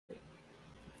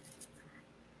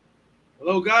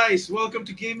Hello, guys. Welcome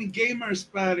to Gaming Gamers,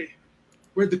 pare.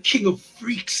 We're the king of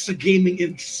freaks sa gaming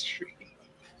industry.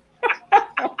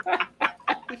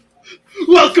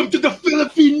 Welcome to the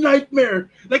Philippine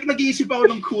Nightmare. Like, nag-iisip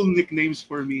ako ng cool nicknames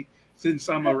for me since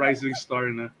I'm a rising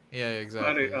star na. Yeah,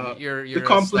 exactly. Pare, You're the a step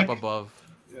complex, above.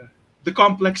 yeah, the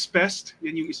complex pest.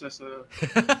 Yan yung isa sa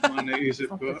mga naisip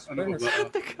ko. Complex Ano ba?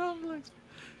 pest. The complex.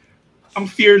 Ang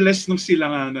fearless ng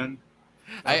silanganan.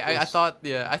 I thought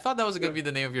I thought that was gonna be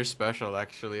the name of your special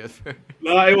actually at first.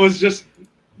 No, it was just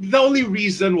the only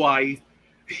reason why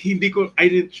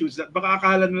I didn't choose that. Baka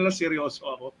akala nila seryoso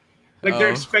ako. Like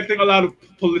they're expecting a lot of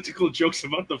political jokes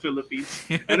about the Philippines,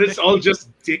 and it's all just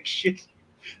dick shit.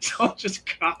 It's all just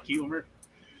cock humor.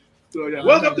 So yeah,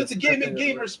 welcome to the Gaming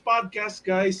Gamers podcast,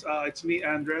 guys. It's me,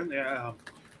 Andren. Yeah,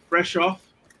 fresh off,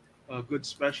 a good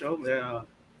special. Yeah,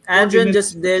 Andren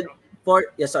just did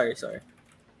sorry.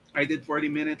 I did 40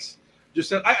 minutes.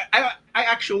 Giselle, I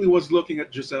actually was looking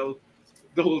at Giselle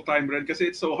the whole time, Ren, because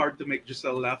it's so hard to make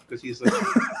Giselle laugh because he's such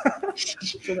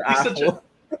a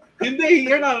Hindi,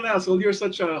 you're not an asshole. You're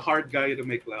such a hard guy to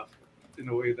make laugh in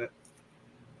a way that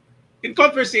in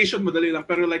conversation madali lang,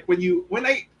 pero like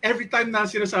every time na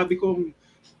sinasabi kong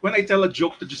when I tell a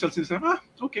joke to Giselle, sinasabi,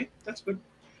 okay, that's good.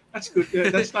 That's good. Yeah,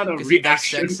 that's not a reaction. He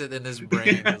dissects it in his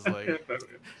brain. It's like...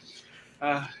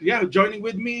 yeah, joining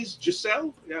with me is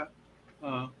Giselle. Yeah,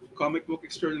 comic book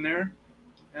extraordinaire,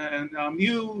 and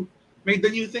you made the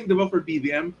new thing, diba, for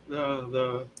BBM.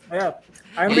 Yeah,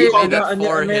 I made that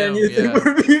for him.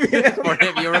 For BBM. For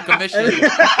him, you were commissioned.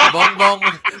 Bong Bong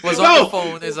was on the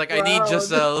phone. It's like, I need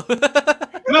Giselle.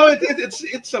 No,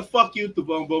 it's a fuck you to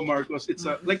Bong Bong Marcos. It's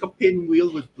like a pinwheel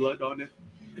with blood on it.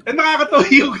 And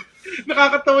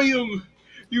nakakatawa yung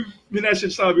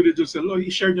minessage sabi ni Giselle,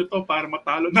 i-share nyo to para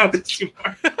matalo natin si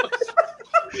Marcos.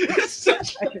 It's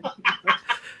such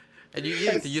And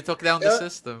you took down the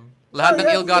system. Lahat ng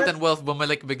ill-gotten wealth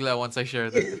bumalik bigla once I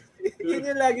shared it.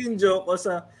 Yun yung laging joke ko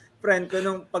sa friend ko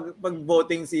nung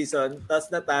pag-voting season,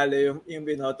 tapos natalo yung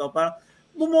binoto. Parang,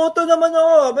 bumoto naman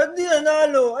ako, ba't di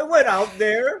nanalo? I went out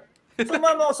there.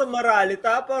 Sumama ako sa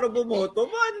Maralita para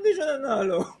bumoto. Bakit hindi siya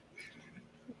nanalo?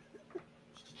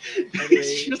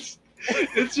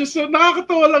 It's just so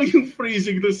nakakatawa lang yung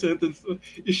phrasing ng sentence.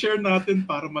 I-share natin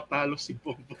para matalo si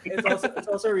Bongbong. It's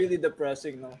also really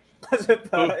depressing, no? Kasi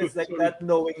parang it's like that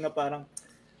knowing na parang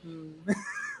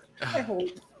I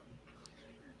hope.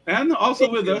 And also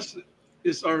with us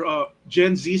is our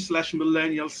Gen Z /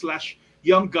 millennial /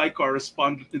 young guy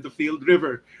correspondent in the field,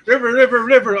 River.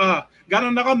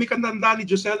 Ganon na kami katanda ni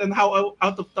Giselle and how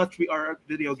out of touch we are at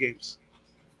video games.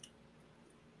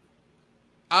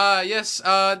 Yes,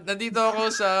 nandito ako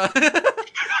sa...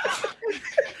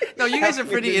 No, you guys are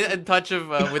pretty in touch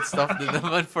with stuff din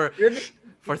naman for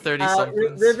 30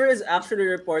 something. River is actually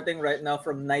reporting right now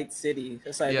from Night City.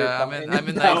 Yeah, I'm in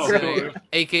Night City,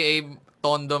 aka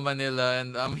Tondo, Manila,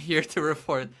 and I'm here to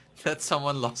report that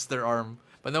someone lost their arm.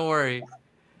 But don't worry,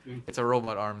 it's a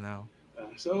robot arm now.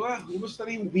 So, kumusta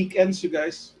na yung weekends, you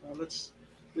guys? Let's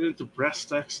get into breast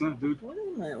sex na, dude. What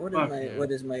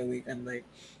is my weekend like?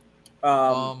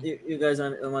 You guys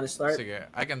want to start? Sige,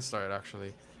 I can start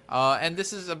actually. And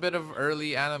this is a bit of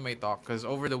early anime talk because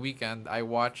over the weekend I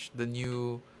watched the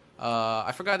new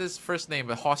I forgot his first name,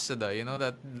 but Hosoda, you know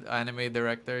that anime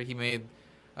director? He made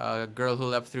Girl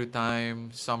Who Leapt Through Time,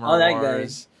 Summer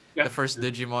Wars, the first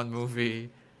Digimon movie.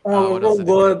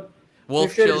 Good.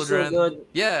 Wolf Children. So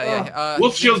yeah.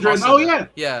 Wolf Children. Hosoda. Oh yeah.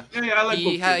 Yeah. I like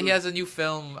Wolf Children. He has a new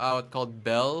film out called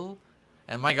Belle,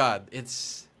 and my God,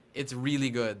 it's really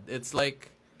good. It's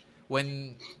like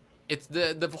when it's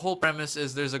the whole premise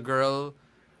is there's a girl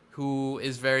who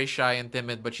is very shy and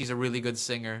timid, but she's a really good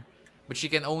singer. But she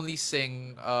can only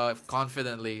sing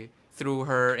confidently through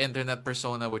her internet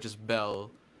persona, which is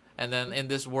Belle. And then in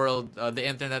this world, the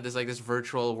internet is like this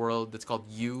virtual world that's called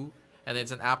You. And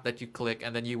it's an app that you click,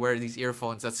 and then you wear these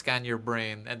earphones that scan your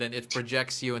brain, and then it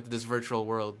projects you into this virtual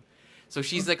world. So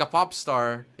she's like a pop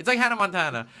star. It's like Hannah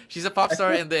Montana. She's a pop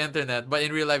star in the internet, but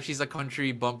in real life, she's a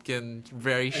country bumpkin,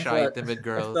 very shy, timid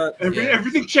girl.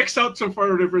 Everything checks out so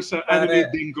far, River, sa anime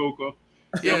bingo ko.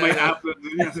 Yeah, my app.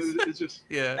 It's just.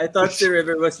 Yeah. I thought the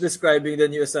River was describing the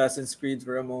new Assassin's Creed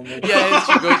for a moment. Yeah,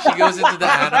 she goes into the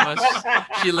animus.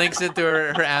 She links it to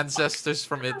her ancestors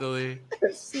from Italy.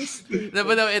 No,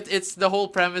 but no, it's the whole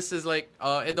premise is like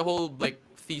the whole like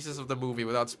thesis of the movie,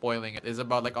 without spoiling it, is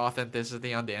about like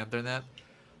authenticity on the internet,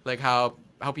 like how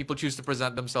people choose to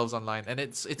present themselves online, and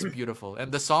it's beautiful,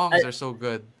 and the songs are so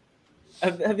good.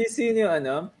 Have you seen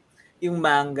yung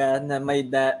manga na my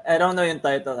dad, I don't know yung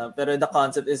title na, pero the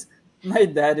concept is my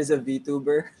dad is a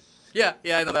VTuber. Yeah,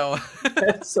 I know that one.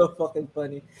 That's so fucking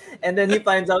funny. And then he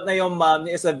finds out na yung mom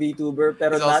niya is a VTuber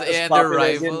pero It's also, not as and they're popular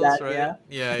as yung rivals, dad right? niya.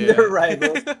 Yeah, They're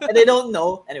rivals. And they don't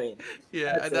know. Anyway,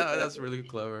 Yeah, that's it. that's really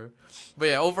clever. But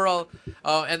yeah, overall,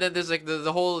 and then there's like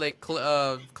the whole like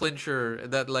clincher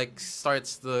that like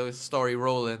starts the story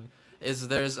rolling is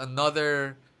there's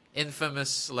another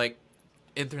infamous like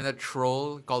internet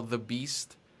troll called the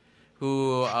Beast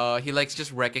who he likes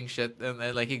just wrecking shit and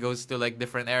like he goes to like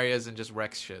different areas and just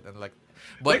wrecks shit and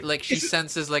but like she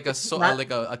senses like a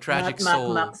tragic not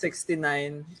soul. Mac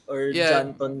 69 or Yeah.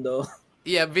 John Tondo.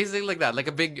 Yeah, basically like that, like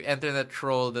a big internet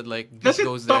troll that like Does just it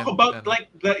goes talk in about and- like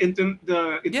the internet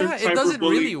Yeah, it does it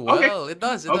really cyberbullying? well. It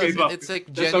does. It Okay, does. well, It's like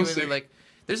that sounds genuinely sick. like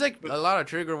there's like a lot of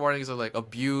trigger warnings of like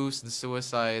abuse and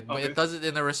suicide, but Okay. it does it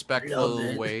in a Love respectful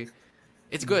it. way.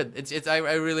 It's good. I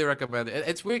really recommend it.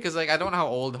 It's weird because like I don't know how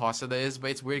old Hosoda is,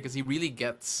 but it's weird because he really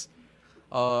gets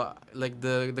like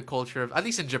the culture of, at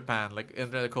least in Japan, like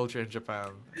internet culture in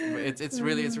Japan. It's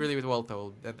really well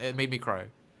told, and it made me cry,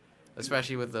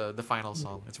 especially with the final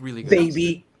song. It's really good.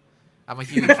 Baby. I'm a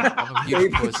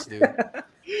huge puss, dude.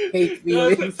 Hate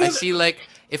feelings. I see like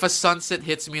if a sunset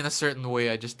hits me in a certain way,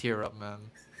 I just tear up,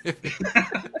 man.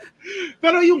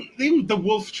 Pero the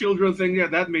wolf children thing, yeah,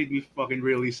 that made me fucking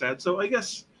really sad. So I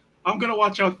guess I'm gonna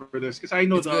watch out for this because I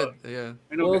know It's good, yeah.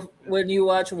 I know Wolf, when you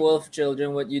watch Wolf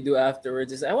Children, what you do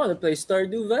afterwards is, I want to play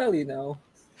Stardew Valley now.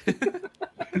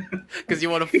 Because you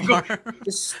want to farm.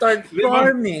 Just start Live on-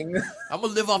 farming. I'm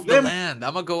gonna live off the land.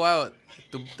 I'm gonna go out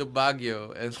to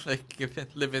Baguio and like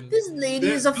live in This lady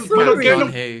is a Dude, furry. Get on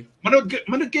him. hay.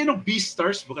 Manood kayo ng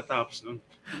Beastars pagkatapos nun.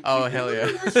 Oh hell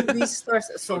yeah! These stars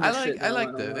so much shit I I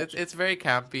liked wanna it. watch. It's very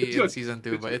campy It's in good. season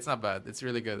 2, It's but good. it's not bad. It's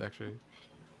really good actually.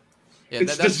 Yeah,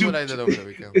 It's the that's Zoo- what I did over the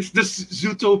weekend. It's the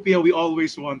Zootopia we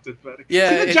always wanted. Pare.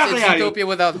 Yeah, it's Sinadya kaya yun. Utopia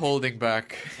without holding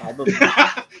back. Probably.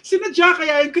 Sinadya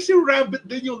kaya yun kasi rabbit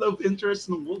din yung love interest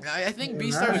ng wolf. I think Yeah.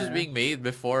 Beastars was being made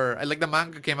before, like the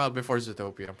manga came out before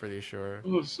Zootopia. I'm pretty sure.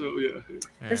 Oh, so yeah.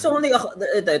 There's only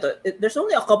there's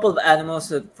only a couple of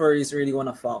animals that furries really want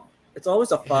to fuck. It's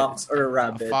always a fox or a A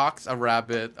rabbit. fox, a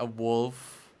rabbit, a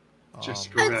wolf.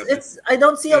 Just um, rabbit. I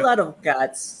don't see a Yeah. lot of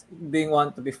cats being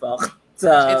want to be fucked.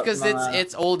 It's because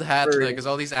it's old hat, furry. because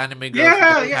all these anime girls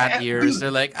Yeah, with the yeah, cat dude. ears. They're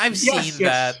like, I've Yes, seen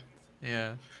yes. that.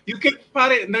 Yeah, You can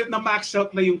pare na-max out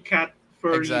na yung cat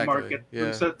furry Exactly, market yeah.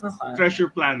 dun sa Okay. Treasure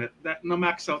Planet. That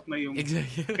na-max out na yung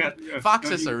exactly. cat. Yeah.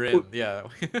 Foxes Yung- are in. Yeah.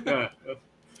 Yeah.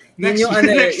 Yun yung ano,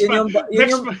 next yun yung, month- yun next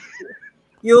yung, month-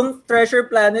 yung Treasure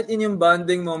Planet, yun yung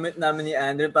bonding moment namin ni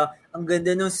Andrew. Pa, ang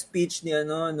ganda nung speech ni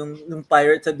nung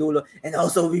pirate sa dulo. And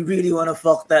also, we really want to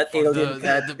fuck that alien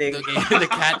cat thing. The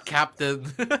cat captain.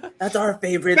 That's our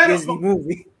favorite Pero- Disney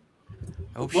movie.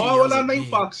 Oh, she Wala yells na at yung me.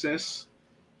 foxes.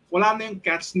 Wala na yung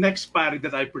cats. Next pare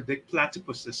that I predict,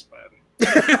 platypuses pare.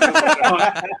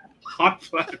 Hot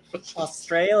platypus.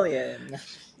 Australian.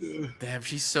 Damn,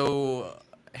 she's so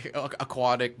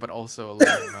aquatic, but also a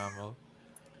land mammal.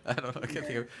 I don't know. I can't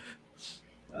think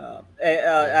of.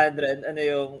 Andren, ano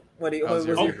yung, what How's was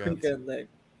your your weekend? weekend like?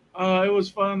 It was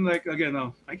fun. Like again,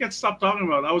 I can't stop talking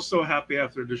about it. I was so happy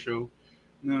after the show.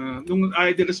 Nung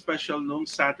I did a special nung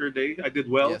Saturday. I did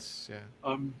well. Yes,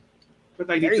 yeah. But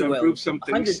I need Very to well. improve some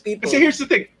 100 things. people. Kasi here's the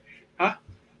thing, huh?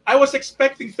 I was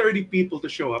expecting 30 people to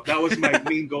show up. That was my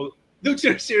main goal. Dude,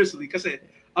 seriously, kasi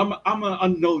I'm an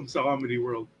unknown sa comedy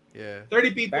world. Yeah.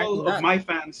 30 people Back of my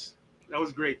fans. That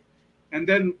was great. And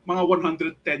then mga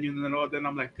 110 yung nanood, and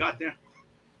I'm like, God damn.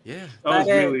 Yeah. That was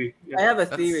Bakit? really. I have a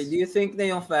That's- theory. Do you think na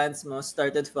yung fans mo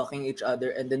started fucking each other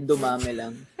and then dumami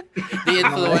lang? The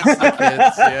influence the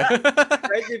kids. Yeah.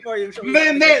 Right before yung show.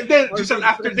 Then just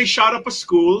after they shot up a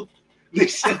school, they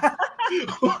said,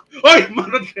 "Oy,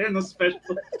 manood kayo ng special."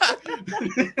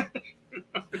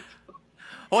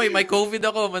 Hoy, may COVID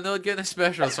ako. Manood ka na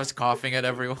special. Starts coughing at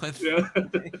everyone. Yeah.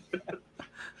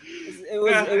 It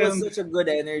was And- such a good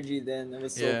energy then. It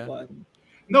was so Yeah. fun.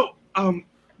 No,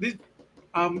 this,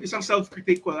 isang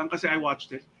self-critique ko lang kasi I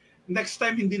watched it. Next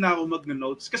time, hindi na ako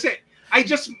mag-notes. Kasi I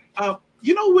just,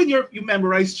 you know when you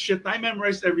memorize shit, I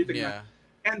memorized everything. Yeah.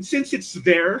 And since it's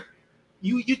there,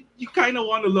 you kind of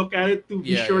want to look at it to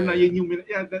be Yeah, sure yeah, na yeah. yun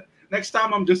yung, next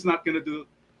time I'm just not gonna do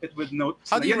it with notes.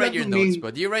 How do you Yan write your lang yung notes, main-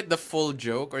 bud? Do you write the full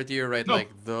joke or do you write No. like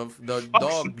the Oh,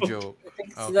 dog no. joke?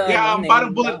 It's Okay. the Yeah, name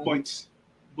parang bullet lang. points.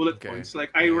 Bullet Okay. points.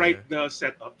 Like I Yeah, write the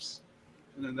setups,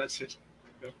 and then that's it.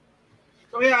 Yeah.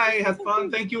 So yeah, I had fun.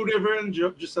 Thank you, River and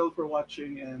Giselle, for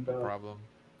watching, and No problem.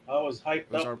 I was hyped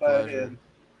It was our up. pleasure. And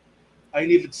I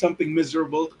needed something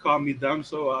miserable to calm me down,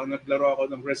 so naglaro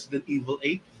ako ng Resident Evil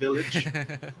 8 Village,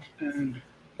 and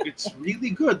it's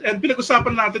really good. And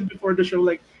pinag-usapan natin before the show,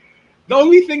 like The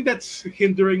only thing that's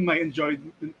hindering my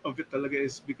enjoyment of it talaga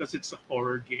is because it's a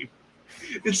horror game.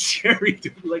 It's scary,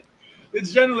 dude. Like,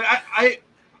 it's generally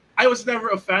I was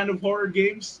never a fan of horror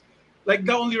games. Like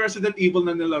the only Resident Evil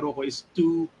na nilaro ko is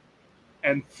 2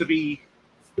 and 3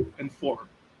 and 4.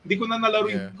 Hindi ko na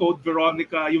nalaro yung Code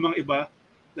Veronica, yung mga iba.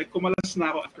 Like, kumalas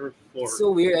na ako after 4. It's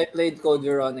so weird. I played Code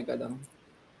Veronica lang.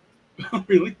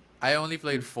 Really? I only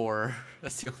played 4.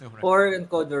 That's the only one. 4 and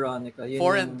Code Veronica.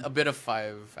 4 and a bit of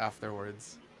 5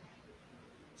 afterwards.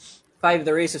 5,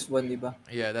 the racist one, di ba?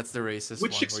 Yeah, that's the racist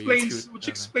which one. Which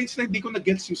explains na hindi ko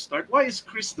na-gets yung start. Why is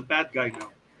Chris the bad guy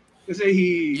now?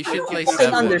 Kasi You should play I 7.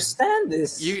 don't understand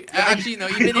this. You actually no.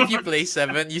 Even if you play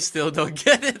 7, you still don't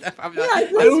get it.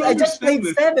 I just played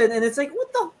 7, and it's like, what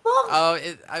the fuck? Oh,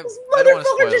 This I don't want to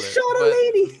motherfucker spoil just it, shot a but-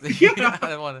 lady. I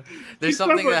don't want to. There's He's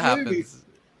something that not really. happens.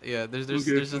 Yeah, there's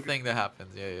Okay. a thing that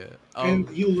happens. Yeah. And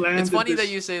you landed It's funny that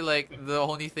this- you say like the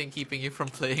only thing keeping you from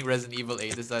playing Resident Evil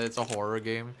 8 is that it's a horror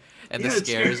game and the Yeah, it's-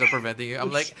 scares are preventing you. I'm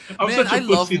like, I'm man, such a I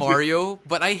love pussy, dude." Mario,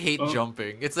 but I hate Oh.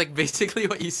 jumping. It's like basically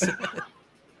what you said.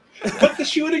 But the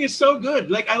shooting is so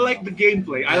good. Like, I like the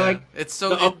gameplay. I Yeah. like it's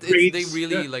so the they upgrades.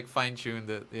 really Yeah. like fine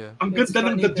tuned it. Yeah. ang It's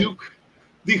ganda ng funny the that- Duke.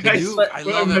 The The guys, Duke, I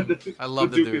love him. I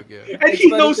love the Duke. Yeah. And It's he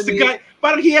funny knows to the me- guy.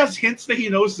 But he has hints that he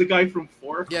knows the guy from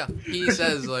 4. Yeah, he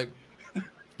says like,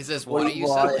 what are you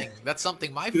Why? selling? That's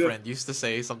something my Yeah. friend used to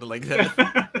say, something like that.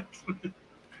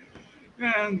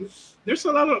 And there's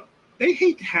a lot of they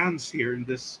hate hands here in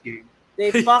this game.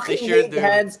 They fucking They sure hate do.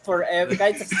 hands forever.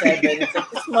 Kahit sa 7, it's like,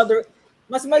 this mother...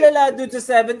 Mas malala doon sa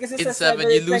 7 kasi In sa 7, 7,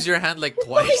 you it's lose like, your hand like your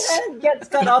fucking twice. hand gets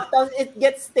cut off, tapos it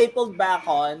gets stapled back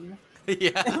on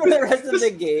Yeah. for the rest of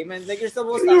the game. And like, you're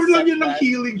supposed to Siguro lang accept yun ng that.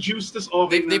 healing juice, tas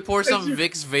okay They na. pour some And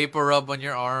Vicks Vapor Rub on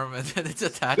your arm and then it's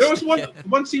attached. There was again.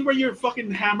 one scene where you're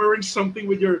fucking hammering something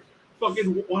with your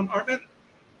fucking one arm. And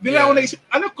bigla Yeah. ako naisip,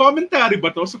 ano commentary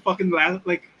ba to sa fucking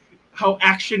like how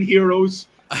action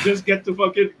heroes just get to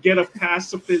fucking get a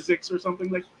pass of physics or something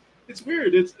like. It's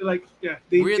weird. It's like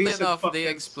Weirdly they said enough, fuck they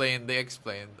hands. explained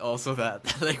also that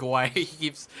like why he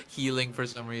keeps healing for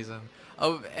some reason.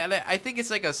 Oh, and I think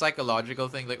it's like a psychological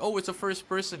thing. Like, oh, it's a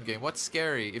first-person game. What's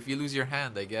scary if you lose your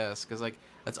hand? I guess because like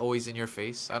that's always in your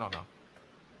face. I don't know.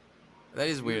 That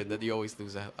is weird that you always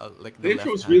lose like the The left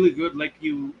intro was hand. really good. Like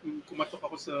yung kumatok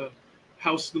ako sa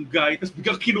house ng guy, tapos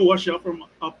biglang kinuha siya from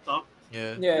up top.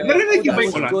 Yeah. Yeah, Narinig that niyo ba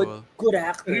was yun? good, good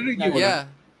acting. Narinig niyo ba? Yeah.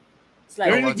 It's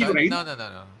like, Narinig niyo ba yun?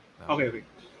 No. Okay.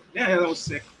 Yeah, that was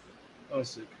sick. That was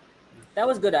sick. that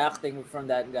was good acting from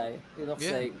that guy. He looks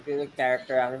Yeah. like a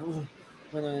character actor.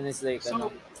 When it's like, So, ano.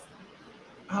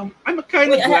 I'm a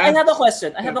kind Wait, of I glad. have a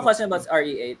question. I have a question about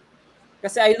RE8.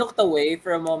 Kasi I looked away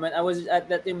for a moment. I was at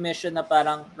that mission na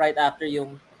parang right after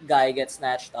yung guy gets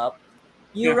snatched up.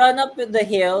 You Yeah. run up the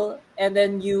hill and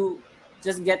then you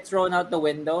just get thrown out the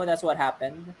window. That's what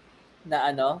happened. Na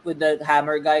ano, with the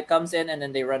hammer guy comes in and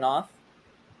then they run off.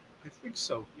 I think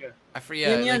so. Yeah. I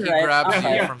forget. Yun, Like he right? grabs Okay.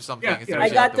 you Yeah, from something. yeah, and yeah. throws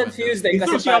I you out got the window. confused He kasi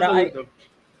throws you out the parang window.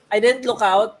 I didn't look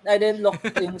out. I didn't look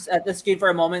at the screen for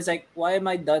a moment. It's like, why am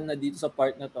I done na dito sa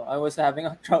part na to? I was having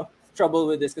a trouble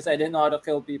with this because I didn't know how to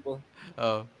kill people.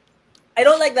 Oh. I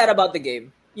don't like that about the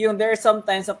game. There are some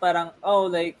times na parang, oh,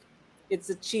 like,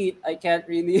 it's a cheat. I can't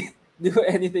really do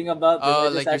anything about this. Oh, I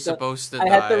just like had you're to- supposed to I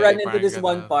had to die, run into parang this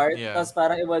one ganun. part. Yeah. Tapos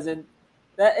parang it wasn't...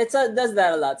 does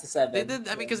that a lot to 7. They did.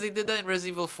 I mean, because they did that in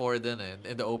Resident Evil 4, didn't it?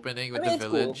 In the opening with I mean, the it's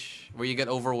cool. village, where you get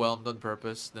overwhelmed on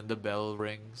purpose. Then the bell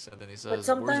rings, and then he says,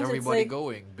 sometimes "Where's it's everybody like-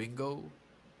 going? Bingo."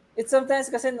 It's sometimes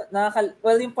kasi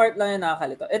yung part lang yung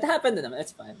nakakalito. It happened din naman.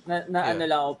 It's fine. Na Yeah. ano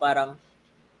lang ako parang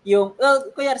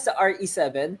kunyari sa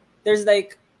RE7, there's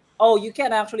like, oh, you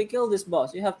can't actually kill this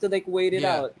boss. You have to like wait it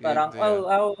Yeah, out. Parang, yeah.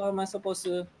 oh, how am I supposed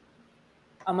to...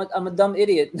 I'm a dumb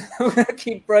idiot.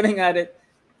 Keep running at it.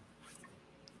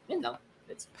 Yun lang.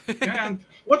 Yeah, and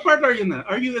what part are you na?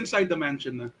 Are you inside the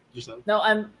mansion na, Giselle? No,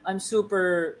 I'm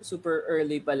super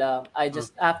early pa lang. I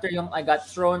just after I got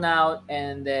thrown out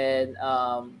and then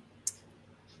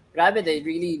grabe, they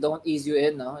really don't ease you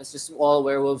in, no? It's just all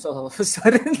werewolves all of a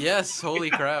sudden. Yes, holy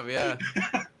crap! Yeah.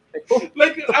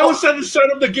 Like, I was at the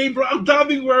start of the game, bro. Ang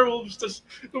daming werewolves. Tapos,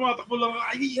 tumatakbo lang.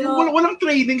 Walang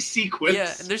training sequence.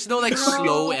 Yeah, and there's no like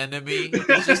slow enemy.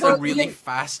 It's just a really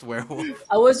fast werewolf.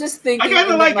 I was just thinking I kind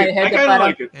in of like my it. head I kind of parang,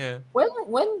 like it. Yeah.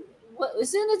 when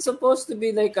isn't it supposed to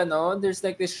be like there's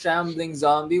like this shambling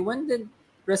zombie? When did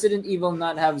Resident Evil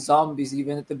not have zombies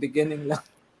even at the beginning lang?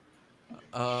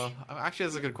 Actually,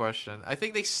 that's a good question. I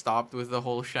think they stopped with the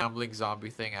whole shambling zombie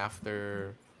thing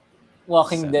after.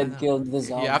 Walking Dead killed the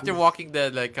zombies. Yeah, after Walking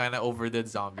Dead, like kind of overdid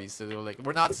zombies. So they were like,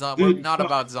 we're not Dude,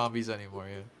 about zombies anymore.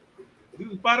 Yeah.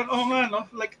 Dude, parang, nga, no?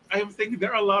 Like, I'm thinking there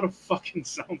are a lot of fucking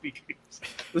zombie games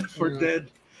Left 4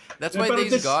 Dead. That's Yeah, why pero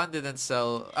Days Gone didn't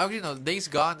sell. Actually, no, Days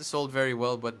Gone sold very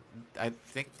well, but I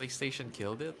think PlayStation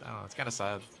killed it. I don't know. It's kind of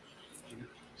sad.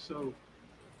 So,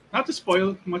 not to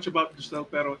spoil much about Giselle,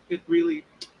 pero it really,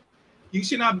 yung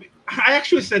sinabi, I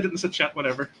actually said it in the chat,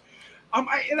 whatever.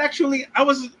 I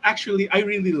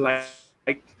really liked,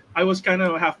 I was kind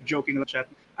of half joking in the chat.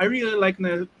 I really like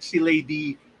na si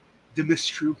Lady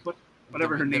Dimitru,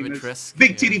 whatever her name is.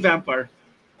 Big titty vampire.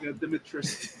 Yeah,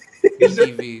 Dimitris. Is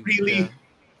it really?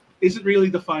 Is it really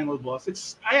the final boss?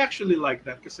 I actually like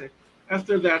that because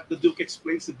after that the Duke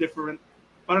explains the different,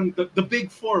 parang the big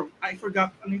four. I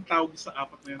forgot ano yung tawag sa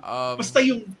apat na yun. Basta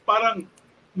yung parang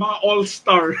mga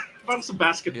all-star, parang sa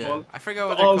basketball. I forgot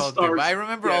what they're called, but I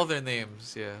remember all their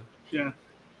names. Yeah. Yeah,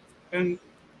 and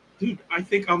dude, I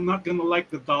think I'm not gonna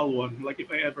like the doll one. Like if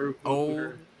I ever go to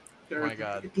her. Oh my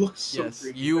god! It looks so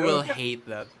freaky. You will hate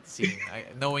that scene.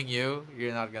 Knowing you're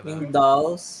not gonna. Yung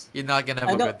dolls. You're not gonna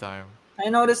have a good time. I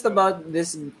noticed about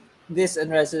this and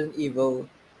Resident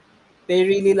Evil, they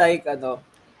really like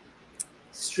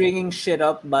stringing shit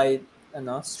up by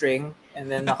string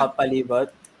and then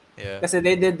nakapalibot. Yeah. Kasi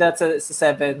they did that sa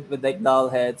 7 with like doll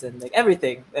heads and like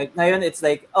everything. Like ngayon it's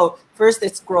like first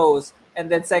it's crows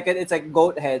and then second it's like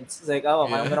goat heads. It's like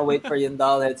I'm gonna wait for yung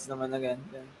doll heads naman again.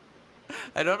 Yeah.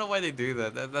 I don't know why they do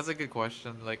that. That's a good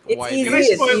question. Like, it's why?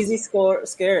 Easy. It's easy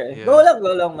scare. Yeah. Go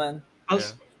lang, man.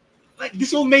 Like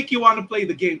this will make you want to play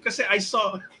the game because I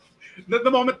saw the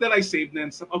moment that I saved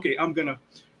and stuff. Okay, I'm gonna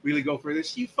really go for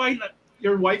this. You find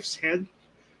your wife's head.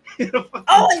 Oh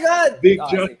my god! Big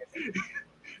jump.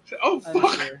 Oh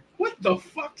fuck! Sure. What the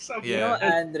fuck? You know,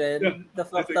 Andren, the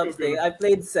fucked up thing. I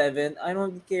played 7. I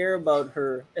don't care about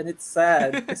her, and it's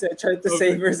sad because I tried to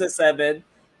save her as a 7.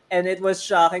 And it was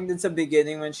shocking in the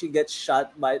beginning when she gets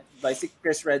shot by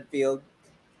Chris Redfield.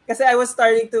 Because I was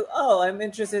starting to, I'm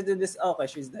interested in this. Okay,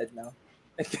 she's dead now.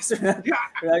 I guess we're not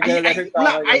gonna let her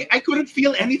talk again. I couldn't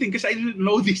feel anything because I didn't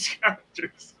know these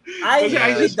characters.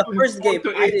 The first game,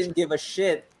 I didn't give a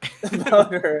shit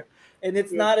about her. And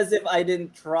it's not as if I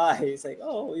didn't try. It's like,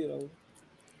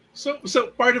 So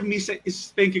part of me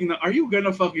is thinking, now, are you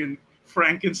gonna fucking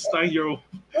Frankenstein your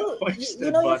wife's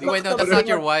dead body? Wait, no, that's not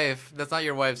your wife. That's not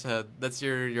your wife's head. That's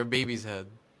your baby's head.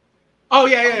 Oh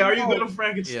yeah. Are you gonna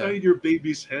Frankenstein your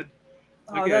baby's head?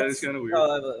 Okay, that's kind of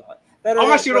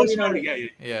weird. Si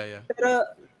Rosemary. Yeah. Pero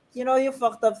yung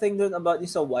fucked up thing dun about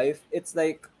yung wife, it's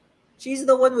like she's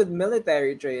the one with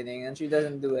military training and she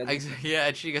doesn't do anything. Yeah,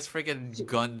 and she gets freaking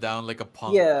gunned down like a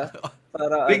punk. Yeah.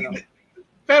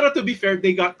 Pero to be fair,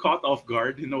 they got caught off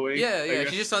guard in a way. Yeah.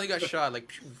 She just suddenly got shot. Like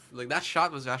that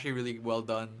shot was actually really well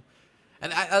done.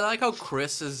 And I like how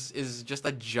Chris is just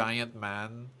a giant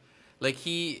man. Like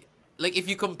if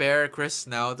you compare Chris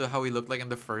now to how he looked like in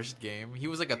the first game, he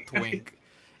was like a twink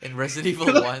in Resident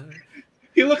Evil 1.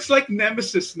 He looks like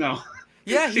Nemesis now.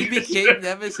 Yeah, he became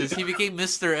Nemesis. He became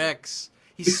Mr. X.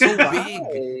 He's so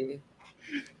big.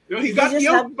 He got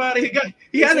yoked, buddy.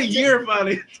 He had a year,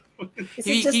 buddy.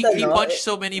 He punched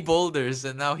so many boulders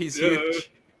and now he's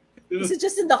huge. Is it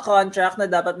just in the contract na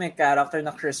dapat may character na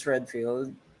Chris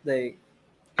Redfield? Like,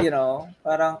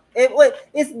 parang...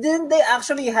 didn't they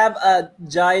actually have a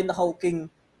giant hulking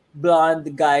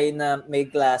blonde guy na may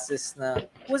glasses na...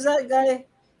 Who's that guy?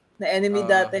 Na enemy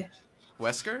dati?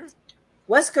 Wesker?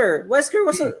 Wesker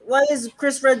was... why is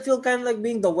Chris Redfield kind of like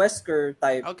being the Wesker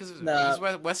type? Oh, because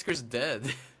Wesker's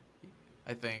dead.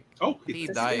 I think. Oh, he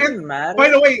died. By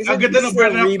the way, ang ganda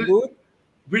ng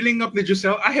bringing up ni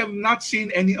Giselle, I have not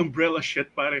seen any umbrella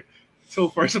shit pare so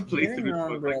far sa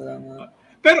playthrough.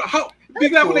 Pero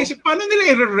bigla ko naisip, paano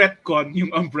nila i-retcon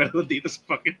yung umbrella dito sa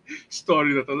fucking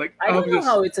story na to? Like, I don't know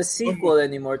how it's a sequel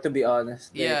anymore, to be honest.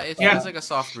 Yeah, it feels like a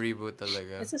soft reboot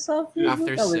talaga. It's a soft reboot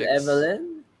after 6. With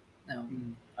Evelyn? No,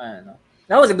 I don't know.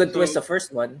 That was a good twist, the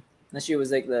first one. Na she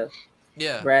was like the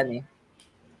granny.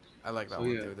 I like that one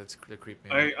too. That's the creep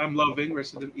me. I'm loving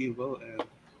Resident Evil and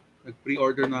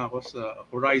nag-pre-order na ako sa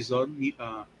Horizon.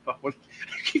 I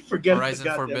keep forgetting. Horizon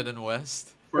Forbidden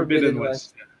West. Forbidden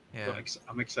West. Yeah. So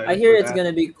I'm excited. I hear it's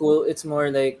gonna be cool. It's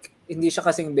more like hindi siya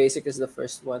kasing basic as the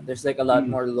first one. There's like a lot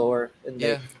more lore. And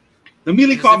the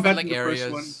melee combat in the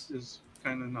first one is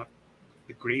kind of not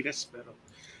the greatest, pero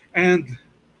and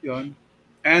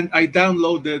I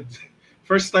downloaded.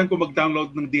 First time ko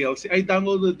mag-download ng DLC, I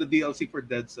downloaded the DLC for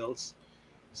Dead Cells.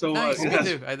 So nice,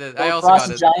 I did. I also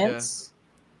Frost got it. Giants?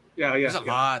 Yeah.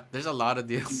 There's a lot of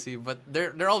DLC, but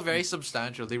they're all very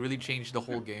substantial. They really changed the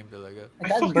whole game. Talaga. I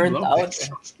got burned out.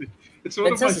 It's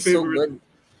one of my favorite. So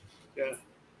good.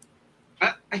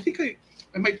 Yeah. I think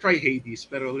I might try Hades,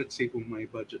 pero let's see kung may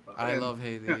budget pa. I And, love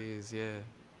yeah, Hades. Yeah.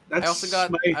 that's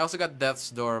my. I also got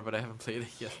Death's Door, but I haven't played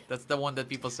it yet. That's the one that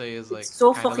people say is like It's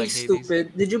so kind of fucking like Hades. stupid.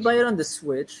 Did you buy it on the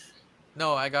Switch?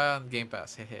 No, I got it on Game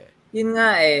Pass. Hehe. Yun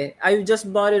nga eh. I just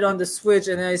bought it on the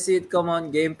Switch and I see it come on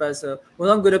Game Pass. So,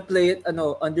 well, I'm gonna play it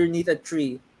underneath a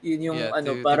tree. Yun yung Yeah,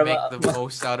 to para make the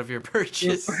most out of your yung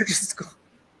purchase. purchase ko.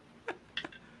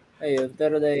 Ayun,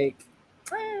 pero like,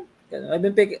 ganun. I've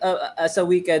been sa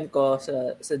weekend ko,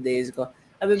 sa days ko,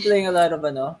 I've been playing a lot of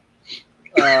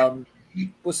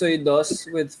Pusoy Dos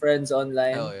with friends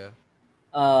online. Hell yeah.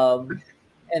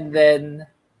 And then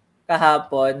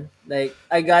kahapon, like,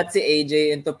 I got si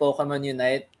AJ into Pokemon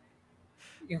Unite.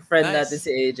 Yung friend Nice. natin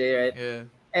si AJ, right? Yeah.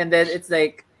 And then it's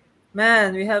like,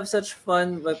 man, we have such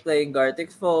fun by playing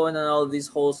Gartic Phone and all these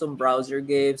wholesome browser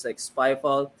games like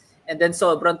Spyfall. And then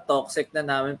sobrang toxic na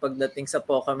namin pagdating sa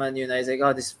Pokemon Unite. It's like,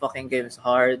 oh, this fucking game is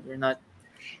hard. We're not...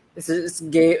 It's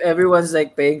game. Everyone's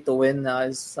like paying to win now.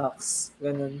 It sucks.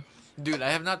 Ganun. Dude, I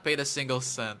have not paid a single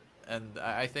cent, and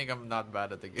I think I'm not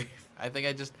bad at the game. I think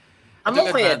I I'm took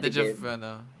okay at the advantage game.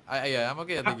 of I'm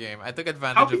okay at the game. I took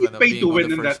advantage How can you of pay to being on win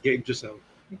the in first. that game, Giselle?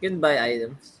 You can buy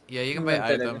items. Yeah, you can buy Yun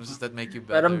talaga. items that make you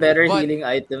better. Parang better But healing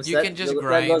items. you can just That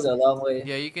grind. goes a long way.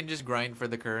 Yeah, you can just grind for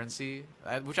the currency,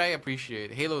 which I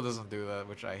appreciate. Halo doesn't do that,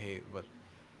 which I hate. But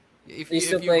if Are you if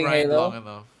still you playing grind Halo? long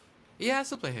enough, yeah, I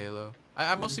still play Halo.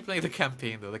 I'm mostly playing the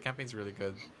campaign though. The campaign's really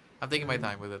good. I'm taking my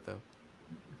time with it though.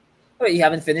 Wait, you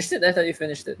haven't finished it? I thought you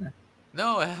finished it.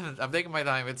 No, I haven't. I'm taking my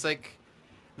time. It's like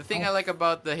the thing I like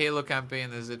about the Halo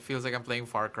campaign is it feels like I'm playing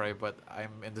Far Cry, but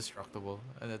I'm indestructible,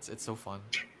 and it's so fun.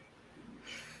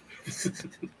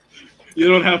 You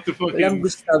don't have to fucking Walang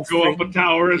Gustav go up a Fring.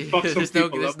 tower and fuck some there's no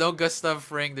people there's up. no Gustav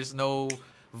Fring. There's no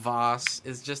Voss.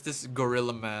 It's just this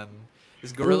gorilla man.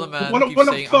 This gorilla man keeps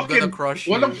saying, "I'm gonna crush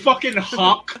you." What a fucking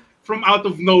hawk from out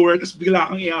of nowhere. Just bigla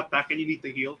kang i-attack and you need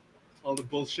to heal. All the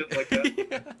bullshit like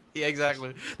that. Yeah,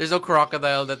 exactly. There's no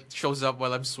crocodile that shows up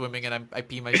while I'm swimming and I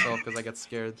pee myself because I get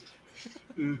scared.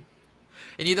 Mm.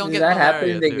 And you don't Does get that happen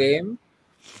malaria in the too. game?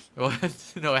 Well,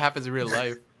 no, it happens in real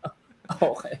life.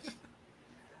 Okay.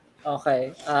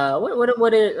 Okay.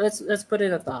 Let's put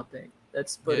in a topic.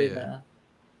 Let's put Yeah, in yeah.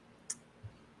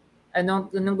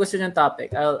 anong gusto niyong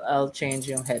topic? I'll change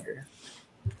yung header.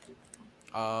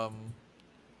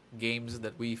 Games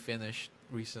that we finished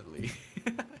recently.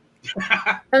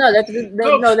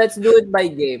 Let's do it by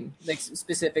game. Like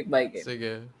specific by game.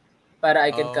 Sige. Para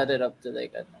I can Um, cut it up to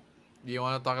like Do you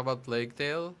want to talk about Plague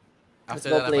Tale? Let's After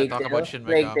go that, I might Plague talk Tale. about Shin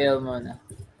Plague Megami. Tale muna.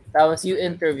 Tapos you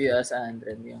interview us,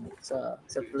 Andren, yung sa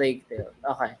Plague Tale.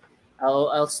 Okay.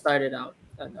 I'll start it out.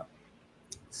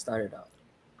 Start it out.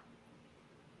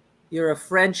 You're a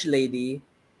French lady,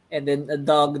 and then a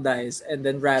dog dies, and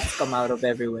then rats come out of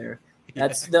everywhere.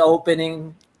 That's the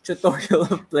opening tutorial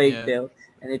of Plague Yeah. Tale.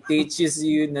 And it teaches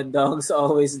you that dogs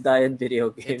always die in video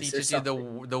It games. teaches you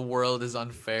the world is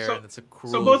unfair So- and it's a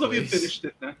cruel So both of you place. finished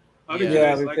it, na? How did Yeah. you Yeah,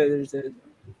 guys we like it? finished it.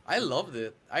 I loved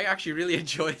it. I actually really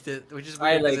enjoyed it, which is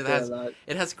I weird liked because it a lot.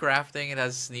 it has crafting, it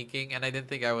has sneaking, and I didn't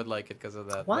think I would like it because of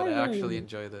that. Why? But I actually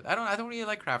enjoyed it. I don't really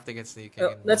like crafting and sneaking.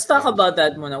 in Let's most talk games. about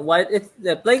that muna.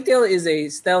 The Plague Tale is a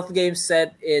stealth game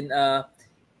set in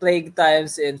plague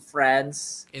times in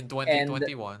France. In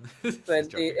 2021. Just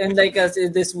joking. And like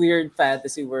in this weird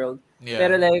fantasy world. Yeah.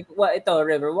 Pero like,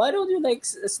 River, why don't you like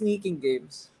sneaking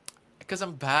games? Because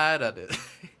I'm bad at it.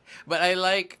 But I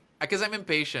like, because I'm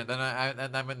impatient and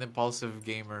I'm an impulsive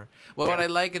gamer. Well, what I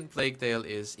like in Plague Tale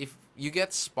is if you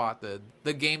get spotted,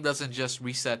 the game doesn't just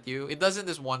reset you. It does in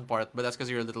this one part, but that's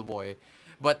because you're a little boy.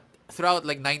 But throughout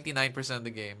like 99% of the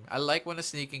game, I like when a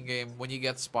sneaking game, when you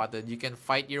get spotted, you can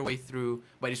fight your way through,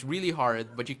 but it's really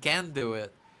hard, but you can do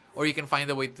it. Or you can find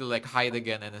a way to like hide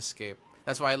again and escape.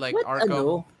 That's why I like What?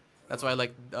 Arkham. That's why I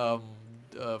like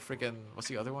freaking what's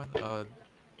the other one?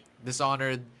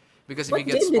 Dishonored, because if What you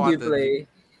get game spotted, did you play?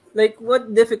 Like,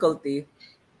 what difficulty?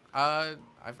 I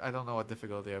don't know what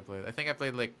difficulty I played. I think I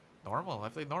played like normal. I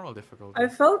played normal difficulty. I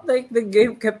felt like the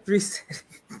game kept resetting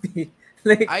me.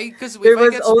 Like, Because there if I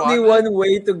was get only spotted, one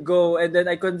way to go, and then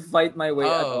I couldn't fight my way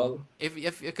at all.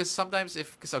 if because sometimes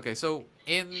okay, so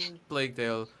in Plague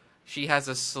Tale, she has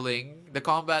a sling. The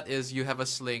combat is you have a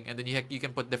sling, and then you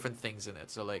can put different things in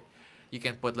it. So like, you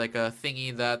can put like a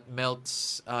thingy that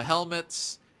melts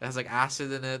helmets. It has like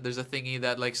acid in it. There's a thingy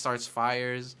that like starts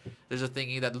fires. There's a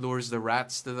thingy that lures the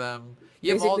rats to them.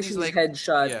 You have all Basically, these she's like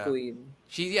headshot yeah.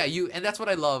 queen. And that's what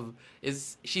I love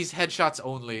is she's headshots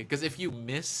only. Because if you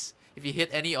miss, if you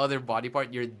hit any other body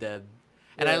part, you're dead.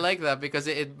 And I Yeah. like that because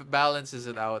it balances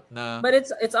it out. Na, But it's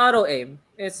auto aim.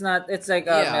 It's not. It's like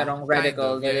Yeah, merong kind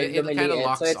reticle of. Yeah, na it kinda lumiliit.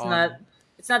 locks So it's on. not.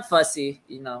 It's not fussy,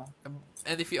 you know.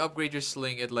 And if you upgrade your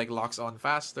sling, it like locks on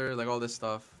faster, like all this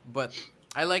stuff. But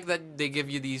I like that they give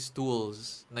you these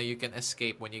tools now you can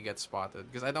escape when you get spotted.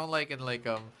 Because I don't like in like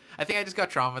I think I just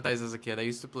got traumatized as a kid. I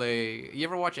used to play. You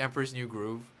ever watch Emperor's New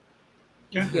Groove?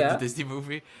 Yeah. The Yeah. Disney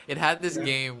movie. It had this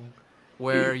game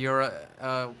where you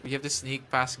have to sneak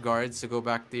past guards to go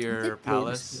back to your did play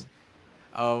this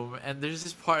palace. And there's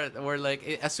this part where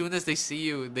like as soon as they see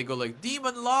you, they go like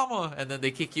Demon Llama, and then they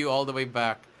kick you all the way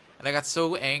back. And I got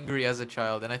so angry as a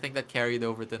child, and I think that carried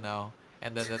over to now.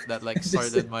 And then that like This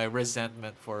started my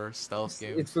resentment for stealth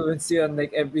games. influence you on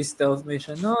like every stealth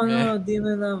mission. No, Yeah. no,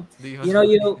 demon. Demon You know,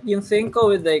 you think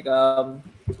with like um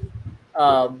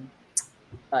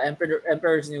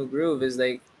Emperor's New Groove is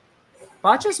like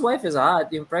Pacha's wife is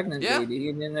hot, yung pregnant Yeah. lady.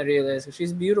 You didn't realize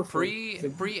she's beautiful. Pre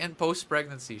and post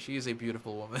pregnancy, she is a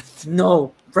beautiful woman.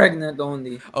 No, pregnant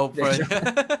only. Oh,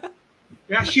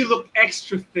 Yeah, she looked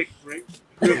extra thick, right?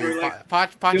 Remember, like,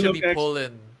 Pacha you be look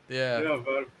pulling. Yeah. yeah,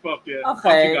 but fuck yeah. Okay.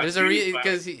 Pacha got There's a really fat.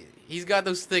 because he's got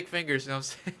those thick fingers, you know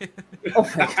what I'm saying? Oh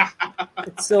my God.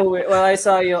 It's so weird. Well, I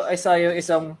saw you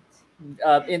isang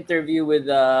interview with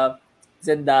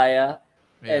Zendaya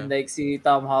and like si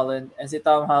Tom Holland, and si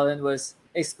Tom Holland was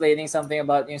explaining something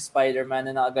about yung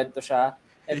Spider-Man na nakaganto siya,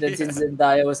 and then si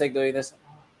Zendaya was like doing this,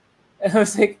 and I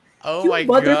was like, Oh you my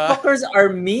god. motherfuckers are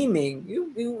memeing.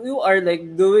 You are like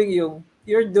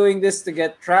you're doing this to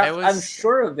get trapped. I'm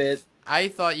sure of it. I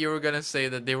thought you were gonna say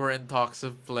that they were in talks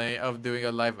of doing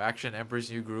a live action Emperor's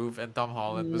New Groove, and Tom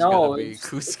Holland was gonna be it's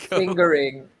Cusco.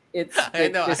 fingering. It's I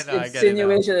like know, this I get it now.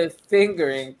 insinuation of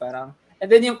fingering, parang. And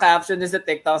then yung caption is the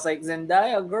TikTok's like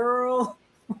Zendaya girl.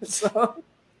 So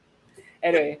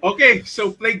anyway, Okay,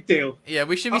 so Plague Tale. Yeah,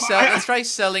 we should be let's try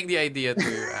selling the idea to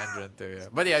Andrew too. Yeah.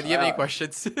 But yeah, do you have any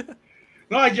questions?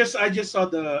 No, I just saw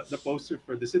the poster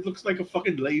for this. It looks like a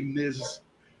fucking lame Miz.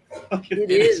 it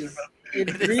is. It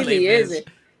It is really lame, is. is.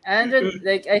 And then,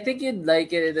 like I think you'd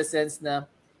like it in the sense that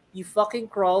you fucking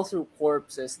crawl through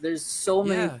corpses. There's so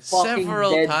many Yeah, fucking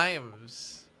several dead.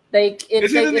 times. Like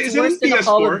it's Is it worse in than a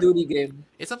Call PS4? of Duty game.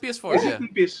 It's on PS4, yeah.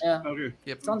 Yeah. Okay.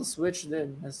 Yep. It's on the Switch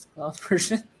then, as cloud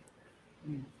version.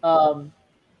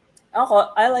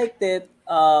 I liked it.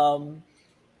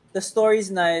 The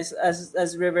story's nice.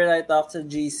 As River and I talked to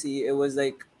GC, it was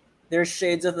like there's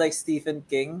shades of like Stephen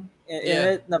King in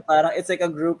it. Na parang it's like a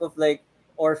group of like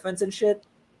orphans and shit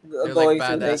They're going like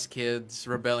through badass like kids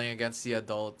rebelling against the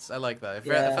adults. I like that. It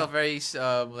Yeah. felt very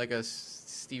like a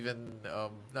Stephen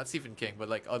not Stephen King, but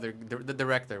like the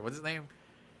director. What's his name?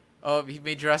 Oh, he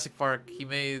made Jurassic Park. He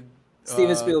made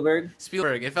Steven Spielberg,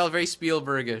 Spielberg. It felt very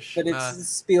Spielbergish. but it's It's a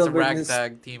Spielberg is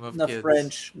ragtag team of na kids.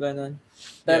 French, ganun.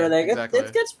 Pero Yeah, like exactly.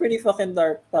 it gets pretty fucking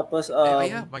dark. Tapos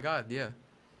Yeah, my god, yeah.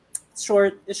 it's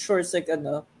short. It's like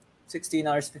 16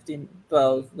 hours, 15,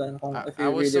 12. Ganun, if I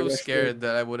you was really so rush scared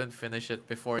that I wouldn't finish it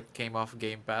before it came off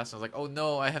Game Pass. I was like, oh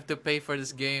no, I have to pay for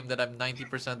this game that I'm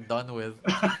 90% done with.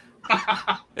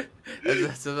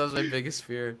 That was my biggest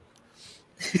fear.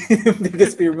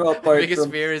 biggest fear mo apart Biggest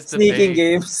from fear is to sneaking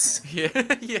pay. games. Yeah,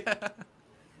 yeah.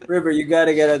 River, you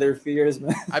gotta get other fears,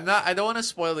 man. I don't want to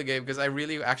spoil the game because I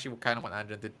really actually kind of want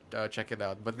Andrew to check it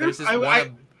out. But there's this I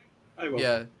will.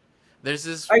 yeah, there's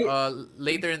this Are you-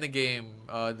 later in the game.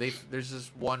 There's this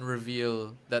one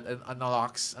reveal that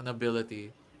unlocks an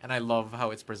ability, and I love how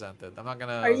it's presented. I'm not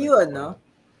gonna. Are you spoil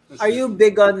it. Are you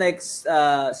big on like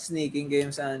sneaking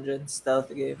games, Andrew? Stealth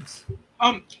games?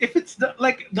 If it's the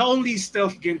only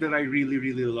stealth game that I really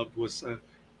loved was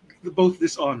both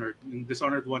Dishonored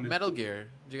 1 and Metal Gear?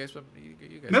 Do you guys?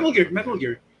 You guys? Metal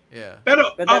Gear. Yeah.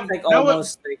 Pero But that's like that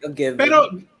almost like a given.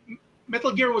 Pero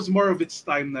Metal Gear was more of its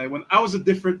time now. When I was a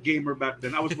different gamer back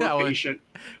then, I was more Yeah, patient.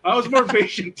 I was more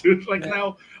patient too. Like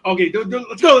now, okay,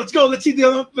 let's go. Let's see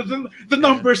the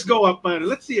numbers go up.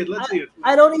 Let's see it.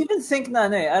 I don't even think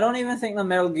I don't even think the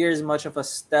Metal Gear is much of a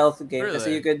stealth game. Really? So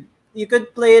you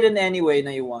could play it in any way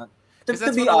that you want. To Because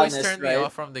that's be what always honest, turned me right?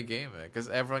 off from the game. Because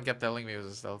everyone kept telling me it was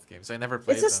a stealth game, so I never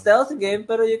played It's a them. stealth game,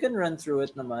 but you can run through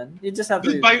it, naman. You just have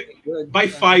to By- be good. By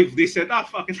 5, they said,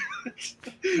 fuck it.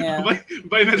 Yeah.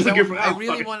 by Metal Gear, I really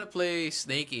fuck it. want to play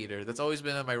Snake Eater. That's always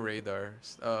been on my radar.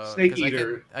 Snake 'cause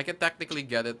Eater. I can technically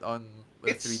get it on the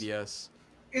It's- 3DS.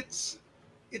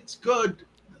 It's good.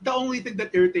 The only thing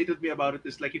that irritated me about it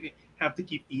is like you have to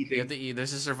keep eating. You have to eat. There's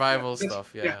the survival Yeah, that's- stuff,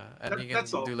 yeah. yeah, And you can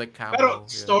that's all. do like Pero camo. Yeah.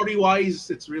 story-wise,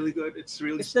 it's really good. It's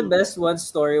really It's the stupid. best one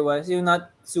story-wise. You're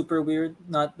not super weird,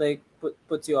 not like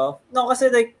puts you off. No, kasi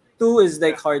like 2 is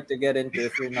like hard to get into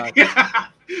if you're not.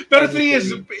 Yeah. Pero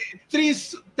Anything. 3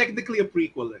 is technically a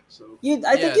prequel, so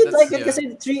I think Yeah, you'd like that's-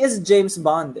 it kasi 3 is James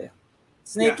Bond. Eh.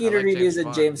 Snake Yeah, I Eater like really James is a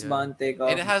Bond, James yeah. Bond take And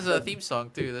off. it has a theme song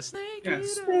too. The Snake Yeah. Eater.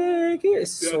 Snake Eater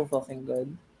is Yeah. so fucking good.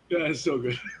 Yeah, it's so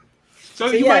good. So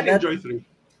So you yeah, might that enjoy 3.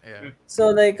 Yeah. Yeah. so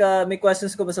like may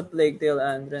questions ko ba sa Plague Tale,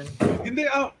 Andren? Hindi,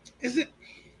 is it,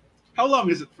 how long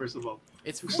is it, first of all?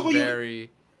 It's Gusto ko yung, very.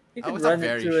 You Oh, could it's not run it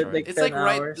very through it short. like It's 10 like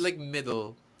right, hours. like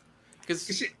middle. Because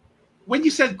kasi, when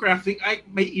you said crafting,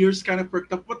 my ears kind of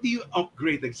perked up. What do you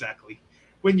upgrade exactly?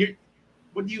 When you're,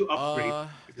 what do you upgrade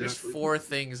there's exactly? 4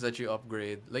 things that you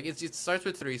upgrade. Like it starts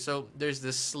with 3. So there's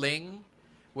this sling,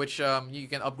 which you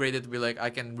can upgrade it to be like I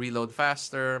can reload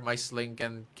faster. My sling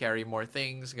can carry more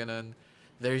things. Ganun.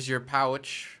 There's your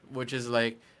pouch, which is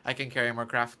like I can carry more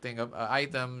crafting of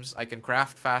items. I can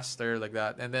craft faster like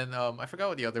that. And then I forgot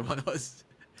what the other one was.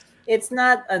 It's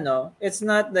not it's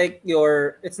not like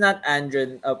it's not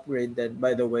Andren upgraded,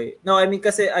 by the way. No, I mean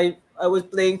kasi I was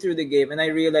playing through the game and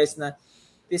I realized na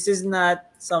this is not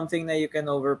something that you can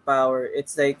overpower.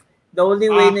 It's like the only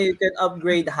way Ah, that you can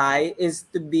upgrade high is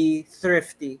to be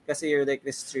thrifty kasi you're like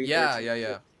the street Yeah, urchin. yeah,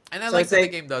 yeah. And I So like it's that the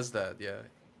like game does that. Yeah,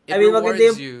 I it mean maganda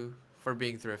rewards yung, you for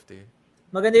being thrifty.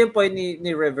 maganda yung point ni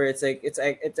River. It's like it's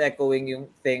echoing yung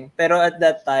thing. Pero at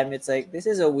that time it's like this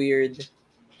is a weird.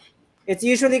 It's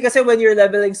usually kasi when you're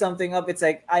leveling something up, it's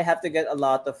like I have to get a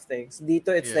lot of things.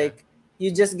 Dito, it's Yeah. like you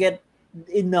just get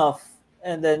enough,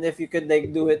 and then if you could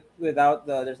like do it without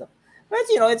the other stuff, but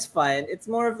it's fine. It's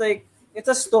more of like it's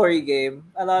a story game.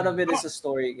 A lot of it is a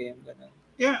story game. Ganun.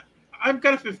 yeah, I'm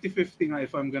kind of 50-50 now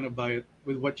if I'm gonna buy it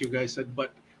with what you guys said.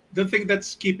 But the thing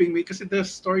that's keeping me, because the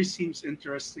story seems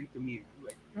interesting to me.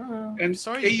 Like, and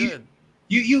Story's good.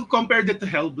 you compared it to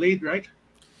Hellblade, right?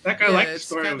 Like I Yeah, like the it's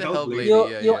story of kinda Hellblade.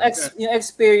 Hellblade. Your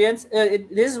experience.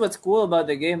 This is what's cool about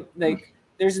the game. Like,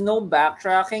 there's no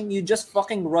backtracking. You just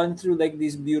fucking run through like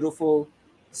these beautiful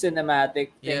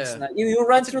cinematic things. Yeah. You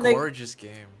run It's a through like gorgeous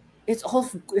game. it's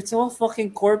all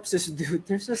fucking corpses, dude.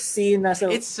 There's a scene as a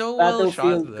It's so well shot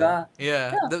battlefield though. ka.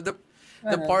 Yeah. Yeah.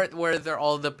 The part where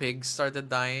all the pigs started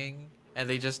dying and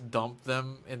they just dumped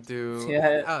them into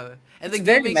Yeah. and It's the game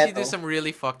very makes you do metal. some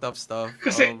really fucked up stuff.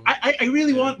 Because I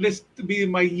really yeah. want this to be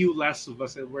my new Last of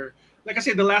Us, where, like I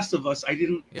said, The Last of Us, I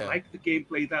didn't Yeah. like the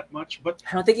gameplay that much, but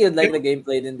I don't think you'd like the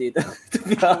gameplay din dito. To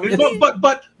be honest.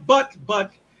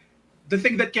 but the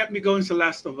thing that kept me going is The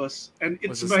Last of Us, and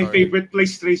it's Was the my story. favorite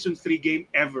PlayStation 3 game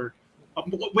ever,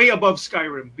 way above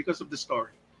Skyrim because of the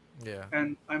story. Yeah.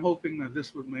 And I'm hoping that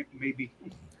this would maybe.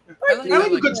 I I like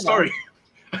a like good it. story.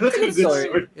 I like a good good story.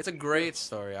 story. It's a great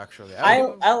story actually. I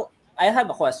have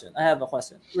a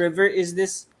question. River, is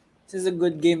this a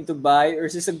good game to buy or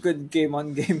is this a good game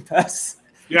on Game Pass?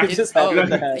 Yeah. You just have Oh, it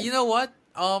to have. you know what?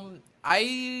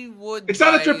 I would It's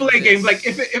not a buy AAA game. this- Like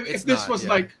if It's this not, was yeah.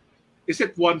 like, is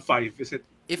it 1.5? Is it?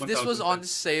 If this was 1,000? on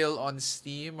sale on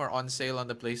Steam or on sale on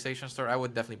the PlayStation Store, I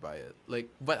would definitely buy it. Like,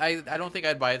 but I don't think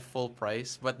I'd buy it full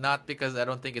price. But not because I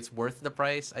don't think it's worth the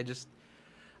price. I just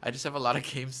have a lot of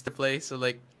games to play, so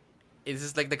like, it's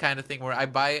just like the kind of thing where I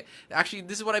buy. Actually,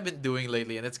 this is what I've been doing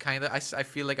lately, and it's kind of I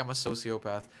feel like I'm a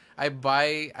sociopath. I've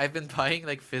been buying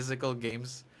like physical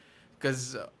games,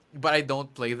 but I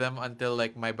don't play them until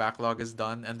like my backlog is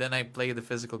done, and then I play the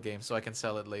physical game so I can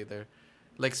sell it later.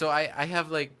 Like so, I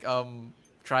have like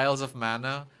Trials of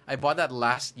Mana. I bought that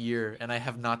last year and I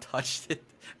have not touched it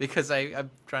because I'm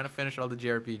trying to finish all the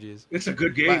JRPGs. It's a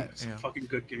good game. But, It's yeah. a fucking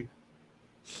good game.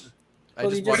 I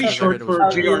Well, just you bought just Pretty it because I short heard it was for Oh,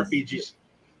 good. yeah. JRPGs.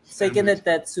 Seiken no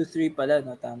Tetsu 3 pala,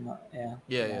 no? Tama. Yeah.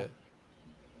 Yeah.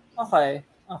 Okay.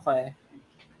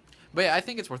 But yeah, I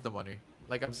think it's worth the money.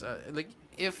 Like like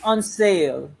if On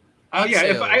sale. Oh On yeah,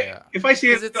 sale, yeah. if I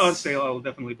see 'Cause it it's- on sale, I'll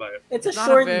definitely buy it. It's a it's not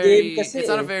short a very game kasi. it's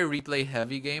not a very replay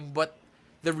heavy game, but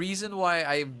the reason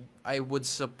why I would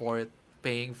support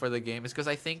paying for the game is because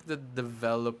I think the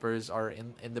developers are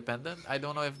independent. I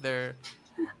don't know if they're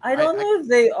I don't know if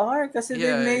they are kasi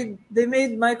Yeah. they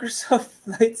made Microsoft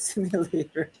Flight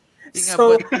Simulator. Yun nga,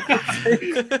 So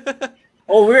but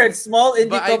oh, we're a small indie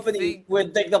But I company think-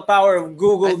 with like the power of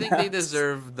Google I think they Maps.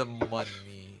 deserve the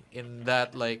money in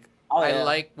that like Oh, I yeah.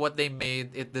 like what they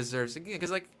made. It deserves it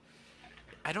because like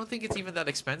I don't think it's even that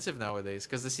expensive nowadays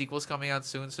because the sequel's coming out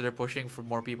soon, so they're pushing for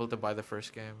more people to buy the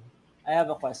first game. I have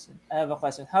a question.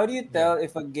 How do you tell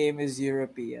if a game is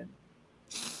European?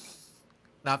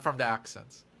 Not from the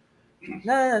accents.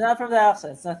 No, not from the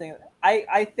accents. Nothing.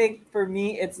 I think for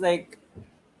me, it's like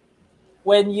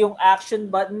when yung action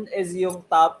button is yung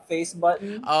top face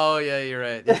button. Oh yeah, you're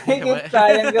right. Yung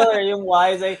triangle or yung Y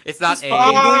is like It's not this A.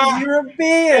 fucking Ah! game's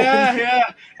European.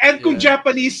 Yeah. And kung Yeah.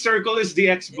 Japanese circle is the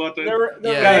X button. The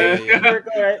Yeah, right, yeah.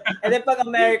 circle, right? And then pag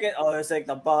American, it's like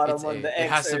the bottom It's on A. the It X.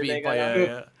 has to or be. like,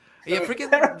 Yeah. Yeah, freaking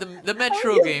the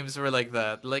Metro games were like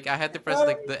that. Like I had to press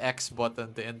like the X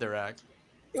button to interact.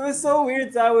 It was so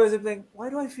weird. So I was like, why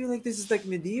do I feel like this is like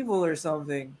medieval or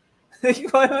something? Like,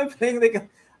 why am I playing like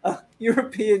a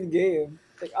European game?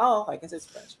 It's like, oh, okay, I guess it's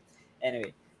French.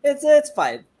 Anyway, it's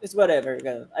fine. It's whatever.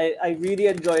 I really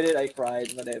enjoyed it. I cried,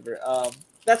 whatever.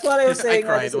 That's what I was I saying.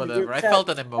 cried, Just in the whatever. group I chat. felt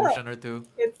an Yeah, emotion or two.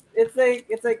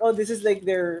 it's like oh, this is like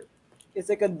their. It's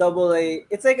like a double A.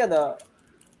 It's like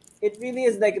it really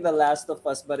is like the Last of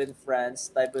Us, but in France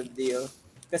type of deal.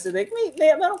 Kasi like, may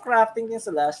merong crafting din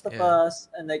sa Last of Yeah. Us,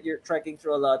 and like you're trekking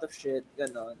through a lot of shit,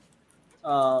 ganon.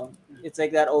 It's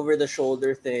like that over the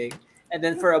shoulder thing, and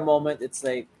then for a moment, it's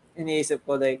like iniisip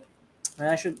ko like,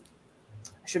 man, I should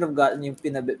have gotten yung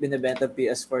binibenta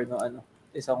PS4 no ano,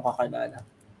 isang kakalala.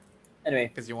 Anyway,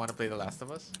 Because you want to play The Last of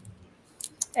Us?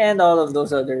 and all of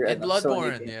those other And Sony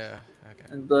Bloodborne, games. yeah. Okay.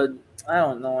 And Blood, I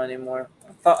don't know anymore.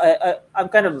 I'm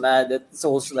kind of mad at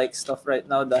Souls like stuff right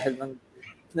now dahil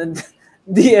ng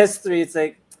DS3. It's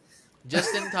like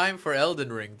Just in time for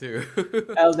Elden Ring, too.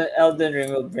 Elden Ring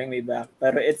will bring me back,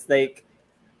 but it's like,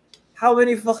 how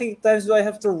many fucking times do I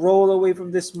have to roll away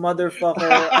from this motherfucker?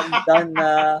 I'm done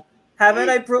na. Haven't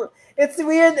I proved? It's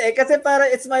weird kasi para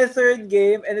it's my third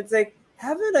game and it's like,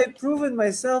 haven't I proven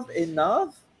myself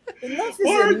enough? Enough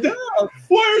is enough.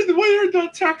 Why are the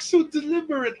attacks so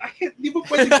deliberate? I can't even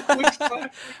pwede quick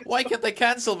slap. Why can't they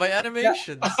cancel my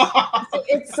animations?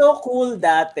 It's so cool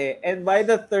dati, and by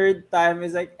the third time,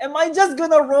 it's like, am I just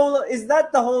gonna roll? Is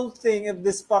that the whole thing of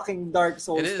this fucking Dark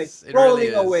Souls It thing? is. It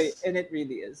Rolling really is. away, and it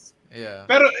really is. Yeah.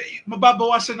 Pero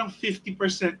mababawasan ng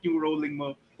 50% yung rolling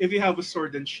mo if you have a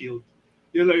sword and shield.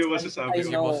 Yun lang yung masasabi I ko.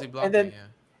 know. Mostly blocking, And then,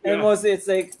 yeah. and mostly it's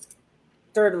like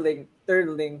turtling,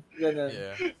 ganun.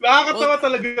 Yeah. Nakakatawa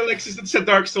talaga like sa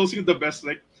Dark Souls yung the best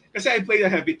like kasi I play a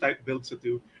heavy type build sa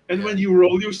 2. And Yeah. when you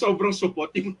roll yung sobrang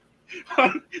support yung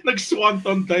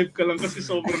nag-swanton dive ka lang kasi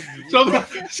sobrang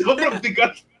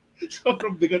bigat.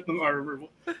 Sobrang bigat ng armor mo.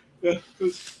 Yeah,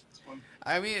 it's fun.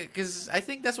 I mean, because I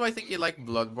think that's why I think you like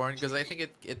Bloodborne, because I think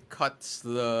it cuts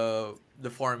the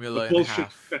formula The in bullshit.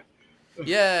 half.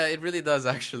 Yeah, it really does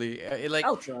actually. Like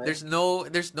I'll try. there's no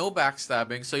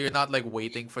backstabbing, so you're not like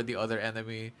waiting for the other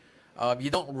enemy. You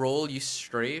don't roll, you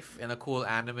strafe in a cool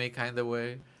anime kind of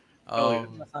way. Oh,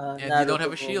 And you don't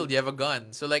have a Naruto shield, you have a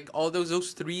gun. So like all those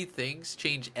three things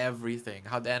change everything.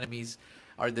 How the enemies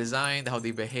are designed, how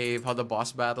they behave, how the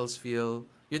boss battles feel.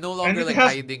 You're no And longer it like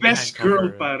has hiding best behind girl,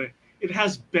 cover. pare. It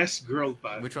has best girl,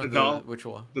 pare. Which The one? doll. Which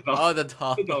one? The doll. Oh, the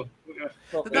doll. The doll. Yeah.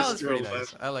 The doll Best is pretty girl,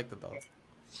 nice. I like the doll.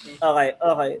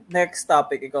 Okay. Next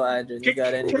topic, ikaw, Andrew. You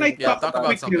got anything? Can I Yeah, talk talk about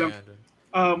quickly something, lang?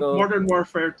 Andrew. Go. Modern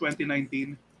Warfare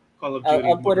 2019. Call of Duty.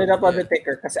 I'll put it up on the Yeah.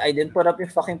 ticker because I didn't put up your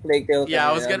fucking Plague Tale. Yeah,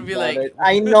 I was kanina. gonna be like-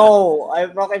 I know. I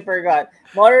fucking forgot.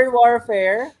 Modern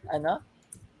Warfare, ano?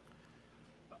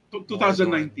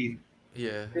 2019.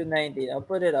 Yeah. 219. I'll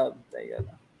put it up.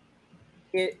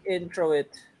 Intro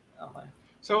it. Okay.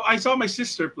 So I saw my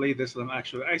sister play this one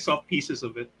actually. I saw pieces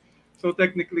of it. So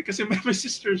technically, because my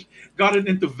sister's gotten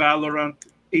into Valorant,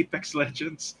 Apex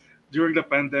Legends during the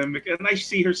pandemic, and I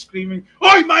see her screaming,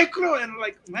 "Oi, micro!" And I'm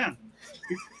like, man,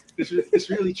 this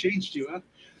really changed you, huh?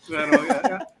 Pero,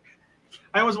 yeah.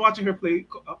 I was watching her play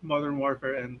Modern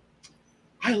Warfare, and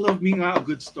I love me nga a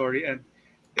good story, and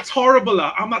it's horrible.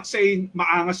 I'm not saying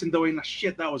maangas in the way na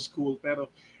shit that was cool, pero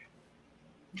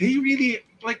they really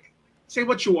like say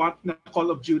what you want. Na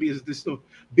Call of Duty is this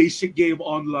basic game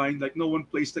online, like no one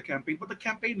plays the campaign, but the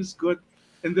campaign is good.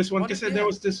 And this one, because there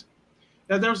was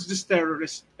this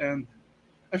terrorist, and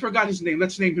I forgot his name.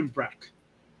 Let's name him Brack,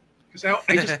 because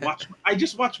I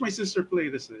just watched my sister play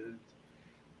this.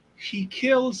 He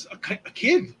kills a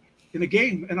kid in a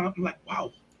game, and I'm like,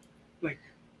 wow, like,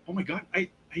 oh my god, I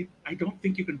don't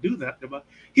think you can do that. Diba?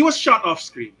 He was shot off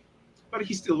screen, but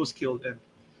he still was killed, and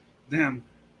damn.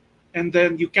 And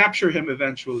then you capture him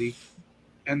eventually,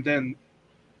 and then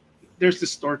there's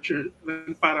this torture.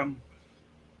 Then parang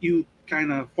you kind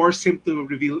of force him to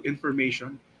reveal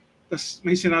information. Tas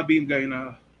may sinabi yung guy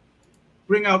na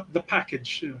bring out the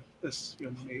package. Tas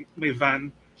yun, may van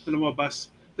na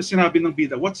lumabas. Tas sinabi ng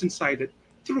bida, what's inside it?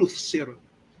 Truth serum.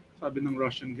 Sabi ng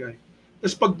Russian guy.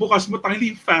 Tas pagbukas mo,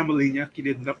 tangili yung family niya,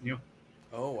 kinidnap niyo.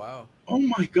 Oh wow. Oh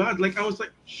my god! Like I was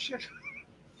like, shit.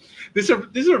 These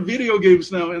are video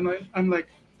games now, and I'm like,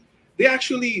 they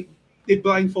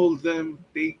blindfold them,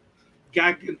 they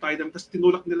gag and tie them, tas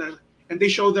tinulak nila, and they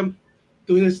show them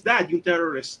to his dad, yung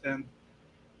terrorist, and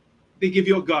they give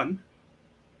you a gun,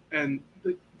 and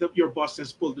your boss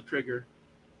has pulled the trigger,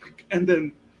 and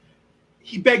then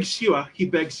he begs you,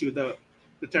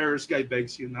 the terrorist guy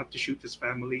begs you not to shoot his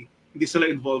family. Hindi sila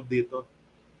involved dito.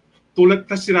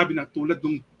 Tas sinabi na, tulad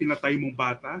nung pinatay mong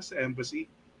bata sa embassy.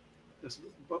 Tas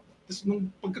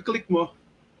nung pagka-click mo,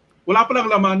 Wala pa lang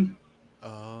laman.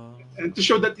 Oh. And to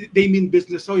show that they mean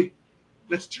business, so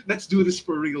let's do this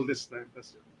for real this time.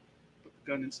 That's it. Put the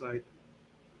gun inside.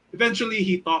 Eventually,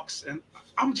 he talks, and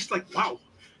I'm just like, wow,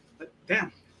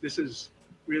 damn, this is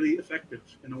really effective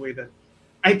in a way that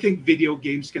I think video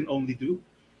games can only do.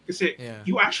 Because Yeah.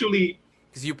 you actually,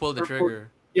 Because you pull the are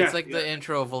trigger. yeah, It's like yeah, the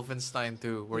intro of Wolfenstein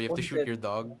 2, where you have to shoot your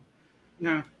dog.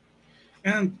 yeah,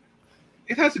 and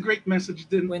it has a great message.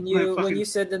 Then my When fucking you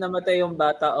said na namatay yung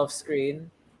bata off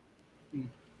screen, mm.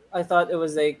 I thought it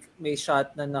was like may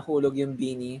shot na nahulog yung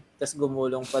beanie, tas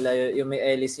gumulong pala yung may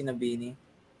hélice na beanie.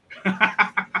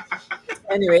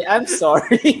 Anyway, I'm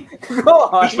sorry.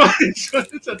 Go It's on.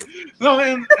 fine. No,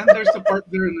 and there's the part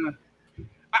there.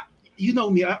 You know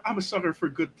me, I'm a sucker for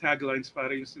good taglines.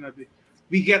 Para yung sinabi,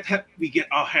 we get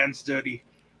our hands dirty,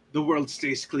 the world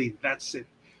stays clean. That's it.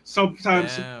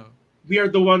 Sometimes Damn. we are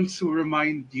the ones who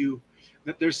remind you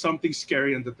that there's something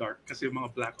scary in the dark. Kasi yung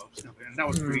mga Black Ops na, and that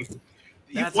was pretty.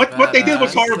 That's What they did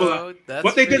was badass, horrible. though. That's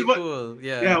What they pretty did was cool.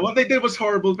 yeah, what they did was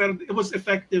horrible, but it was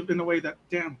effective in a way that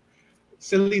damn.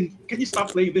 Celine, can you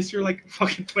stop playing this? You're like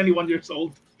fucking 21 years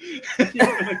old. You're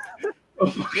like,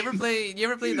 oh, You ever play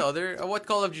the other? What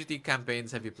Call of Duty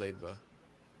campaigns have you played, bro?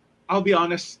 I'll be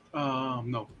honest.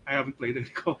 No, I haven't played any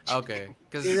Call of Duty. Okay,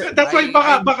 because That's why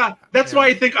that's why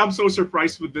I think I'm so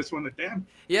surprised with this one. Damn.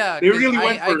 Yeah, They really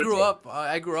went for I it.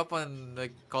 I grew up on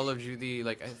like Call of Duty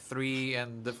like 3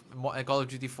 and Call of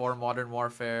Duty 4 Modern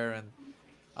Warfare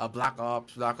and Black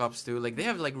Ops 2. Like they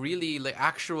have like really like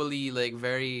actually like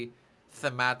very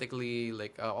thematically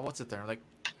like what's the term? Like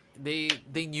they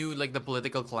knew like the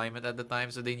political climate at the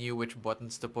time, so they knew which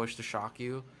buttons to push to shock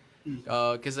you.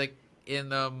 Cuz like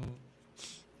in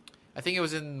I think it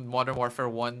was in Modern Warfare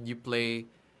 1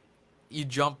 you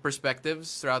jump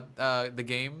perspectives throughout the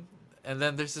game, and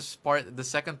then there's this part, the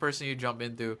second person you jump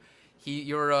into,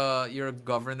 you're a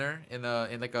governor in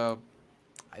like a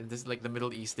this like the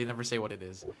Middle East. They never say what it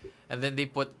is, and then they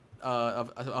put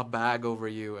a bag over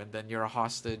you, and then you're a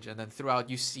hostage, and then throughout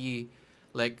you see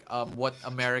like what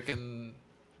American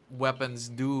weapons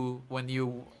do when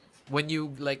you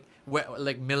like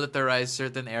militarize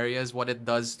certain areas, what it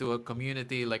does to a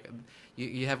community. Like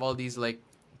you have all these like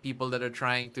people that are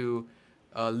trying to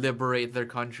liberate their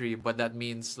country, but that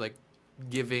means like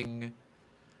giving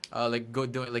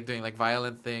doing like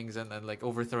violent things and like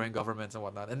overthrowing governments and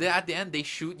whatnot. And then at the end they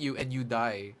shoot you and you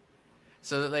die.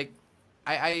 So like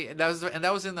I that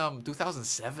was in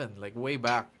 2007, like way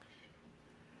back.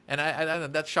 And I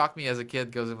that shocked me as a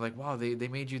kid because I'm like, wow, they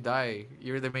made you die.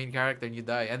 You're the main character and you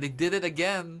die. And they did it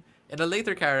again in a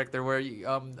later character where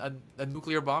a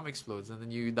nuclear bomb explodes and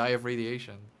then you die of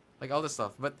radiation, like all this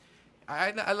stuff. But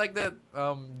I like that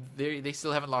they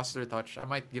still haven't lost their touch. I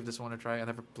might give this one a try. I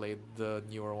never played the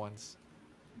newer ones.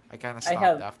 I kind of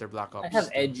stopped after Black Ops.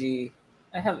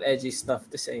 I have edgy stuff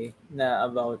to say na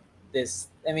about this.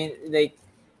 I mean, like,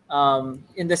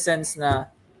 in the sense na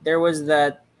there was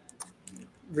that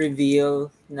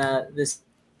reveal na the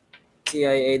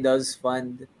CIA does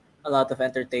fund a lot of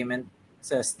entertainment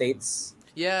sa states.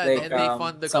 Yeah, Like, and they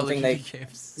fund the Call of something Duty like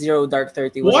games. Zero Dark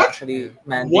 30 was What? actually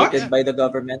What? mandated by the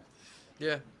government.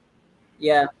 Yeah.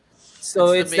 Yeah.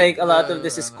 So It's it's to make like a lot of the-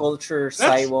 this is ano. culture,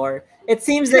 That's- cyber. It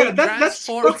seems Yeah, like that's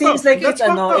Transform- it seems like That's it's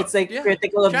fucked up. it's like Yeah.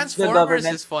 critical of the Transformers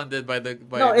government. is funded by the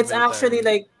No, it's military. actually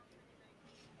like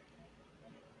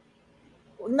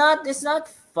it's not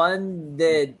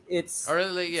funded. It's or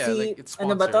like yeah, see, like it's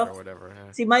ano ba sponsored to? or whatever.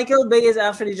 Yeah. See, Michael Bay is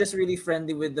actually just really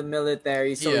friendly with the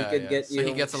military, so Yeah, he could yeah. get So you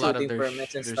he gets a lot of shooting their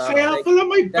permits and their stuff. stuff. Kaya Like, pala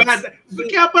may that's-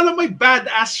 kaya pala may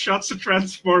badass shots of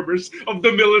Transformers of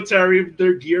the military of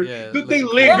their gear. Yeah, Do they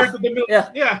looking labor cool. to the military?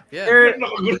 Yeah. Yeah. Yeah. They're-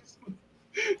 Nakagulo.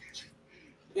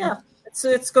 yeah, so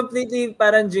it's completely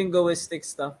parang jingoistic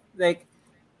stuff. Like,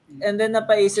 and then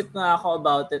napaisip nga ako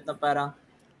about it na parang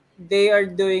they are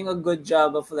doing a good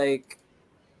job of like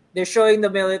they're showing the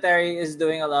military is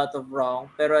doing a lot of wrong,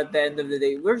 pero at the end of the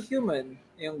day, we're human,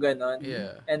 yung ganon.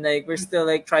 Yeah. And like we're still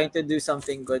like trying to do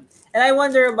something good. And I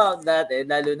wonder about that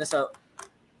lalo na sa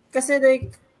kasi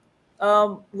like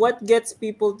what gets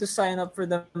people to sign up for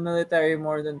the military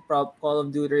more than Call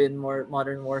of Duty and more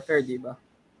Modern Warfare, di ba?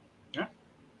 Yeah.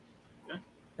 Yeah.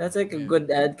 That's like a Yeah. good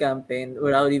ad campaign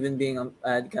without even being an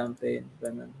ad campaign.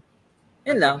 Ganun.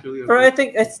 Yun lang. Actually, Pero I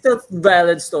think it's still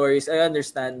valid stories. I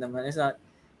understand naman. It's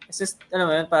just, alam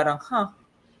mo yun, parang,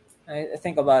 I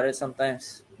think about it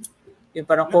sometimes. Yung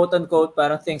parang quote-unquote,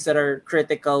 parang things that are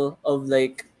critical of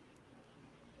like,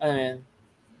 ano yun.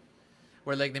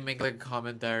 Where like they make like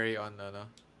commentary on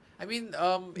I mean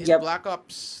in Yep. Black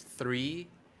Ops 3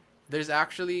 there's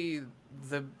actually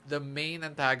the main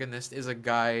antagonist is a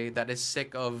guy that is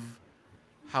sick of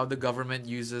how the government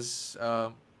uses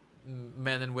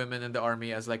men and women in the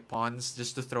army as like pawns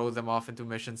just to throw them off into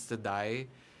missions to die.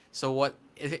 So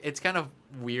it's kind of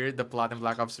weird, the plot in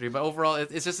Black Ops 3, but overall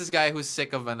it's just this guy who's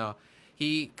sick of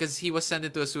because he was sent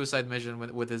into a suicide mission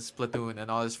with his platoon and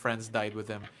all his friends died with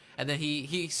him, and then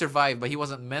he survived, but he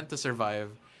wasn't meant to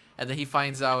survive, and then he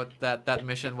finds out that that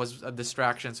mission was a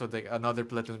distraction so that another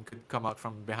platoon could come out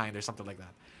from behind or something like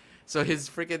that. So his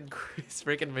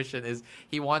freaking mission is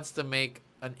he wants to make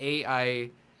an AI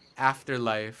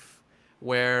afterlife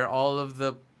where all of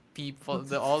the people,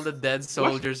 all the dead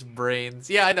soldiers' brains.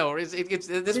 Yeah, I know. This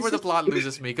is where the plot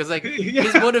loses me because like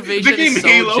his motivation is so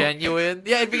Halo. genuine.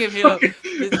 Yeah, it became Halo.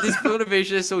 His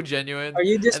motivation is so genuine. Are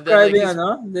you And then, describing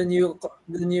like,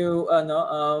 the new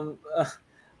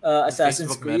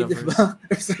Assassin's Facebook Creed?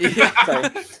 metaverse. Diba? Yeah.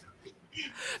 Sorry.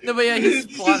 No, but yeah,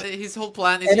 his whole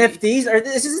plan is NFTs?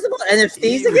 Is this about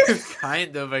NFTs again?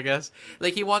 kind of, I guess.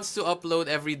 Like he wants to upload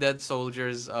every dead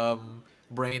soldier's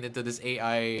brain into this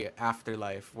AI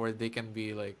afterlife where they can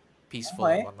be like peaceful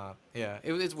Okay. and whatnot. Yeah,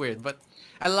 it's weird, but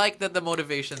I like that the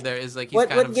motivation there is like he's What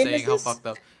kind of game saying is how this? fucked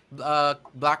up.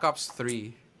 Black Ops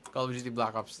 3, Call of Duty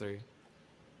Black Ops 3.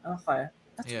 Okay.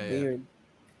 That's Yeah, yeah. weird.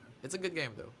 It's a good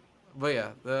game though. But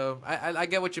yeah, I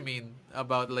get what you mean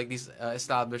about like these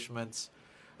establishments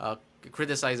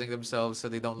criticizing themselves so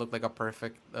they don't look like a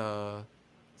perfect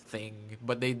thing,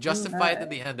 but they justify it in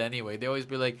the end anyway. They always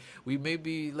be like, we may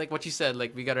be like what you said,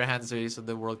 like we got our hands dirty so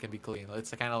the world can be clean.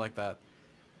 It's kind of like that.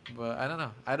 But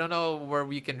I don't know where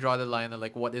we can draw the line of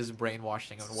like what is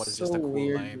brainwashing and what is just a cool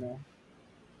weird, line. no?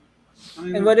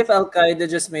 And what if Al Qaeda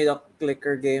just made a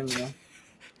clicker game? No?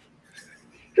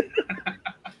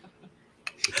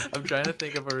 I'm trying to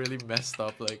think of a really messed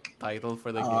up like title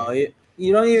for the Oh, game.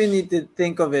 you don't even need to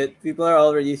think of it. People are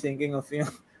already thinking of yung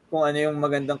kung ano yung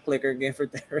magandang clicker game for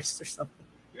terrorists or something.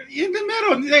 Yun din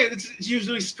meron. Yeah, it's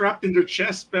usually strapped in their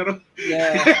chest, pero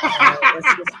Yeah,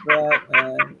 it's just that.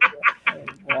 Oh,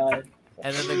 God.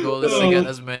 And then the goal is to get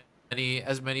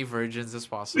as many virgins as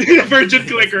possible. virgin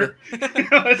clicker.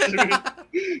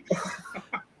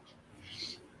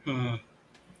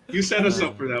 You set us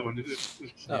up for that one.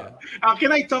 Yeah.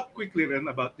 Can I talk quickly then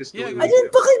about this? Yeah, I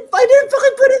didn't fucking put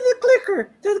in the clicker.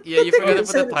 Yeah, you forgot to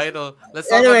put the title. Let's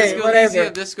talk Anyway, about whatever.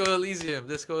 Disco Elysium.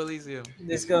 Disco,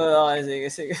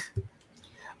 sige.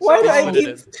 Why do I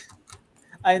keep...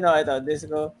 I know,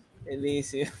 Disco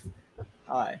Elysium.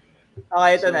 Okay.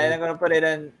 Okay, ito na. I'm gonna put it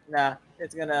in na.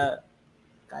 It's gonna...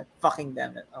 God fucking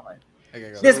damn it.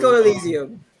 Okay. go. Disco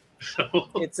Elysium. So,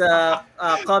 It's a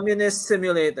communist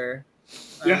simulator.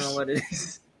 I don't Yes. know what it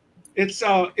is.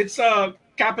 it's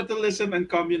capitalism and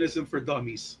communism for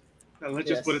dummies. Let's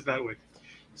just Yes. put it that way.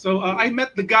 So I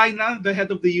met the guy now, the head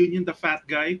of the union, the fat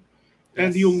guy, and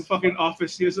Yes. yung fucking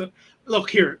office. He's look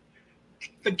here.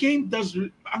 The game does.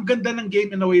 Ang ganda ng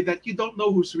game in a way that you don't know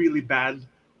who's really bad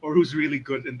or who's really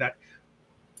good in that.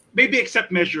 Maybe except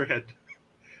Measurehead.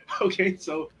 Okay,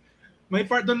 so my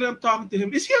partner, I'm talking to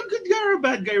him. Is he a good guy or a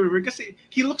bad guy? Because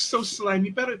he looks so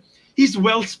slimy, but he's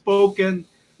well spoken.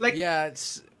 Like Yeah,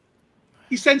 it's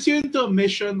he sends you into a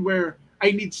mission where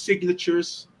I need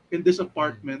signatures in this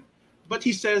apartment, but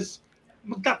he says,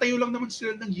 magtatayo lang naman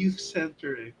sila ng youth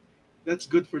center. Eh. That's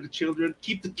good for the children.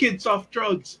 Keep the kids off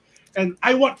drugs. And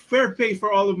I want fair pay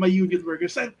for all of my union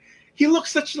workers. And he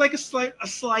looks such like a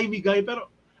slimy guy, but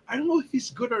I don't know if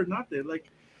he's good or not. Eh. Like,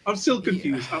 I'm still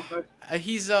confused.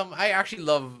 he's I actually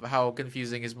love how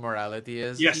confusing his morality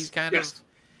is. Yes, he's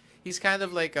kind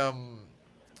of like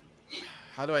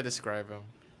how do I describe him?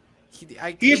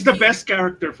 He is the best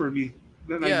character for me.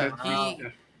 That Yeah, I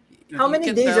met. How You many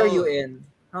can days are tell- you in?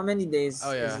 How many days?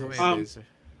 Oh yeah, is how this?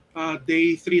 many days?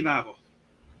 Day 3 na ako.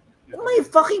 Oh my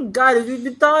fucking god, we've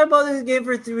been talking about this game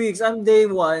for 3 weeks. I'm day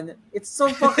 1. It's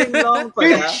so fucking long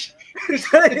pala.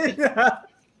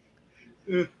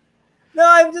 No,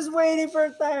 I'm just waiting for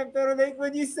time. Pero like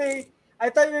when you say, I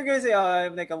thought you were gonna say, oh,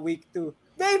 I'm like a week 2.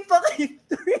 Day fucking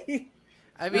 3.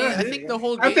 I mean, I think the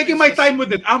whole game I'm taking is my just- time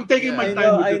with it. I'm taking my Yeah.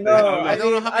 time with I it. know. I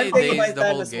don't know how I'm many taking my days the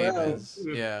time whole as game well. is.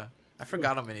 Yeah. I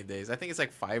forgot how many days. I think it's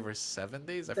like 5 or 7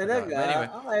 days. I forgot. But anyway,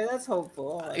 Okay, that's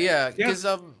hopeful. yeah, because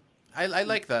I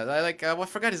like that. I like I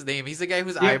forgot his name. He's the guy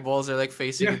whose eyeballs are like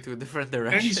facing in two different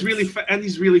directions. And he's really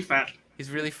he's really fat. He's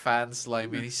really fat and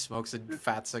slimy, and he smokes a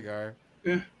fat cigar.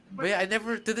 Yeah. But yeah, I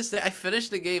never to this day I finished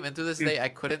the game, and to this day I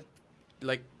couldn't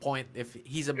like point if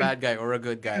he's a bad guy or a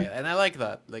good guy, and I like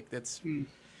that. Like that's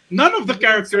None of the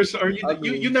characters are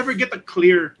you never get a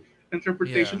clear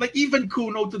interpretation. Yeah. Like even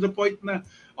Kuno to the point na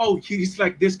he's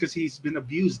like this because he's been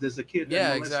abused as a kid.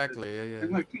 yeah, and exactly.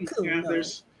 And like Kuno.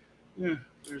 there's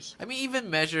I mean, even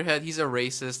Measurehead, he's a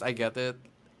racist. I get it.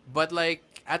 but like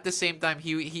at the same time,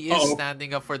 he is Oh,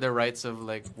 standing up for the rights of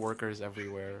like workers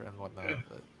everywhere and whatnot.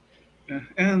 But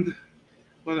and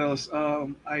what else?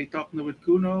 I talked with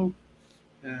Kuno,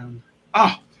 and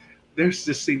ah, there's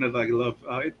this scene that I love.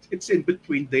 It's in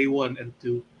between day 1 and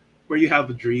 2, where you have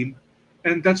a dream,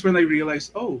 and that's when I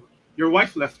realized, oh, your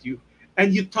wife left you,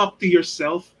 and you talk to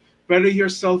yourself, whether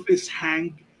yourself is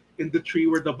hanged in the tree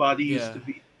where the body used yeah, to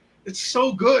be. It's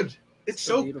so good. It's It's a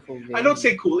so. beautiful I don't game.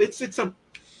 say cool. It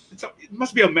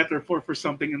must be a metaphor for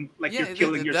something, and like yeah, you're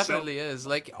killing it yourself. definitely is.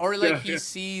 Like or like Yeah, he yeah,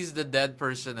 sees the dead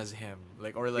person as him,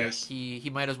 like or like yes, he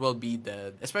might as well be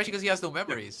dead, especially because he has no yeah,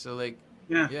 memories. So like,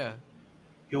 yeah. yeah,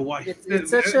 Your wife.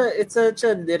 It's such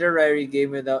a literary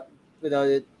game without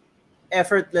it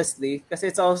effortlessly, because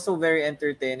it's also very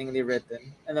entertainingly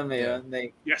written. Alam mo yeah. yun?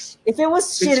 Like, Yes, if it was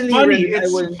it's shittily funny. written, I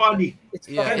It's wouldn't. funny. It's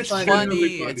Yeah, That fucking is it's funny. genuinely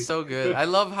funny. It's funny. so good. I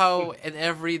love how in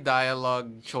every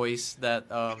dialogue choice that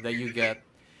you get,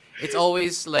 it's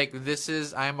always like this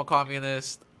is I'm a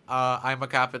communist, I'm a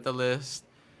capitalist,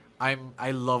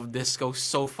 I love disco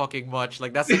so fucking much.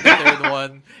 Like that's like the third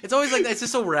one. It's always like that. It's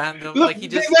just so random. Look, Like he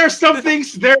just there are some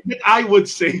things there that I would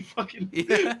say. Fucking,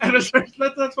 yeah. and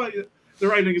that's why the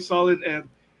writing is solid. And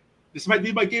this might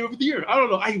be my game of the year. I don't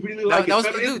know. I really like That it. was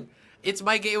But dude. It's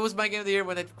my game. It was my game of the year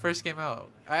when it first came out,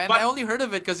 and I but only heard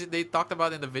of it because they talked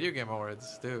about it in the video game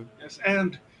awards too. yes,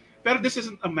 and but this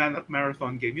isn't a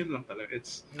marathon game. Yun lang talaga.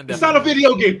 No, It's not a definitely.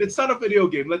 video game. It's not a video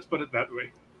game. Let's put it that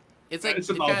way. It's like It's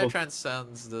a it kind of novel.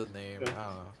 transcends the name. Yeah. I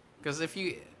don't know. Because if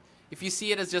you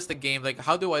see it as just a game, like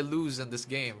how do I lose in this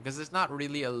game? Because it's not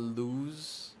really a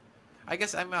lose. I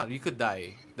guess I'm out. You could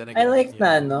die. Then I again, like you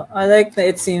know. na, no? I like that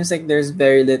it seems like there's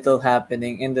very little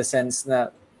happening in the sense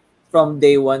that from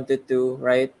day 1 to 2,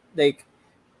 right? Like,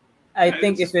 I Yeah,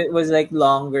 think it's if it was like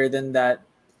longer than that,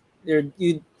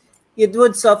 you it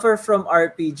would suffer from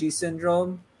RPG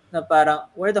syndrome na parang,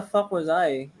 where the fuck was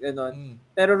I? Ganon. Mm,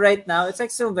 Pero right now, it's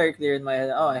like still very clear in my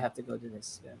head, oh, I have to go to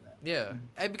this. Ganon. yeah, and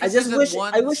I because there's just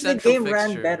that I one wish the central game ran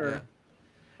fixture. Yeah, better.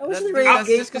 I wish that the dude. That's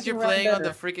game just because fucking you're ran playing on the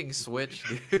better. freaking Switch,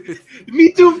 dude.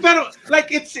 Me too, pero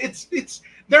like it's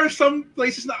there are some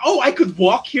places now. Oh, I could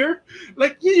walk here.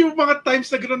 Like yung mga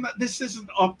times na ganun, na this isn't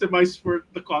optimized for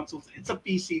the consoles. It's a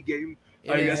PC game,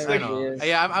 It I is. guess. I Like, know. Yes.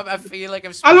 Yeah, I feel like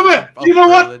I'm alam speaking mo, of you know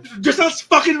what? privilege. Giselle's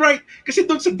fucking right. Kasi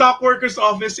doon sa dock worker's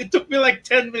office, it took me like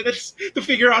 10 minutes to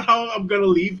figure out how I'm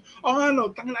gonna leave. Oh,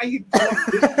 ano, tangin, I walk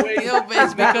this way. You know, but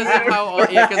it's because of how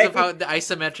Right. because of how the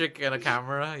isometric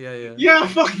camera. Yeah, yeah. Yeah,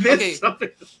 fuck Okay, this.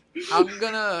 I'm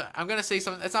gonna say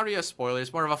something. It's not really a spoiler.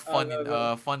 It's more of a Oh, no,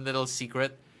 no. fun little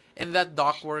secret. In that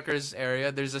dock workers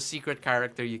area, there's a secret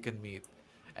character you can meet,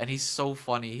 and he's so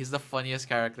funny. He's the funniest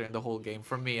character in the whole game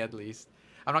for me, at least.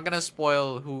 I'm not gonna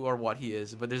spoil who or what he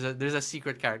is, but there's a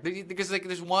secret character because like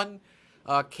there's one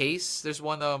case, there's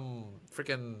one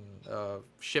freaking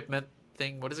shipment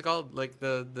thing. What is it called? Like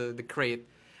the crate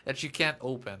that you can't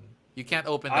open. You can't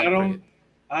open I that crate. don't,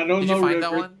 I don't Did you know, find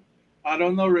that River. one? I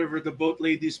don't know, River. The boat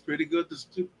lady's pretty good.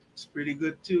 It's pretty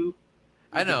good too.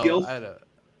 I The know. guild. I know.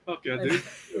 Okay, It, dude.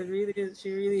 it really is. She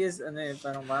really is. Ano eh,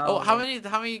 parang Oh, wow. how many did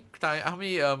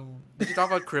you talk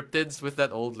about cryptids with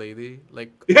that old lady? Like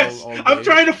Yes, all I'm day?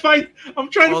 trying to find. I'm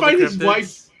trying to All the find his cryptids?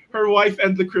 wife, her wife,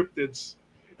 and the cryptids.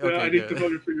 Okay, I need to good. go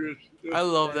to figure it. I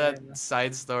love that Yeah.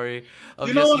 side story of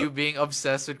You know just what? you being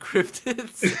obsessed with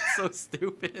cryptids. It's so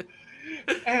stupid.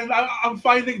 And I'm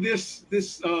finding this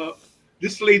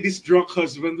lady's drunk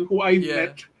husband who I Yeah.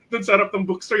 met dun sa harap ng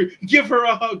bookstore. Give her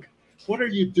a hug. What are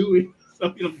you doing? So,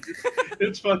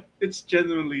 it's fun. It's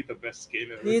genuinely the best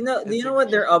game Do you ever. know? Do you know what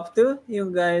they're up to?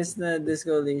 Yung guys na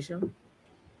Disco Elysium.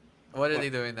 What are they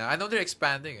doing now? I know they're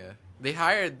expanding. They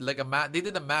hired like they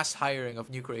did a mass hiring of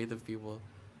new creative people.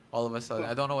 All of a sudden,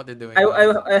 I don't know what they're doing.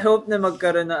 I hope na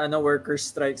magkaroon na workers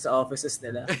strike sa offices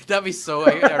nila. That'd be so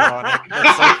ironic.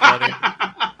 That's so funny.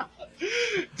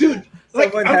 Dude,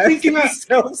 like Someone I'm has thinking to that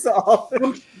sell sa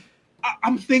office.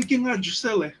 I'm thinking that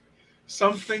Giselle,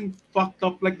 something fucked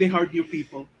up. Like they hire new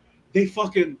people, they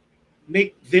fucking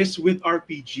make this with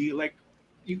RPG. Like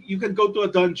you can go to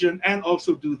a dungeon and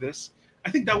also do this.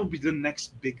 I think that would be the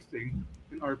next big thing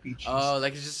in RPGs. Oh,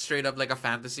 like it's just straight up like a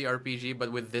fantasy RPG,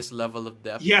 but with this level of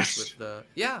depth. Yes. With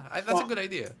that's a good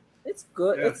idea. It's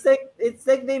good. Yeah. It's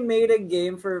like they made a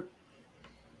game for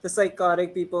the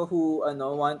psychotic people who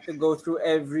want to go through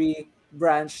every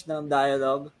branch ng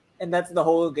dialogue, and that's the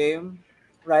whole game,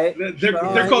 right? They're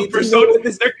I called need to know Persona. what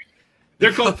this-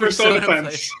 They're called Persona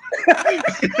Persona fans.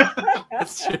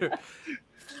 That's true.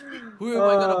 Who am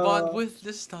I gonna bond Uh, with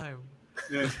this time?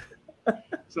 Yeah.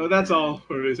 So that's all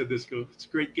for Race at Disco. It's a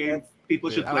great game. People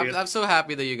should play it. I'm so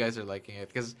happy that you guys are liking it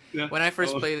because Yeah. when I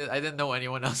first played it, I didn't know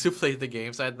anyone else who played the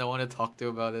game, so I had no one to talk to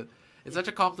about it. It's such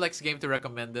a complex game to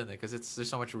recommend in it because there's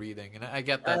so much reading, and I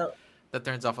get that that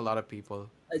turns off a lot of people.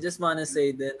 I just want to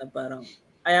say that na parang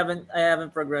I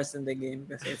haven't progressed in the game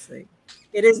because it's like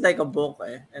it is like a book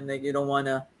and like you don't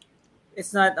wanna.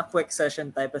 It's not a quick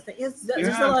session type of thing. There's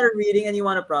a lot of reading and you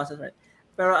want to process, right?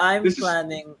 Pero I'm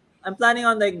planning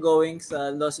on like going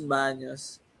sa Los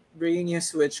Baños, bringing yung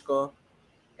Switch ko,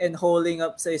 and holding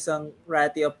up sa isang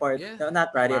ratty apartment,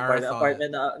 not ratty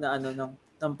apartment na ano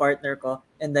ng partner ko,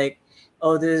 and like,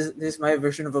 oh, this is my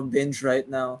version of a binge right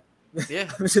now. Yeah,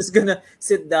 I'm just gonna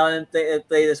sit down and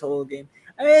play this whole game.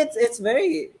 I mean, it's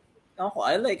very. Oh,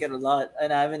 I like it a lot,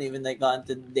 and I haven't even like gotten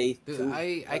to day 2.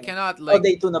 I cannot like.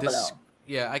 Day 2 na pala.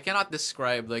 Yeah, I cannot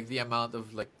describe like the amount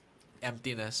of like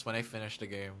emptiness when I finished the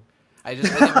game. I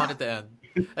didn't want it to end.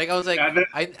 Like I was like,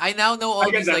 I now know all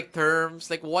these like terms.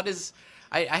 Like what is?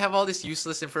 I have all this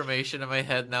useless information in my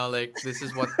head now. Like this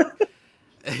is what.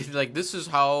 Like this is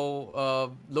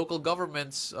how local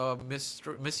governments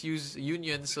misuse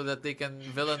unions so that they can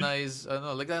villainize.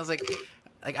 No, like I was like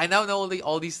I now know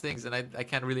all these things and I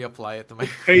can't really apply it to my.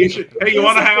 Hey, you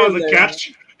want to hang out with the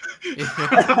catch?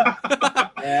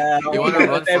 Yeah, you want to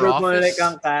run for office?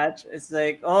 Like catch. It's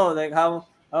like like how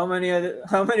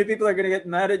many people are gonna get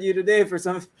mad at you today for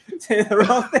saying the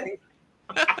wrong thing?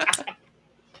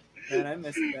 Man, I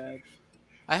miss that.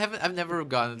 I've never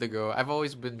gotten to go. I've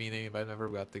always been meaning, but I've never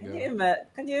got to go.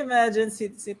 Can you imagine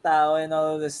si Tao and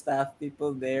all of the staff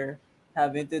people there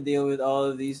having to deal with all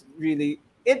of these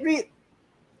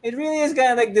it really is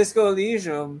kind of like Disco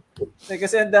Elysium. Like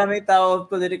kasi ang daming tao of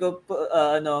political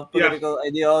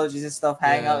ideologies and stuff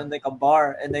hang out in like a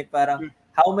bar and like parang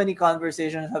how many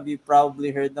conversations have you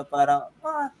probably heard na parang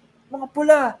mga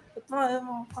pula at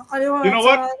mga kakaliwa. You know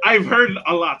what? I've heard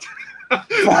a lot.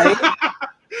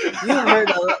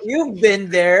 You've been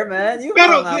there, man.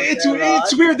 Pero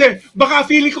it's weird eh. Baka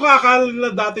feeling ko akala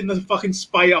nila dati na fucking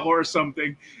spy ako or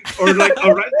something. Or like,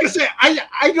 kasi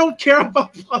I don't care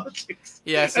about politics.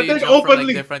 Yeah, so you jump from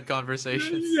like different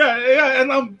conversations. Yeah,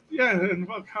 and I don't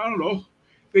know.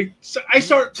 I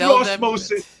start through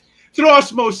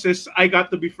osmosis, I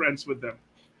got to be friends with them.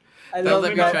 Tell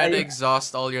them you're trying to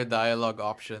exhaust all your dialogue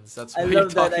options. That's why I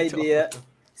love that idea.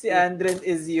 Si Andren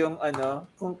is yung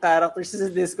kung character siya sa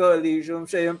Disco Elysium,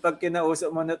 siya yung pag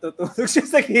kinausap mo natutulog siya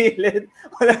sa gilid,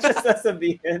 wala siya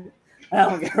sasabihin. I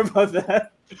don't care about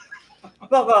that.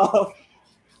 Fuck off.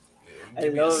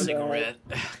 I love that. Cigarette.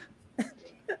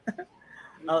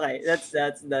 Okay,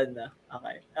 that's done na.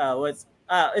 Okay.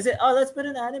 Is it? Oh, let's put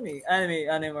an anime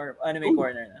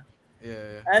corner na.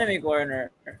 Yeah. Anime corner.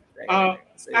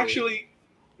 Actually,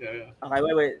 yeah.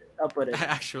 Okay, wait. I'll put it.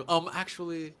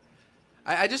 Actually,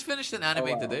 I just finished an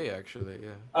anime today. Actually,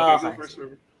 yeah. Okay.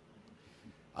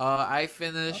 I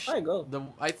finished.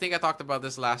 I think I talked about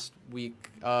this last week.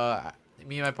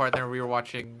 Me and my partner, we were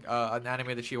watching an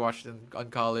anime that she watched on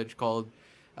college called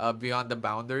Beyond the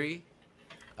Boundary.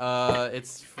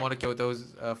 It's one of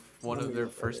Kyoto's one of their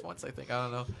first ones, I think. I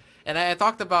don't know. And I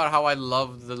talked about how I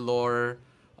love the lore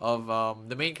of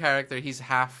the main character. He's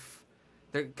half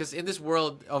there because in this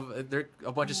world they're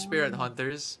a bunch of spirit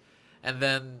hunters, and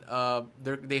then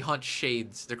they hunt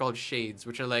shades. They're called shades,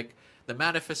 which are like the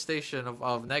manifestation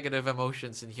of negative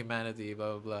emotions in humanity.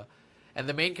 Blah blah blah. And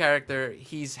the main character,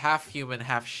 he's half human,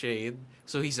 half shade,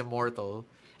 so he's immortal.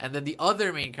 And then the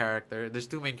other main character, there's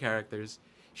two main characters.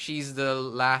 She's the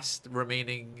last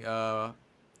remaining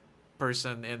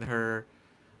person in her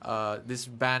this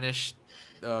banished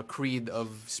creed of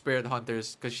spirit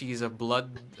hunters because she's a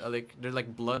blood they're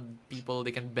like blood people.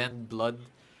 They can bend blood.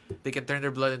 They can turn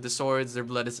their blood into swords. Their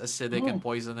blood is acidic and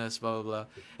poisonous. Blah blah blah.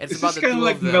 And it's about the two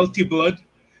like of them. Melty blood.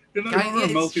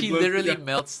 She literally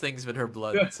melts things with her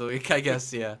blood. Yeah. So I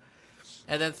guess yeah.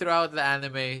 And then throughout the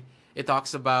anime, it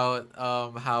talks about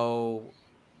how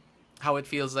it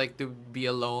feels like to be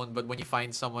alone, but when you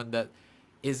find someone that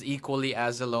is equally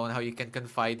as alone, how you can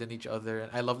confide in each other.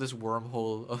 And I love this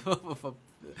wormhole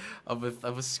of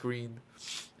a screen.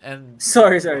 And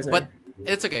sorry. But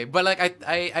it's okay. But like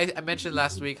I mentioned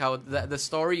last week how the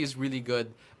story is really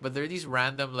good, but there are these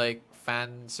random like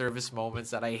fan service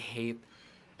moments that I hate,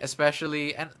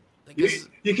 especially and.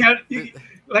 You can't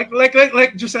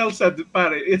like Giselle said,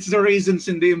 pare, it's the raisins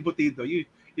in the embutido.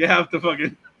 You have to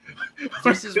fucking.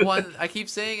 This is one I keep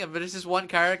saying it, but this is one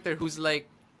character who's like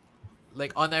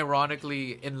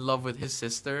unironically in love with his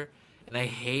sister, and I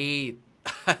hate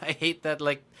that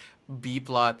like B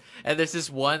plot. And there's this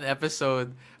one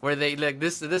episode where they like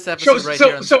this episode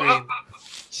here on screen.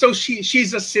 So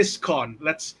she's a syscon.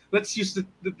 Let's use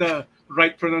the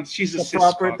right pronunciation. She's a The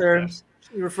proper syscon. terms. Yes.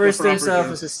 He refers The to proper himself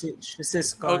terms. as a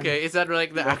syscon. Okay, is that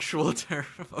like the Yeah. actual term?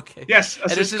 Okay. Yes, a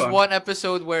And there's this syscon. one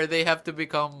episode where they have to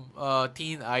become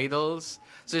teen idols.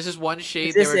 So there's this one Is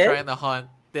shade they this were it? trying to hunt.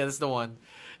 That's the one.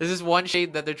 There's this one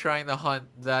shade that they're trying to hunt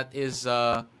that is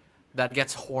that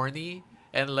gets horny,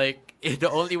 and like the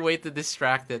only way to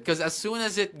distract it, because as soon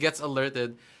as it gets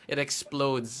alerted, it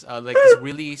explodes like this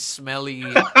really smelly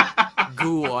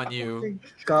goo on you.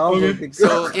 Gobbledygook.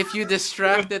 So if you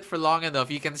distract it for long enough,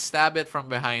 you can stab it from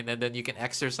behind, and then you can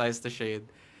exercise the shade.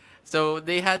 So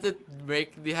they had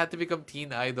to become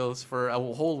teen idols for a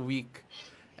whole week,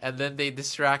 and then they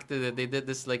distracted it. They did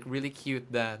this like really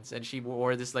cute dance, and she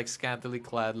wore this like scantily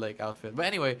clad like outfit. But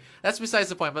anyway, that's besides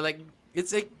the point. But like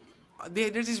it's like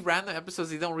there's these random episodes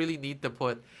they don't really need to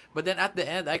put. But then at the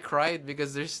end, I cried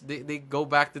because they go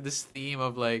back to this theme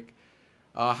of like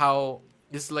how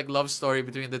this like love story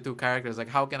between the two characters. Like,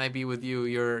 how can I be with you?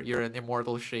 You're an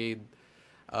immortal shade,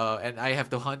 and I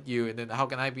have to hunt you. And then how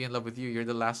can I be in love with you? You're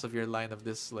the last of your line of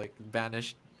this like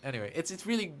banished. Anyway, it's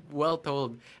really well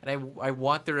told, and I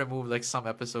want to remove like some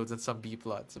episodes and some B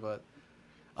plots, but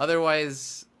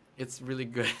otherwise it's really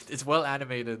good. It's well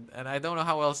animated, and I don't know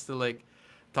how else to like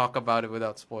talk about it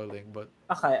without spoiling. But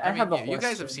Okay, I I mean, have a you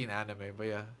guys have question. seen anime, but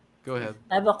yeah, go ahead.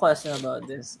 I have a question about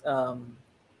this.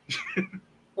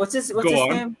 What's his Go on.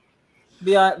 name?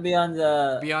 Beyond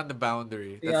the Beyond the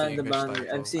Boundary. That's the Beyond the English Boundary.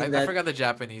 title. I've seen I that. forgot the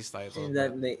Japanese title. Seen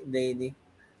that lady.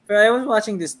 But I was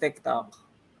watching this TikTok.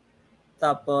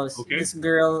 Tapos Okay. this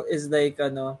girl is like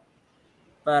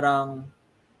parang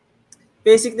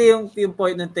basically yung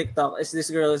point ng TikTok is this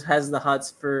girl has the hots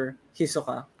for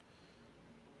Hisoka.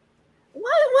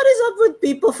 What is up with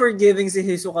people forgiving si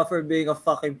Hisoka for being a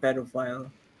fucking pedophile?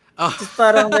 Oh. Just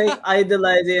parang like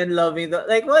idolizing and loving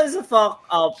like what is the fuck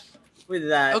up with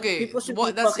that? Okay, People should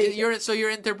what be that's fucking... your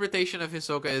interpretation of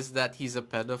Hisoka is that he's a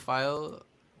pedophile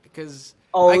because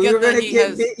Oh, I get you're that gonna he give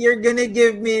has. me, you're gonna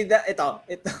give me that ito.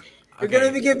 You're Okay.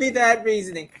 gonna give me that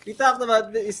reasoning. We talked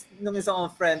about this nung isa kong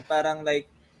friend, parang like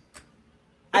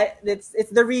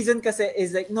it's the reason kasi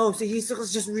is like no, see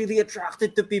Hisoka's just really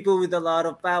attracted to people with a lot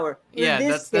of power. In Yeah,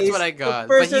 this that's case, what I the got.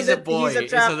 But person he's a that boy. he's He's a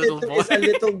attracted little to boy. is a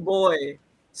little boy.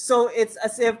 So it's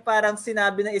as if parang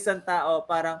sinabi ng isang tao,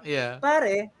 parang Yeah.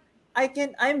 pare,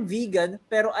 I'm vegan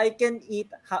pero I can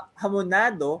eat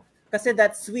hamonado kasi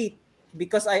that's sweet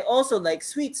because I also like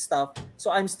sweet stuff, so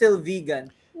I'm still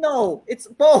vegan. No, it's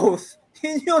both.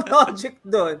 Yun yung logic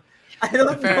dun. I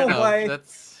don't Fair know enough. why.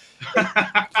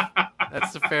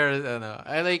 That's a fair.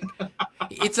 I like.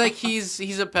 It's like he's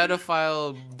a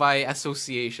pedophile by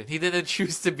association. He didn't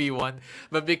choose to be one,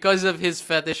 but because of his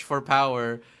fetish for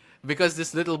power, because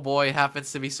this little boy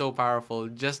happens to be so powerful,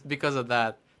 just because of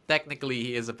that, technically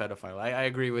he is a pedophile. I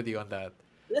agree with you on that.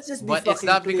 Let's just be But fucking it's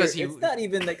not clear. because It's not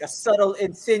even like a subtle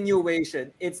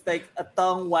insinuation. It's like a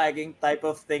tongue wagging type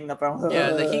of thing na parang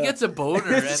Yeah, like he gets a boner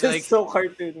it's and just like so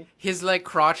cartoony. his like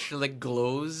crotch like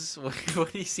glows when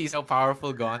he sees how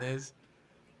powerful Gon is.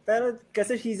 Pero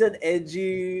kasi he's an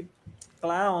edgy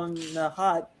clown na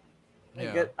hot.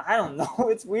 Yeah. I don't know.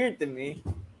 It's weird to me.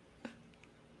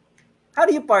 How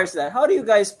do you parse that? How do you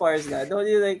guys parse that? Don't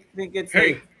you like think it's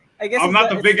Hey, like? I guess I'm it's not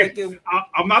the biggest. Like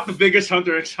I'm not the biggest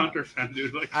Hunter x Hunter fan,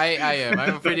 dude. Like I am.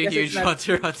 I'm a pretty Guess it's huge not-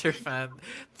 Hunter x Hunter fan.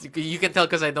 You can tell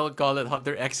because I don't call it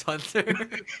Hunter x Hunter.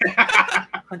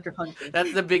 Hunter.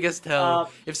 That's the biggest tell. Uh,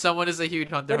 if someone is a huge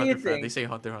Hunter what do you x Hunter fan, think? they say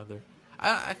Hunter x Hunter.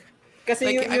 I, Kasi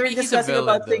Like, I you're mean, he's a discussing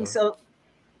villain, about things, though. so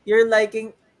you're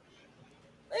liking.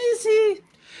 Is he?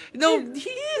 no, They he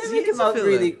is. make He is him a out villain.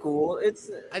 really cool. It's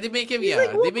They make him, He's yeah.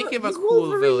 like They make him a he's cool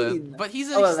Wolverine. villain, but he's,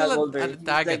 Oh, well, still not an Wolverine. He's like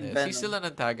antagonist. Venom. He's still an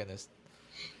antagonist.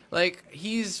 Like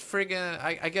he's friggin'.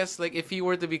 I guess like if he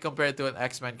were to be compared to an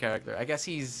X-Men character, I guess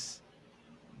he's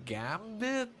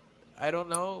Gambit. I don't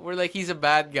know. Where like he's a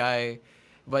bad guy,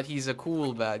 but he's a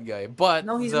cool bad guy. But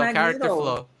No, he's the character Magneto.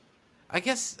 flow. I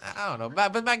guess I don't know,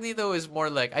 but Magneto is more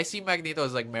like I see Magneto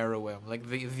as like Meruem, like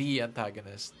the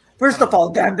antagonist. First of all,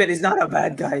 Gambit is not a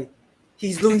bad guy.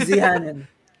 He's Louisianan.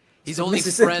 He's from only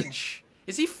Mississippi. French.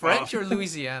 Is he French or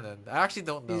Louisianan? I actually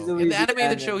don't know. He's In the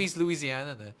animated Louisianan. show, he's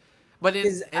Louisianan. But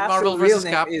His in Marvel actual real vs.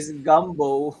 name Capcom, is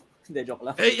Gumbo. Hindi, joke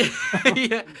lang.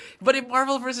 yeah. But in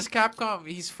Marvel vs. Capcom,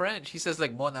 he's French. He says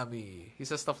like Mon ami. He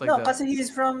says stuff like No, that. kasi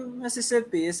he's from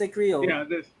Mississippi. It's like Creole. yeah,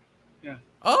 this.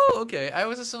 Oh, okay. I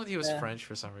was assuming he was Yeah. French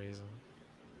for some reason.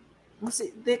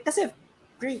 Kasi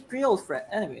Creole friend.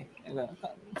 Anyway,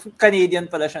 Canadian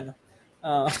pala siya, no?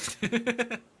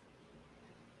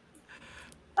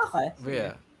 Okay. But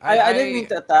yeah, I didn't mean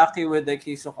to attack you with like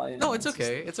Hisoka. No, it's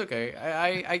okay. It's okay.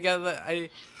 I get that.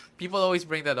 people always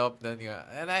bring that up. Then yeah,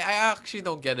 and I actually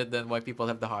don't get it. Then why people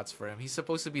have the hots for him? He's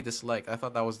supposed to be disliked. I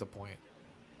thought that was the point.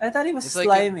 I thought he was It's like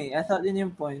in slimy. I thought in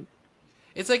yung point.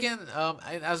 it's like in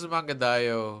Azumanga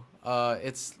Daioh.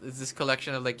 It's this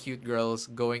collection of like cute girls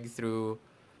going through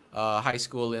high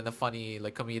school in a funny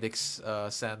like comedic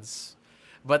sense.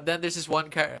 But then there's this one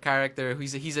character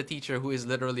he's a teacher who is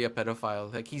literally a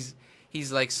pedophile. Like he's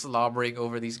like slobbering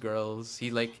over these girls.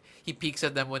 He peeks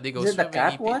at them when they go Is it the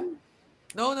swimming. cat one?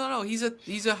 No, no, no. He's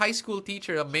a high school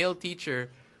teacher, a male teacher.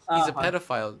 He's a Okay.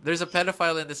 pedophile. There's a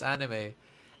pedophile in this anime.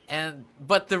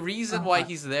 But the reason why Okay.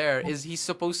 he's there is he's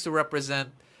supposed to represent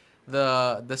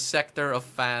the sector of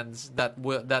fans that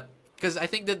because I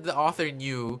think that the author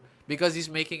knew because he's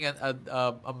making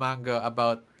a manga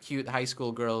about cute high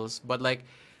school girls, but like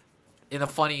in a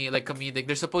funny like comedic.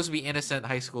 They're supposed to be innocent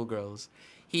high school girls.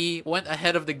 He went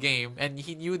ahead of the game and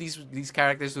he knew these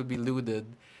characters would be lewd.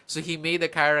 So he made a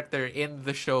character in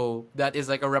the show that is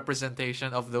like a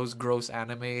representation of those gross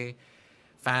anime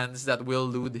fans that will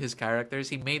lewd his characters.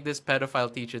 He made this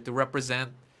pedophile teacher to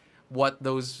represent what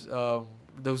those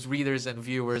readers and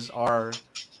viewers are.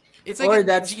 It's like Or in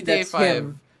that's GTA that's 5.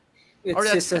 him. Or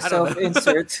It's just a I don't know.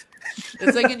 self-insert.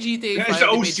 It's like in GTA Yeah,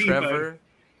 5 it's the they made OC, Trevor.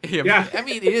 Yeah, Yeah. I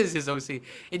mean it is his OC.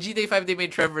 In GTA 5 they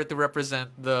made Trevor to represent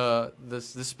the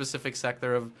specific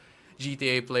sector of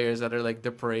GTA players that are like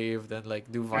depraved and like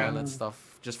do violent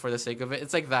stuff just for the sake of it.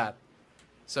 It's like that.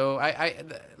 So I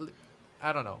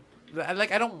don't know.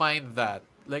 I don't mind that.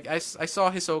 Like I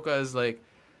saw Hisoka as like,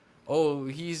 oh,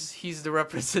 he's the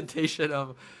representation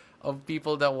of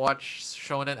people that watch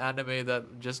shonen anime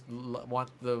that just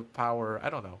want the power. I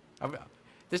don't know.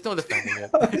 There's no defending it.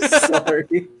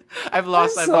 Sorry. I've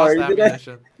lost I'm sorry. Did I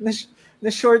ammunition. na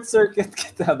short circuit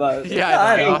kita about it? Yeah,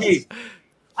 I I don't know. lost. Hey,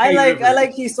 I River.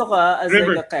 like Hisoka as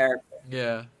River. like a character.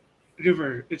 Yeah.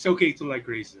 River, it's okay to like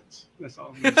raisins. That's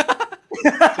all. I'm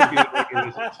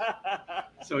gonna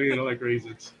say. So you don't like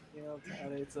raisins. You know,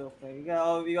 it's okay.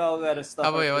 You all gotta stop.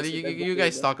 Oh, wait, our what first you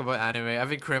guys talk about anime.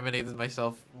 I've incriminated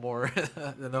myself more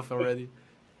enough already.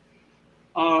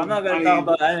 I'm not gonna talk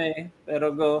about anime,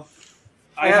 pero go.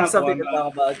 I have something to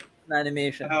talk about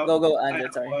animation. Go, Andrew.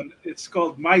 Sorry. One. It's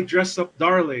called My Dress Up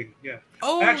Darling. Yeah.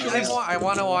 Oh, Actually, I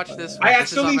want to watch this. I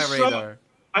This is on actually my saw- radar.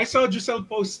 I saw Giselle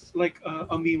post like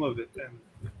a meme of it, and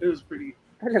it was pretty.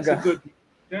 It's a Talaga? good.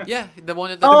 Yeah, the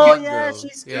one with the Oh cute yeah, girl.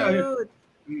 she's Yeah. cute.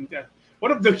 Yeah.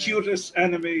 One of the cutest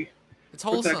anime. It's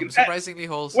wholesome, Protagonist. surprisingly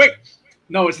wholesome. Wait,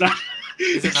 no, it's not.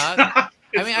 Is it not?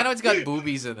 I mean, I know it's got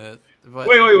boobies in it, but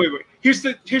Wait. Here's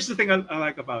the thing I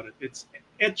like about it. It's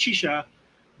ecchi siya,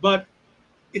 but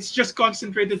it's just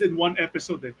concentrated in one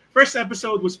episode. Eh. First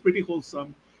episode was pretty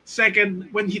wholesome. Second,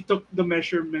 when he took the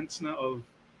measurements na of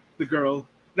the girl,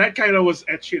 that kind of was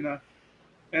ecchi na.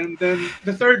 And then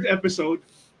the third episode,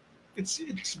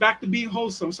 it's back to being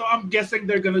wholesome. So I'm guessing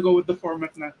they're gonna go with the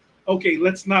format na. Okay,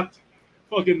 let's not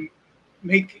fucking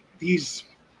make these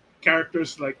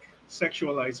characters like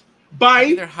sexualized.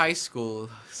 By they're high school,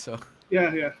 so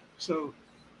yeah. So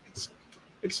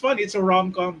it's funny. It's a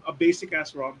rom-com, a basic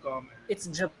ass rom-com. It's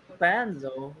Japan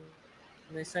though.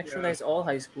 They sexualize all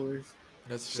high schoolers.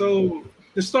 that's true. So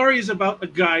the story is about a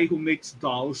guy who makes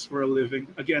dolls for a living.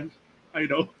 Again, I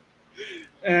know.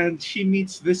 And she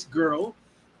meets this girl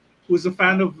who's a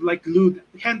fan of like lewd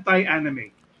hentai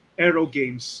anime, Aero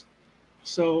games.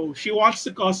 So she wants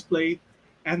to cosplay,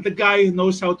 and the guy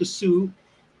knows how to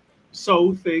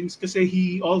sew things because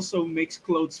he also makes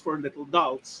clothes for little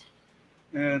dolls,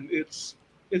 and it's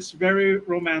very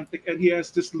romantic. And he has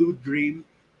this lewd dream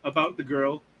about the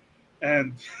girl,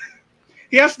 and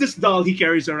he has this doll he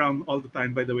carries around all the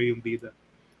time. By the way, yung bida.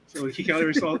 So he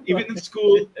carries all even in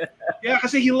school. Yeah,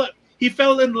 because he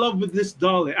fell in love with this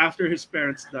doll after his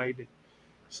parents died.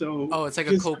 So Oh, it's like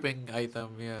a just- coping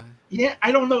item, yeah. Yeah,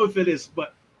 I don't know if it is,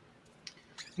 but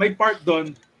my part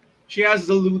done. She has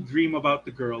the lewd dream about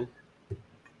the girl,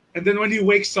 and then when he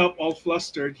wakes up all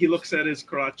flustered, he looks at his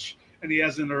crotch and he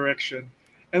has an erection.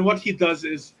 And what he does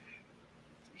is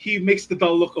he makes the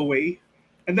doll look away,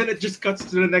 and then it just cuts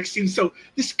to the next scene. So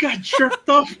this guy jerked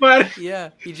off, man.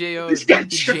 Yeah, he This JO'd. guy He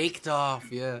jerked- jaked off,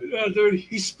 yeah. Dude,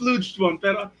 he splooged one,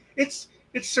 pero it's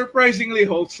surprisingly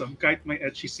wholesome. Kahit may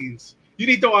ecchi scenes. You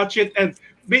need to watch it and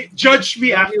judge me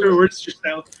afterwards,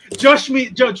 Giselle. Judge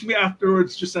me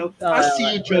afterwards, Giselle. I'll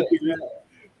see you judging me.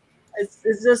 It's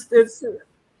just it's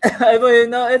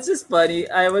just funny.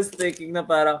 I was thinking na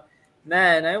parang,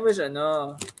 man, I wish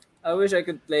I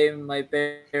could blame my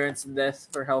parents' death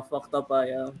for how fucked up I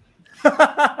am.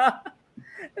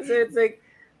 So it's like,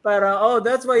 parang, oh,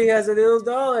 that's why he has a little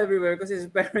doll everywhere because his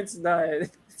parents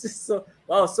died. It's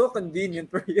just so convenient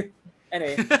for you.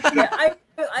 Anyway, yeah,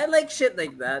 I like shit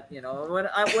like that. You know,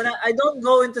 I don't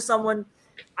go into someone,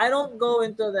 I don't go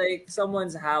into like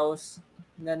someone's house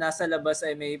na nasa labas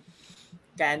ay may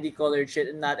candy colored shit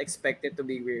and not expect it to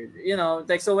be weird. You know,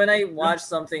 like so when I watch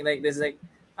something like this, like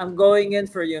I'm going in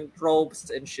for yung tropes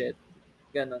and shit.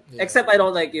 Ganon. Yeah. Except I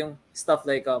don't like yung stuff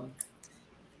like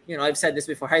you know, I've said this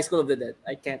before, High School of the Dead.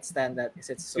 I can't stand that because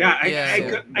it's so Yeah, Yeah,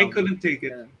 yeah. I couldn't take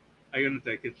it. Yeah. I couldn't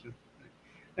take it.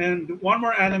 And one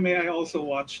more anime I also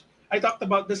watched. I talked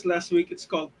about this last week. It's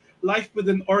called Life with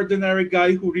an Ordinary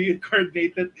Guy Who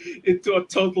Reincarnated into a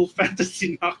Total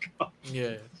Fantasy Knockout.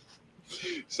 Yeah.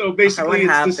 So What basically,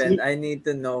 it's this. happened? I need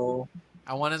to know.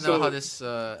 I want to know So how this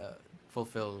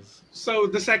fulfills. so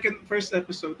the first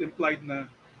episode implied na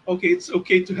okay, it's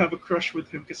okay to have a crush with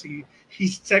him because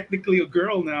he's technically a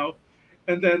girl now.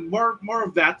 And then more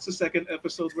of that sa second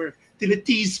episode where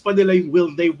tinitease pa nila yung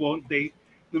will they, won't they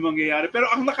na mangyayari. Pero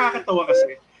ang nakakatawa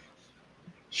kasi,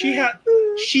 she had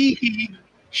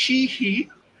he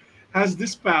has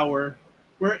this power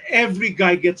where every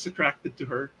guy gets attracted to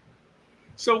her.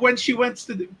 So when she went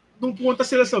nung pumunta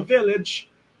sila sa village,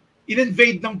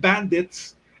 in-invade ng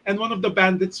bandits, and one of the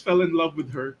bandits fell in love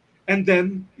with her. And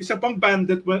then, isa pang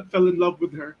bandit fell in love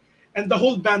with her. And the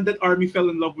whole bandit army fell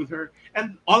in love with her.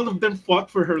 And all of them fought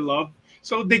for her love.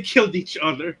 So they killed each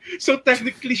other. So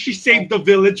technically, she saved the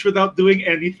village without doing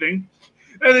anything.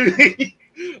 And they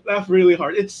laugh really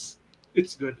hard. It's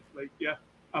good. Like, yeah,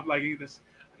 I'm liking this.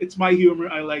 It's my humor.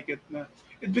 I like it.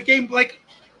 It became like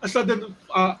a sudden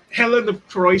Helen of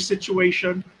Troy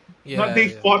situation. Yeah. They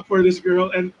Yeah. fought for this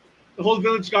girl, and the whole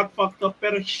village got fucked up.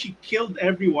 But she killed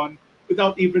everyone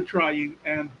without even trying.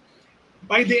 And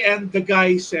by the end, the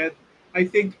guy said, "I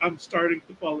think I'm starting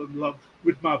to fall in love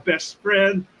with my best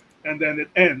friend," and then it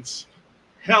ends.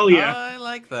 Hell yeah! I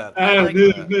like that. I like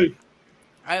that. Dude.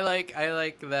 I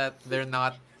like that they're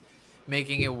not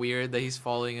making it weird that he's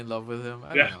falling in love with him.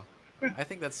 I Yeah. don't know. I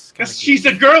think that's kind Because of she's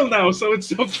a girl now, so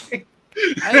it's okay.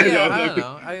 I don't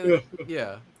know.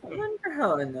 Yeah. I wonder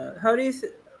how do you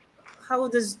how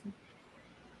does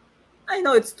I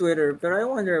know it's Twitter, but I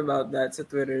wonder about that. So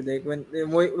Twitter, like when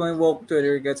woke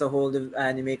Twitter gets a hold of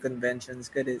anime conventions,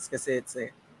 because it's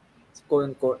quote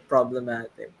unquote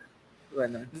problematic.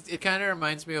 When, It kind of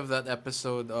reminds me of that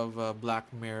episode of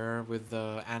Black Mirror with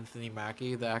Anthony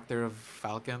Mackie, the actor of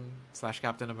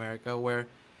Falcon/Captain America, where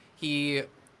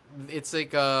it's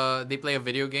like they play a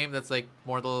video game that's like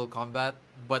Mortal Kombat,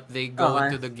 but they go Okay.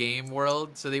 into the game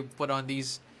world. So they put on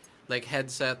these like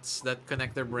headsets that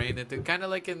connect their brain into kind of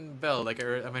like in Bell, like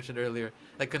I mentioned earlier,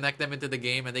 like connect them into the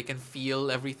game, and they can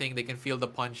feel everything. They can feel the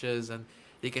punches, and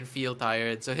they can feel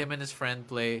tired. So him and his friend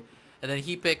play. And then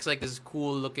he picks like this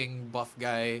cool looking buff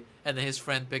guy, and then his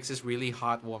friend picks this really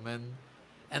hot woman.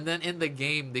 And then in the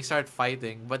game they start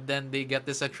fighting, but then they get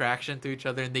this attraction to each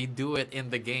other and they do it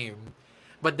in the game.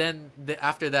 But then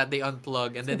after that they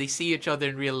unplug and then they see each other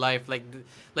in real life, like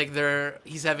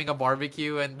he's having a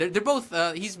barbecue, and they're both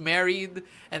he's married,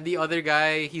 and the other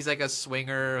guy, he's like a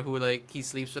swinger who like he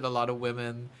sleeps with a lot of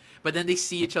women. But then they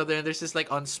see each other and there's this like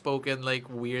unspoken like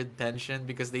weird tension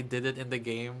because they did it in the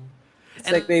game. it's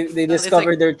And like they it's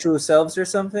discovered their true selves or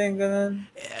something. Ganun.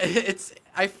 it's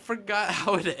I forgot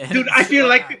how it ends. Dude, I feel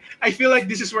like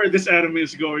this is where this anime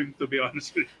is going. To be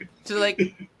honest with you. so like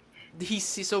he's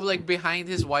so like behind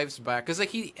his wife's back, because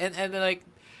like and then like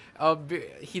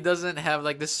he doesn't have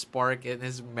like this spark in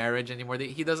his marriage anymore.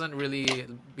 He doesn't really,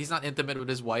 he's not intimate with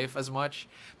his wife as much.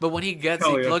 But when he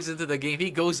plugs into the game,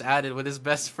 he goes at it with his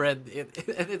best friend.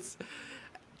 And it's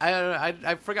I don't know,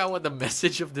 I forgot what the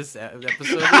message of this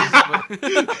episode is. But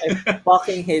I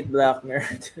fucking hate Black Mirror.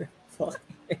 Dude. Fuck.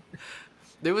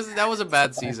 that was a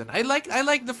bad season. I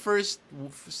like the first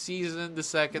season, the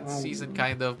second season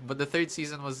kind of, but the third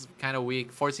season was kind of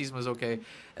weak. Fourth season was okay,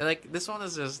 and like this one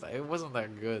is just, it wasn't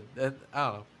that good. And I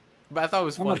don't know, but I thought it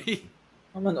was funny.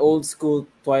 I'm an old school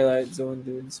Twilight Zone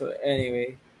dude. So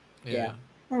anyway, Yeah.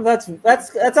 well, that's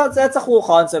a cool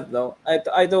concept though.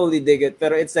 I totally dig it.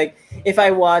 But it's like if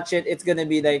I watch it, it's gonna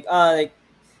be like like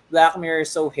Black Mirror is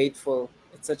so hateful.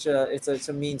 It's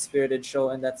a mean spirited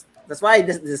show, and that's why I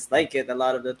dislike it a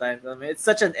lot of the time. I mean, it's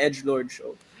such an edgelord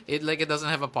show. It doesn't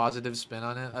have a positive spin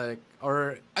on it. Like,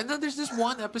 or I know there's this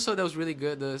one episode that was really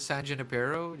good, the San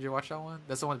Junipero. Did you watch that one?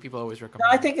 That's the one people always No,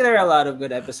 recommend. I think there are a lot of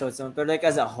good episodes, but like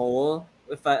as a whole,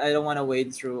 if I don't want to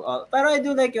wade through all, but I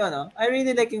do like I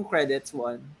really like in credits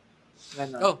one.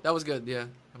 Ganon. Oh, that was good. Yeah,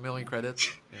 a million credits.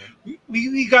 Yeah.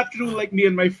 We got through, like, me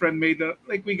and my friend made a,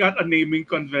 like, we got a naming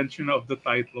convention of the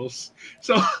titles.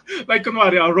 So like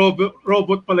kunwari,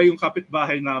 robot pala yung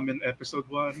kapitbahay namin episode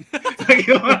 1. Like,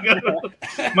 yung mga ganun.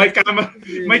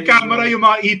 May Really camera good. yung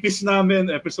mga ipis namin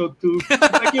episode 2.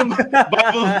 Like yung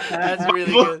bubble, That's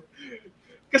really bubble. good.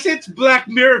 Kasi it's Black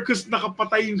Mirror because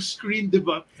nakapatay yung screen, di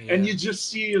ba? And Yeah. you just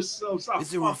see yourself. Ah,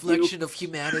 It's a fuck reflection of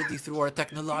humanity through our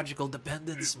technological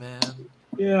dependence, man. you.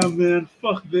 Yeah, man.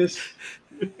 Fuck this.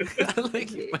 I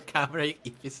like my camera yung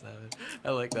ipis namin. I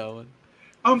like that one.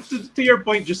 To your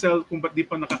point, Giselle, kung ba't di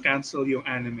pa naka-cancel yung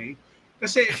anime,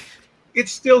 kasi it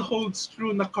still holds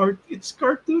true na it's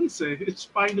cartoons eh. It's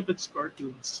fine if it's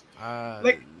cartoons.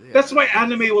 Like, Yeah. that's why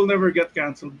anime will never get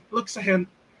canceled. Look sa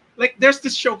like, there's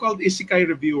this show called Isekai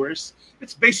Reviewers.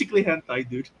 It's basically hentai,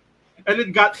 dude. And it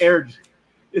got aired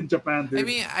in Japan, dude. I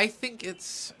mean, I think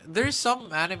there's some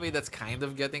anime that's kind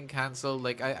of getting canceled.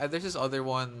 Like there's this other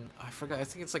one, I forgot. I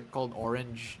think it's like called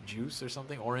Orange Juice or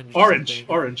something. Orange. Orange.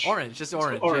 Just It's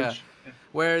orange. orange. Yeah.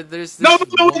 Where there's this No,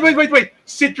 woman- wait.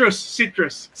 Citrus.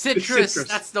 It's Citrus.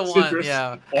 That's the one. Citrus.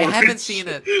 Yeah, I Orange. haven't seen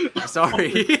it. Sorry.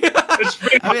 It's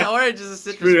pretty I mean, hot. orange is a It's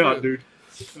citrus pretty fruit. hot, dude.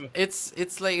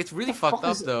 It's like it's really fuck fucked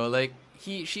up is it? though. Like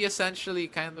she essentially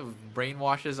kind of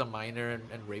brainwashes a minor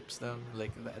and rapes them. Like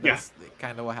Yeah. that's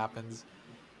kind of what happens.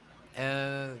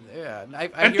 And yeah, I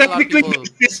And hear a lot of technically, people.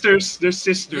 they're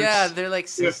sisters. Yeah, they're like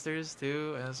Yeah. sisters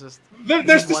too, and it's just There's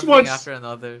just this one one. thing after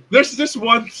another. There's this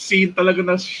one scene talaga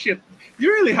na shit.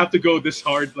 You really have to go this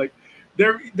hard. Like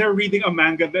they're reading a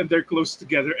manga and they're close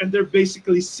together and they're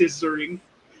basically scissoring.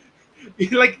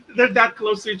 Like they're that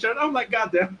close to each other. I'm like,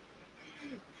 goddamn.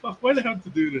 Fuck, why do I have to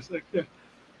do this? Like, yeah.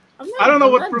 I don't know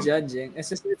I'm what not pro- judging. It's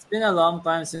just it's been a long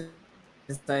time since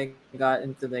I got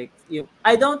into like you.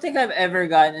 I don't think I've ever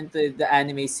gotten into the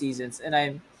anime seasons,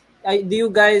 and do you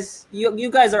guys you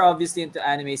guys are obviously into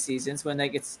anime seasons when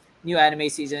like it's new anime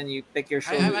season you pick your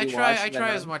show that I you try watch. I try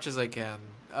ganon. as much as I can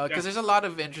because Yeah. there's a lot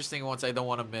of interesting ones I don't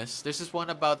want to miss. There's this one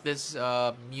about this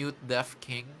mute deaf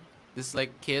king, this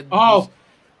like kid Oh, who's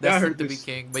yeah, I destined heard to be this.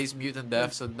 king, but he's mute and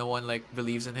deaf, so no one like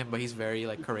believes in him. But he's very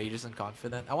like courageous and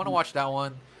confident. I want to watch that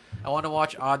one. I want to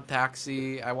watch Odd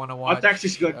Taxi. I want to watch. Odd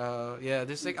Taxi's good. Yeah,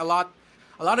 there's like a lot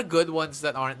of good ones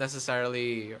that aren't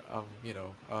necessarily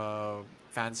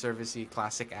fan servicey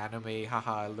classic anime.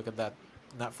 Haha, look at that,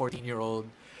 not 14-year-old.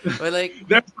 But like,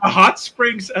 There's a Hot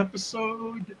Springs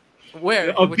episode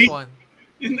where? Of Which Beach- one?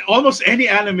 in almost any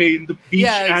anime in the beach.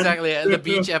 Yeah, exactly. The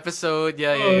beach episode.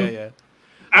 Yeah.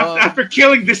 After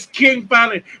killing this king,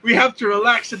 pare, we have to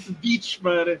relax at the beach,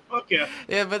 pare. Okay.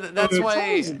 Yeah, but that's It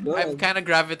why sounds good. I've kind of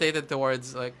gravitated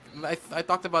towards like I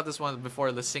talked about this one before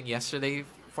listening yesterday.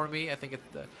 For me, I think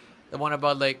the one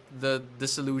about like the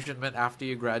disillusionment after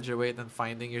you graduate and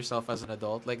finding yourself as an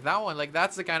adult. Like that one, like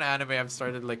that's the kind of anime I've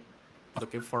started like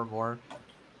looking for more.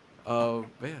 Yeah,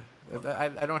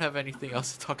 I don't have anything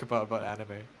else to talk about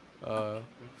anime.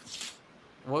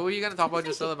 What were you gonna talk about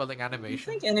just about like Do you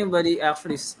animation? think anybody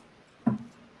actually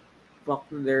fuck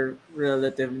their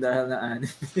relative dahil na anime?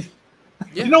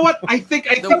 Yeah. You know what? I think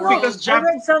world- because I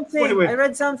read something. Wait. I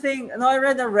read something. No, I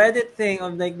read a Reddit thing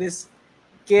of like this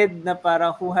kid na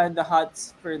parang who had the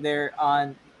hots for their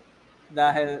aunt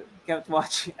dahil kept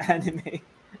watching anime.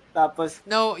 Tapos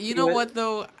No, you know Well, what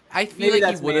though? I feel maybe like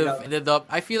he that's would made have up. ended up.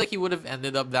 I feel like he would have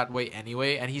ended up that way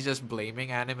anyway, and he's just blaming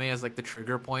anime as like the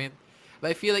trigger point. But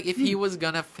I feel like if he was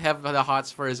gonna have the hots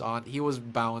for his aunt, he was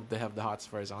bound to have the hots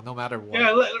for his aunt, no matter what.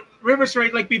 yeah, River's right.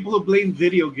 Like people who blame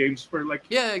video games for like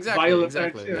Yeah, exactly, violent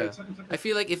exactly. acts. Yeah. It's- I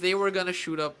feel like if they were gonna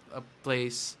shoot up a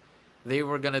place, they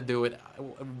were gonna do it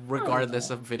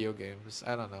regardless of video games.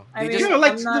 I don't know. I They mean, just Yeah,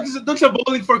 like I'm not- those are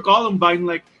bowling for Columbine.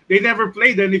 Like they never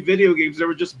played any video games; they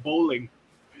were just bowling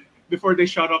before they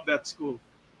shot up that school.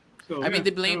 So I mean,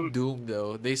 yeah. they blamed Doom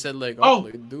though. They said like, Oh.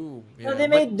 play Doom. no, Yeah, they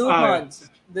but- made Doom Ah, mods.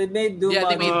 They made Doom yeah,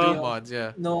 mods. they made Uh, Doom mods.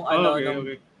 Yeah. No, Oh, okay, no.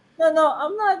 okay. No,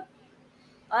 I'm not.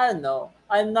 I don't know.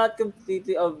 I'm not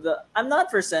completely of the. I'm not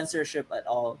for censorship at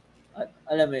all.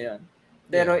 Alam mo yun.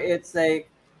 Pero Yeah. it's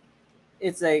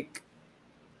like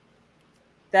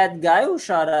that guy who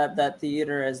shot at that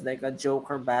theater as like a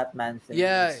Joker Batman thing.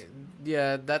 Yeah, is-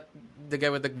 yeah, that the guy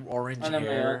with the orange Alam mo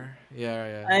hair.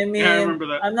 Yeah. I mean, Yeah, I remember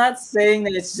that. I'm not saying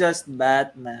that it's just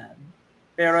Batman,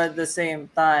 pero at the same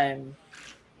time,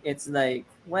 it's like,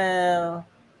 well,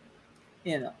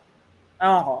 you know, I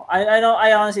don't know. I don't.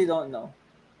 I honestly don't know.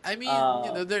 I mean,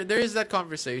 there is that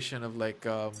conversation of like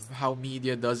how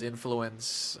media does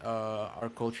influence our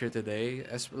culture today.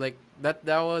 As like that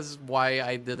was why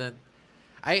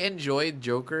I enjoyed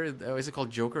Joker. Is it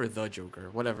called Joker or The Joker?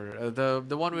 Whatever.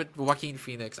 The one with Joaquin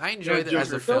Phoenix. I enjoyed it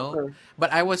as a film, Joker.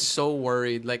 but I was so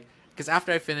worried. Like, because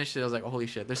after I finished it, I was like, holy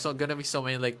shit, there's so gonna be so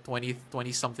many like 20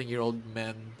 something year old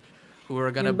men who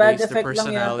are gonna Yung bad base their effect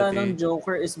lang yata ng personality.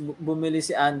 Joker is bumili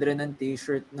si Andre ng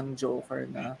t-shirt ng Joker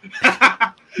na.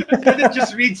 And then it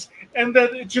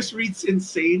just reads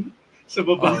insane. So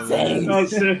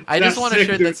Insane. I just want a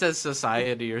shirt that says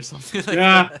society or something like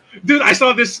that. Dude, I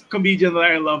saw this comedian that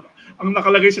I love. Ang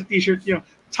nakalagay sa t-shirt niya,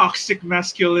 toxic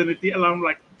masculinity. And I'm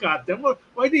like, God damn,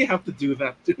 why do you have to do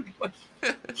that, dude?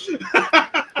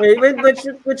 Wait,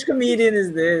 which comedian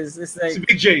is this? It's like,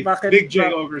 Big J. Big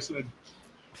J Ogerson.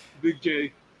 Big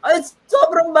J. It's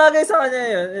sobrang bagay sa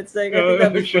kanya yun. It's like, I think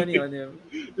that was funny on him.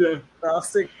 Yeah.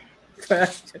 Toxic.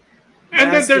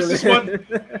 And then there's this one.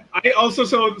 I also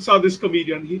saw this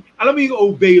comedian. Alam mo yung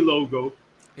Obey logo?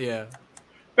 Yeah.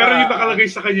 Pero yung nakalagay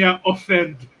sa kanya,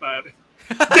 offend, pare.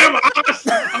 Damn, angas!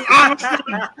 Ang angas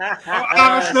nun! Ang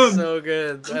angas nun! So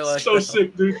good. I like so that.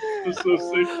 sick, dude. It's so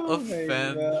sick.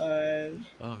 Offend.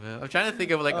 Oh man, I'm trying to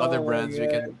think of like other brands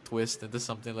we can twist into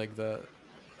something like that.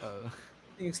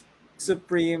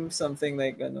 Supreme, something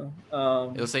like ano.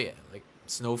 It'll say like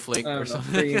Snowflake or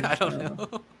something. Supreme, I don't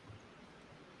know.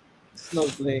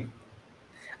 Snowflake.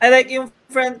 I like yung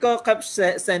friend ko kept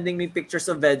sending me pictures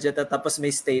of Vegeta tapos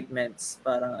may statements.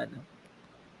 Parang ano.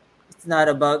 It's not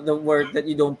about the work that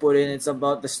you don't put in. It's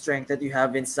about the strength that you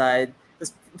have inside.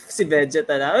 Tapos si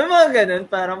Vegeta na. May mga ganun.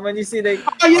 Parang when you see like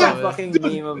some fucking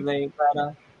meme of like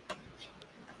parang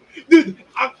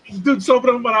Dude,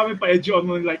 sobrang marami pa edgy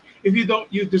online. Like, if you don't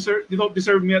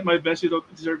deserve me at my best, you don't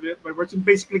deserve me at my worst. And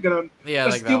basically, ganun. Yeah,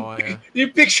 like that one. Yeah.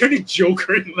 Yung picture ni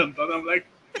Joker in London, I'm like,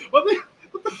 what the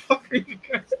fuck are you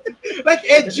guys? Like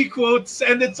edgy quotes,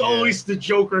 and it's always the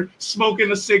Joker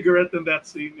smoking a cigarette in that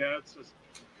scene. Yeah, it's just.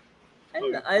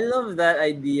 I love that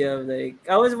idea of like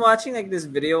I was watching like this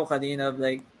video kanina of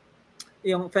like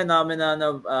yung phenomenon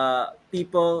of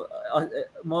people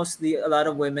mostly a lot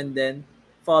of women then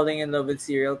falling in love with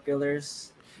serial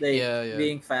killers, like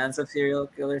being fans of serial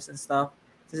killers and stuff.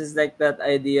 This is like that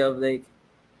idea of like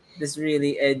this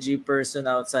really edgy person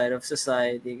outside of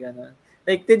society. Ganun.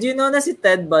 Like, did you know that si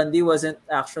Ted Bundy wasn't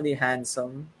actually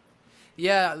handsome?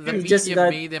 Yeah, the media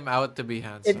made him out to be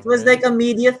handsome. It was like a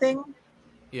media thing.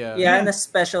 Yeah, and a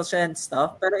special show and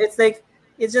stuff. But it's like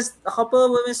it's just a couple of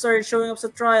women started showing up to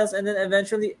trials, and then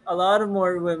eventually a lot of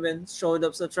more women showed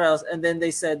up to trials, and then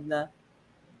they said na.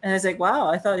 And it's like, wow,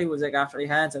 I thought he was like actually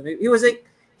handsome. He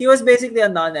was basically a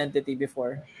non-entity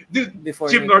before. Dude, before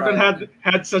Jim Norton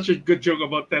had such a good joke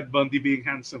about Ted Bundy being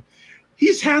handsome.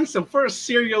 He's handsome for a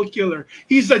serial killer.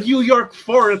 He's a New York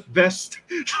 4 at best.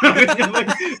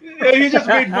 Like, he just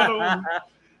made fun of him.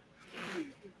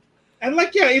 And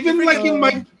like, even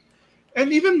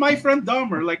my friend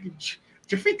Dahmer, like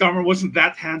Jeffrey Dahmer wasn't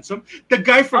that handsome. The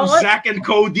guy from Zack and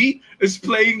Cody is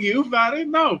playing you, Barry?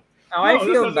 No. Oh, I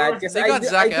feel bad because they got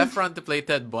Zac Efron to play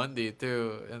Ted Bundy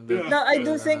too. I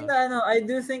do think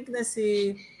that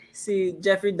si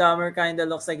Jeffrey Dahmer kind of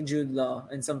looks like Jude Law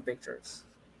in some pictures.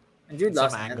 And Jude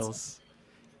Law's angles.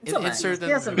 In certain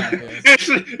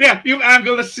yung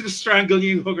angle that's to strangle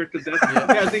you, hooker to death.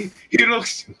 I think he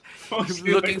looks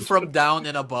looking from down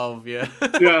and above. Yeah.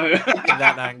 In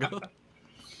that angle.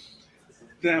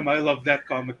 Damn, I love that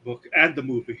comic book and the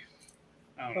movie.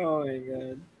 Oh my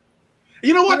god.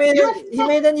 You know what? He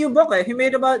made a new book. He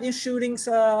made about yung shootings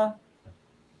the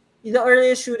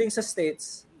earliest shootings sa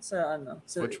States.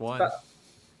 Which one?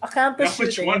 A campus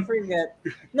shooting. I forget.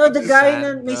 No, the guy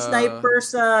na may sniper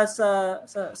sa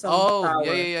tower.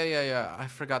 Yeah. I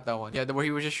forgot that one. Yeah, where he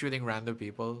was just shooting random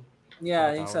people.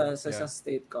 Yeah, yung sa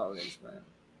state college, man.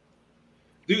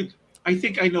 Dude, I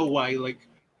think I know why. Like,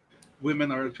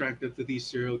 women are attracted to these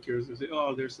serial killers. They say,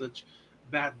 "Oh, they're such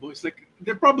bad boys." Like,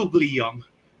 they're probably young.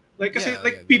 Like I say,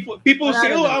 people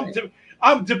say, "Oh,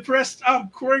 I'm depressed, I'm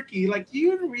quirky." Like,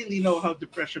 you don't really know how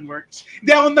depression works.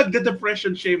 They don't like the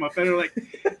depression shame up. Pero like,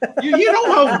 you know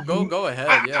how. Go ahead.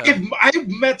 I've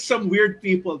met some weird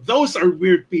people. Those are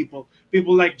weird people.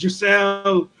 People like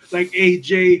Giselle, like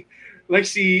AJ, like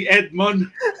si Edmond.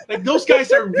 Like, those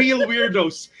guys are real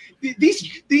weirdos.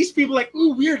 These people like,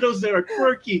 ooh, weirdos that are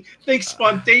quirky, think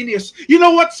spontaneous. You know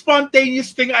what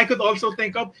spontaneous thing I could also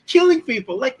think of? Killing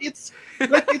people. It's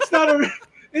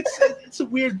a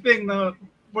weird thing now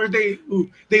where they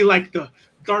like the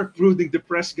dark, brooding,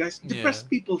 depressed guys. Depressed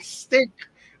people stink.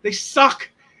 They suck.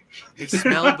 They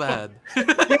smell bad.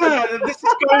 Yeah, this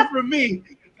is coming from me.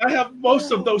 I have most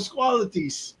of those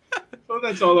qualities. So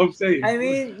that's all I'm saying. I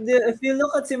mean, if you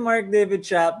look at si Mark David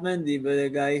Chapman, diba, the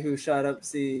guy who shot up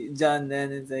si John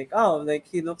Lennon, it's like, oh, like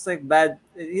he looks like bad.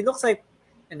 He looks like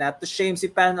And not to shame si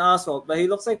Pan Oswalt, but he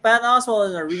looks like Pan Oswalt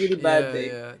on a really bad day.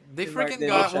 Yeah. They Mark freaking David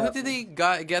got. Who Chapman. did they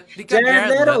get? They got Jared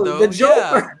Jared Leto, Leto. the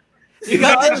Joker. Yeah. They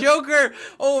got the Joker.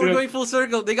 Oh, we're Yeah. going full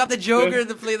circle. They got the Joker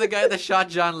to play the guy that shot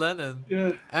John Lennon.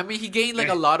 Yeah. I mean, he gained like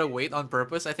a lot of weight on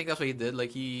purpose. I think that's what he did.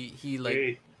 Like he like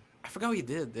Hey. I forgot what he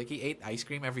did. Like he ate ice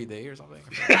cream every day or something.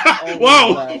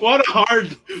 Wow, God. what a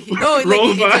hard No,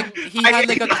 rollback. he had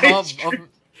like a I ate tub ice of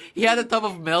he had a tub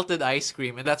of melted ice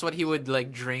cream, and that's what he would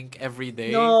like drink every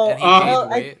day. No, and he well,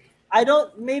 gained weight. I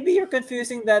don't. Maybe you're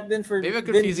confusing that then for Maybe I'm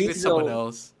Vin confusing with Diesel. someone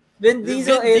else. Vin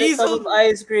Diesel Vin ate a Diesel? tub of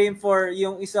ice cream for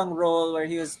yung isang role where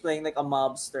he was playing like a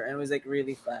mobster and was like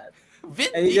really fat. Vin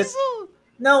And he Diesel? just-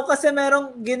 No, kasi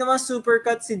merong ginawa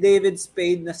supercut si David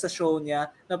Spade na sa show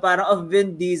niya na parang of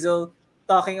Vin Diesel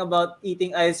talking about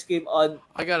eating ice cream on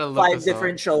I gotta look 5 this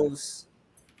different up. shows.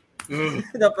 Ugh,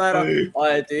 Na parang, Ay. I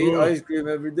had to eat Ugh. ice cream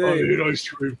every I day. ate ice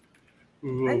cream.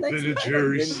 I like Ben and Vin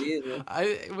Jerry's. Diesel.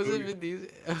 Was it Vin Diesel?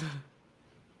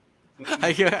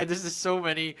 There's just so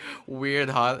many weird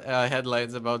hot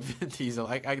headlines about Vin Diesel.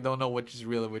 I don't know which is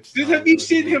real and which is Dude, not. have you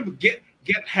seen him get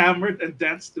hammered and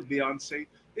dance to Beyonce?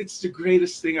 It's the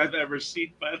greatest thing I've ever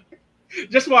seen, man.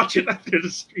 Just watch it after the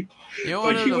stream. You know, Like,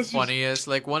 one he of the was just- funniest,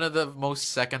 like one of the most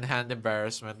secondhand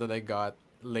embarrassment that I got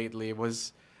lately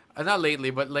was, not lately,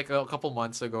 but like a couple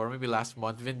months ago or maybe last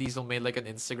month, Vin Diesel made like an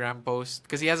Instagram post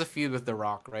because he has a feud with The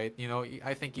Rock, right? You know,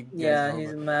 I think you guys Yeah, know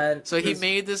he's about- mad. So he 'cause-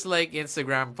 made this like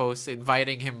Instagram post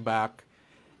inviting him back,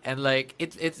 and like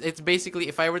it's basically,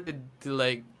 if I were to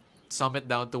like sum it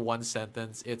down to one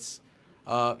sentence, it's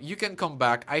you can come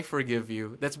back, I forgive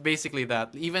you. That's basically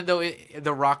that. Even though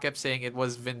The Rock kept saying it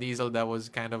was Vin Diesel that was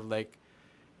kind of like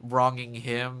wronging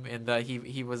him and that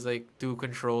he was like too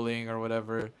controlling or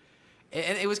whatever.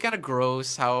 And it was kind of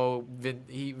gross how Vin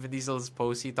Diesel's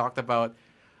post, he talked about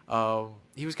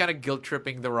he was kind of guilt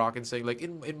tripping The Rock and saying like,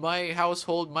 in my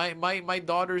household, my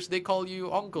daughters, they call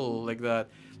you uncle, like that.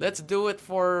 Let's do it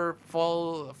for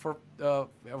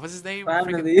what's his name?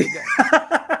 Family.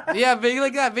 Yeah,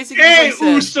 like that. Basically, Hey,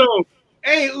 what he said. Uso!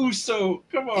 Hey, Uso!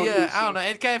 Come on, Yeah, Uso. I don't know.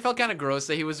 It felt kind of gross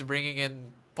that he was bringing in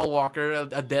Paul Walker,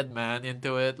 a dead man,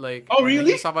 into it. Like, Oh, and he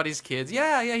really? was somebody's kids.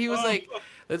 Yeah. He was Oh, like,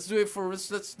 let's do it for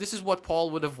this is what Paul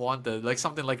would have wanted, like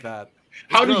something like that. It's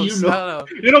How do you gross. know? I don't know.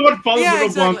 You know what Paul Yeah, would have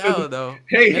exactly. I wanted? don't know.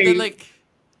 Hey, And hey. then like,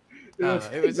 I don't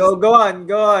know. It was Go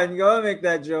on, make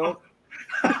that joke.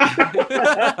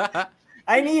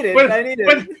 I need it. I need it.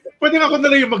 Pwede ako na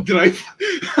lang yung mag-drive.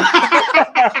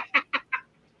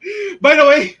 By the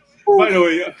way,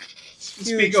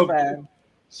 Huge fan.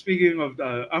 speaking of,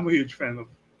 I'm a huge fan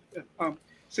of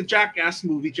sa Jackass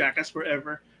movie, Jackass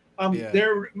Forever. Yeah.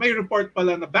 There may report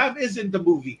pala na Bav is in the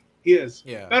movie. He is.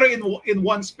 Yeah. Pero in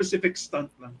one specific stunt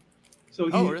lang. So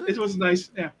Oh, really? it was nice.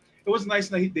 Yeah. It was nice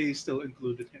that they still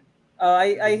included him.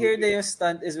 I hear that yung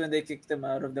stunt is when they kicked him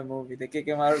out of the movie. They kick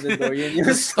him out of the door. Yun yung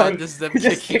the stunt is them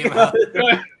Just kicking kick him out. of the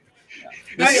door.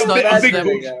 The Ay, stunt a is big them.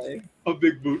 boot. A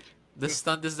big boot. The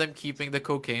stunt is them keeping the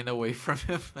cocaine away from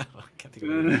him. I can't think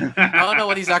of it. I don't know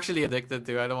what he's actually addicted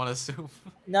to. I don't want to assume.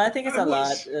 No, I think it's a lot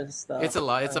of stuff. It's a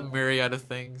lot. It's a myriad of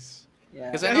things. Yeah.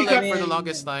 Because Yeah, I know he that got- for the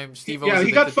longest time, Steve Yeah, was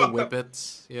he got addicted to fucked up.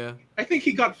 whippets. Yeah. I think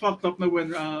he got fucked up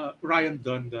when Ryan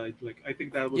Dunn died. Like I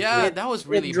think that was Yeah, good. that was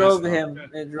really It drove messed up.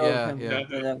 him. It drove Yeah,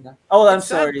 him. yeah. Oh, I'm It's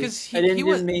sad sorry. 'cause I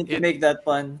didn't mean to it- make that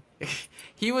pun.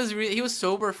 He was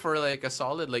sober for like a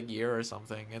solid like year or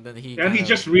something, and then he And he kinda-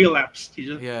 just relapsed. He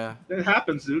just yeah. that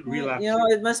happens, dude. Relapse. You know,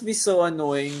 it must be so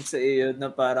annoying sa iyo na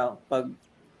parang pag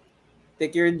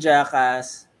take your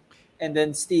Jackass and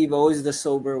then Steve-O is the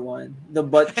sober one. The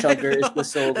butt chugger is the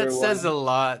sober That one. says a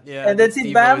lot. Yeah. And then si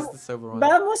Steve-O Bam, is the sober one.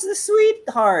 Bam was the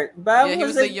sweetheart. Bam Yeah, he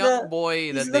was like the young boy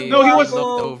that he's the they No, he was-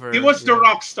 looked over. He was the yeah.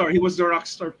 rock star. He was the rock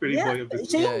star pretty Yeah, boy of this.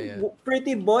 siya Yeah, yung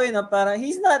pretty boy na parang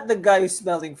he's not the guy who's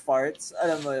smelling farts.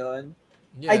 Alam mo yun?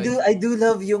 Yeah,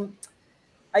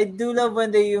 I do love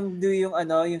when they do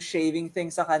yung shaving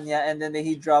thing sa kanya and then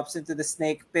he drops into the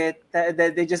snake pit. That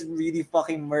they just really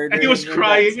fucking murder And he was him in that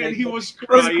crying, snake and he pit. was He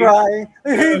was crying. crying.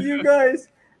 I hate you guys.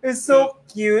 It's so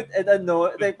cute and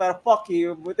like parang fuck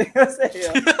you. Buti ka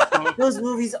sa'yo. Those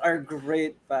movies are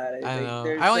great, pare. I Like, know.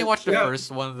 they're I only just- watched the Yeah.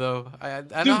 first one though. I don't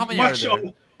Dude, know how many are watch there. all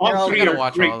They're all- three I gotta are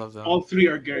watch great. all of them. All three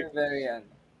are great. they're very young.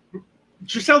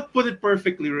 Giselle put it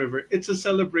perfectly, River. It's a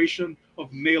celebration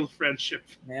of male friendship.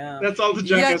 Yeah. That's all the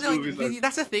Yeah, Jackass no, movies are.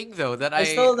 that's the thing though that I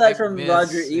stole that I from miss,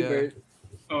 Roger yeah. Ebert.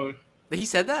 Oh. He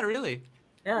said that really.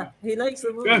 Yeah, he likes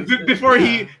the Yeah, movies. before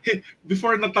Yeah.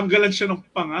 before natanggalan siya ng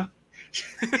panga.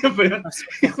 Ano ba yan? That's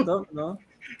fucked up, no?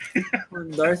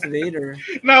 On Darth Vader.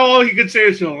 Now all he could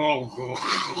say is, oh.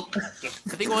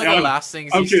 I think one of the last things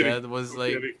I'm he kidding. said was I'm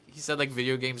like kidding. he said like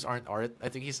video games aren't art. I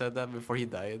think he said that before he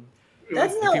died.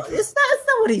 That's The not. people- It's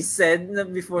not what he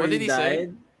said before What he did he say?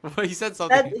 died. Well, he said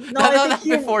something. No, I think Not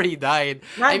before he died.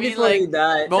 not I mean, before he like,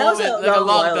 died. That was moment, a like a long long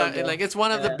while time. ago. Like, it's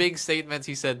one of the Yeah. big statements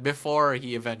he said before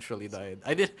he eventually died.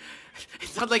 I did.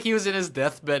 It's not like he was in his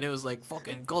deathbed. It was like,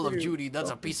 fucking Call of Duty.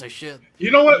 That's a piece of shit. You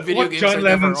know what? Video What games John are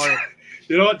never Lennon's? art.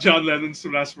 You know what John Lennon's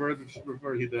last word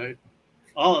before he died?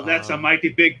 Oh, that's a mighty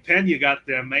big pen you got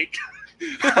there, mate.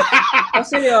 Oh,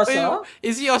 seryoso?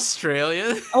 Is he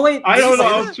Australian? Oh wait, I did he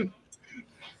don't say know.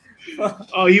 that?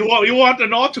 Oh, you want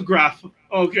an autograph?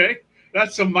 Okay,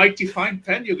 that's a mighty fine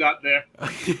pen you got there.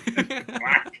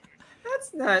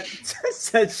 That's not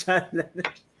such John Lennon.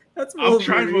 That's I'm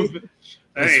trying to Wolverine. move.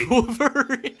 Hey,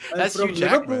 Wolverine. That's I'm Hugh from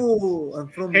Jackman. Liverpool. I'm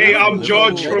from hey, I'm Liverpool.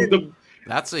 George from the.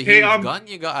 That's a huge Hey, I'm- gun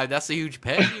you got. That's a huge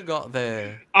pen you got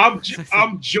there. I'm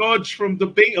George from the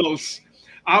Beatles.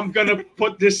 I'm gonna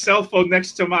put this cell phone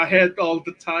next to my head all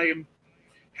the time.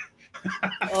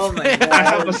 Oh my I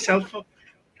have a god. cell phone.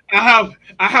 I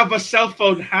have a cell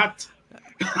phone hat.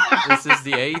 This is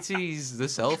the 80s. The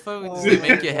cell phones Oh they my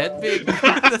make your head God. big.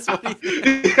 That's what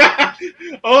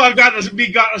he. Oh,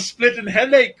 we got a splitting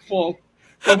headache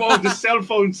from all the cell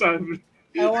phones. I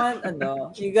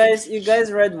want You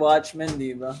guys read Watchmen,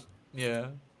 diba? Yeah.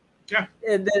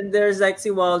 And then there's like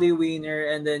si Wally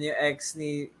Weiner and then yung ex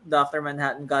ni Dr.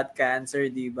 Manhattan got cancer,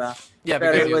 diba? Yeah,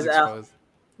 Pero because it he was was exposed.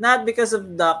 Not because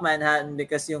of Doc Manhattan,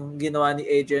 because yung ginawa ni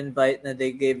Adrian Veidt na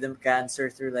they gave them cancer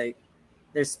through like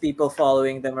there's people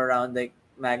following them around like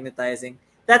magnetizing.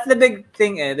 That's the big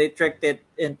thing They tricked them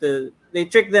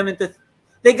into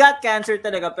they got cancer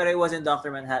talaga pero it wasn't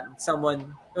Dr. Manhattan.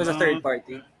 It was a third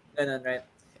party. Ganun, right?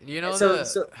 You know So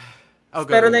Oh,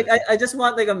 go, pero go, like go. I just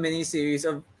want like a mini series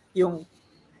of yung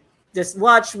just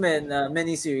Watchmen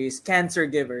mini series, Cancer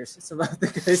Givers. It's about the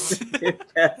guys that give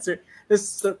cancer,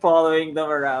 just following them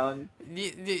around. Do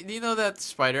you know that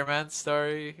Spider-Man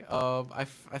story? I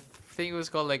think it was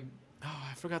called like, oh,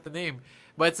 I forgot the name,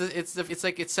 but it's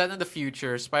like it's set in the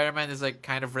future. Spider-Man is like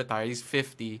kind of retired. He's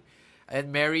 50,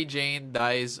 and Mary Jane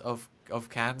dies of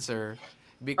cancer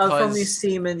because From his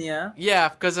semen, yeah. yeah,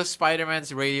 because of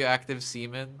Spider-Man's radioactive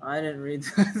semen. I didn't read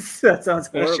that. That sounds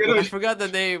horrible. I forgot the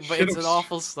name, but it's an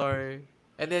awful story.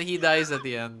 And then he dies at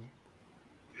the end.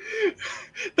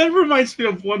 That reminds me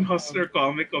of one Hustler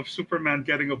comic of Superman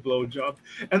getting a blowjob,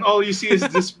 and all you see is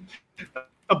this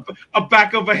a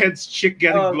back of a head's chick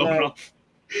getting blown God. off.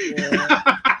 Yeah.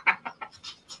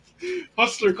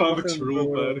 Hustler comics Fucking rule,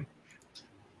 brutal.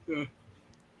 buddy.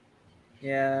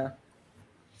 Yeah.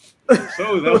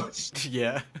 So that was,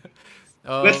 Yeah.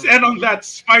 let's end on that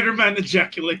Spider-Man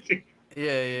ejaculating.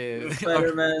 Yeah.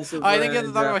 Spider-Man, Oh, I didn't get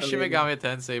to talk about Superman, Shin Megami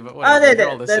Tensei, but Oh, whatever. They're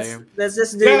all the let's, same. let's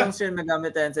just do Yeah. yung Shin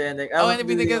Megami Tensei and like, Oh, and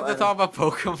we didn't get to talk about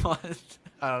Pokemon.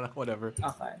 I don't know, whatever.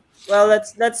 Okay. Well,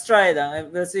 let's try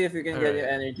it. Let's see if we can get Alright. your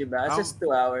energy back. It's just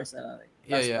 2 hours. Like,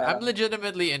 Yeah. I'm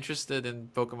legitimately interested in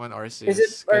Pokemon Arceus. Is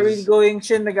it? Are we going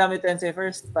Shin Megami Tensei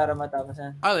first para matapos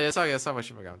yan? Oh, yeah, let's talk about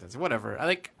Shin Megami Tensei. Whatever.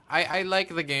 I like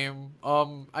the game.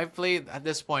 I played at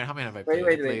this point. How many have I played?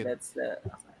 Wait. That's the.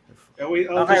 I'll Okay,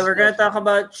 just- we're gonna talk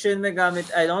about Shin Megami.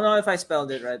 I don't know if I spelled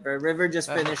it right, but River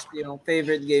just finished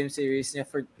favorite game series niya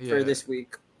for this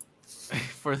week.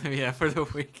 for the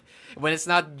week. When it's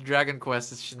not Dragon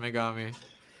Quest, it's Shin Megami.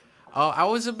 I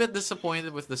was a bit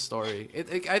disappointed with the story.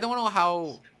 I don't know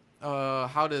how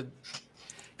to.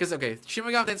 Because Shin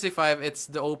Megami Tensei 5, it's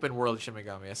the open world Shin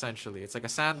Megami essentially. It's like a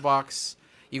sandbox.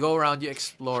 You go around, you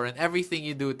explore, and everything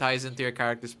you do ties into your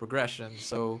character's progression.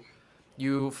 So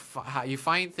you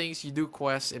find things, you do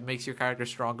quests. It makes your character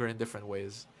stronger in different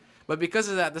ways. But because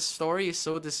of that, the story is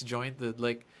so disjointed.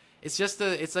 Like it's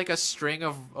like a string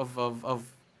of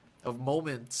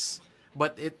moments,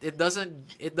 but it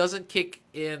doesn't kick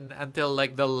in until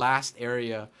like the last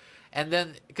area, and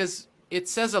then because it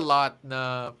says a lot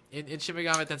in Shin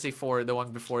Megami Tensei 4, the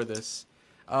one before this,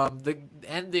 the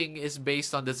ending is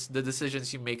based on the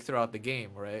decisions you make throughout the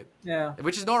game, right? Yeah.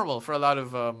 Which is normal for a lot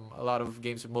of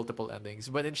games with multiple endings.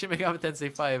 But in Shin Megami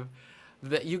Tensei 5,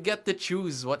 you get to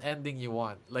choose what ending you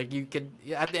want. Like you can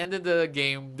at the end of the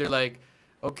game, they're like,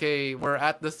 okay, we're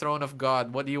at the throne of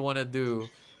God. What do you want to do?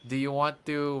 Do you want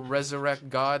to resurrect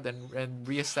God and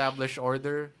reestablish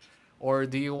order? Or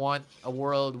do you want a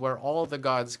world where all the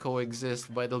gods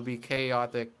coexist, but it'll be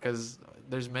chaotic because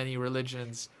there's many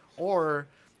religions? Or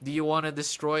do you want to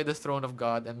destroy the throne of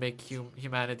God and make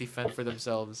humanity fend for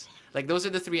themselves? Like, those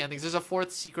are the three endings. There's a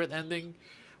fourth secret ending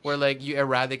where, like, you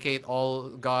eradicate all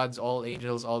gods, all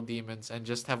angels, all demons, and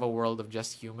just have a world of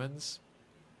just humans.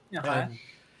 Okay.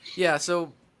 Yeah,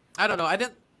 so, I don't know.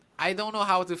 I don't know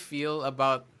how to feel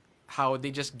about how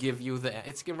they just give you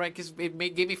it's right, because it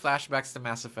gave me flashbacks to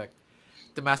Mass Effect.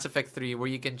 to Mass Effect 3 where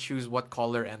you can choose what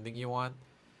color ending you want.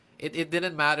 It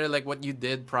didn't matter like what you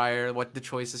did prior, what the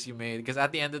choices you made, because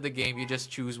at the end of the game you just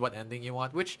choose what ending you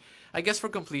want, which I guess for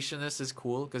completionists is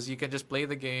cool because you can just play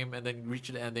the game and then reach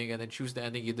the ending and then choose the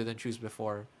ending you didn't choose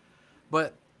before.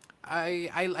 But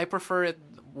I prefer it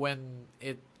when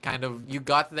it kind of you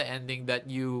got the ending that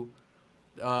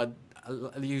uh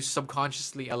you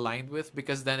subconsciously aligned with,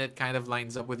 because then it kind of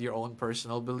lines up with your own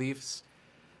personal beliefs.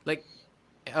 Like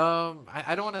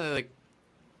I don't want to like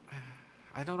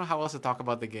I don't know how else to talk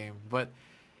about the game, but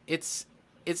it's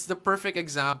it's the perfect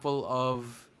example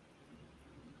of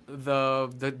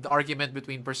the argument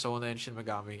between Persona and Shin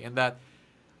Megami, and that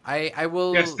I Yes,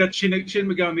 will that Shin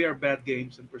Megami are bad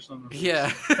games and Persona.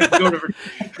 yeah. Go to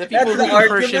The people That's who the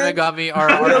prefer Shin argument. Megami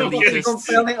are What a fucking elitists.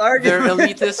 compelling They're argument.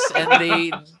 elitists and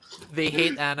they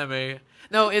hate anime.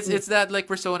 No, it's that like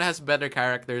Persona has better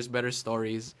characters, better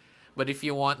stories. But if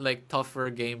you want like tougher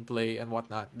gameplay and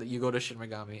whatnot, you go to Shin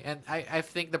Megami. And I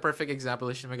think the perfect example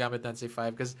is Shin Megami Tensei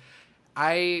 5, because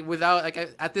I without like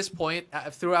at this point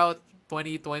throughout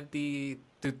 2020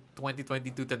 to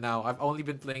 2022 to now, I've only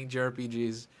been playing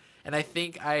JRPGs, and I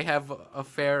think I have a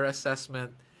fair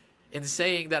assessment in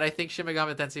saying that I think Shin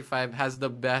Megami Tensei 5 has the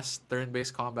best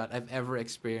turn-based combat I've ever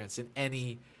experienced in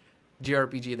any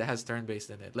JRPG that has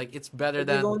turn-based in it. Like it's better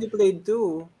But we've than only played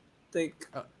two. Like,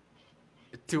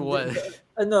 to what?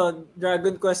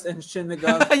 Dragon Quest and Shin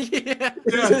Megami. Yeah.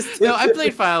 It's Yeah. just No, I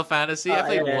played Final Fantasy. I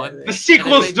played yeah, one. yeah. The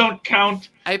sequels played- don't count.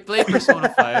 I played Persona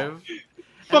 5.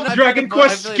 Fuck, I Dragon played a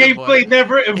Quest I played a gameplay bunch.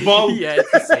 never evolved. Yeah,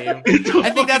 it's the same. It's I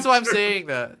think that's why I'm fucking saying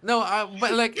that. No,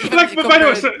 but like, even Like, but by the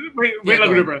way, compared- wait, Yeah, go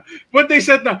remember when they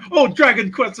said that? Oh, Dragon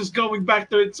Quest is going back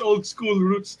to its old school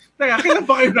roots. Like, kailan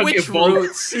ba kayo which nag-evolve?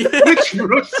 roots? Which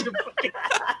roots?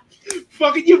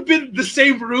 Fucking, you've been the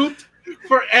same route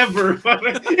forever.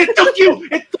 It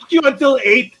took you until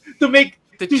 8 to make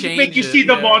To to change make you it, see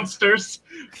the yeah. monsters.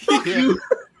 Fuck Yeah. you.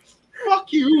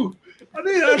 Fuck you. Ano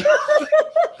yan?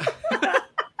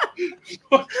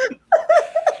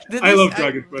 I love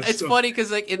Dragon Quest. It's so. funny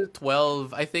because like in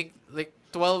 12, I think like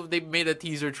 12 they made a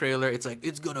teaser trailer. It's like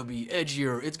it's gonna be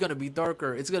edgier, it's gonna be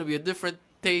darker, it's gonna be a different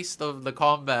taste of the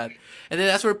combat, and then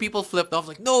that's where people flipped off.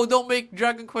 Like, no, don't make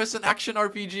Dragon Quest an action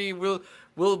RPG.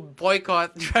 We'll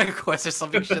boycott Dragon Quest or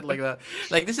something shit like that.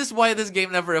 Like, this is why this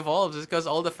game never evolves. Is because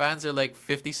all the fans are like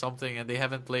 50 something and they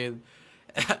haven't played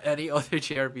any other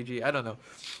JRPG. I don't know,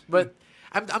 but.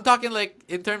 I'm talking like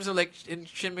in terms of like in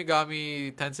Shin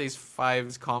Megami Tensei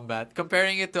 5's combat,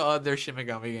 comparing it to other Shin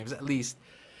Megami games, at least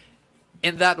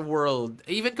in that world,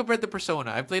 even compared to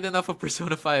Persona. I played enough of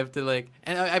Persona 5 to like,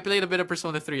 and I played a bit of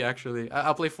Persona 3 actually.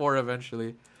 I'll play 4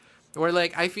 eventually. Where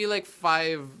like I feel like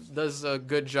 5 does a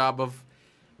good job of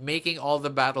making all the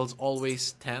battles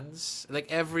always tense.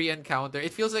 Like every encounter,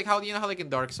 it feels like how like in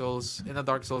Dark Souls, in a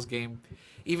Dark Souls game,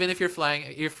 even if you're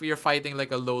fighting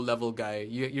like a low level guy,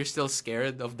 you're still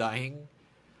scared of dying,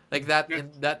 like that.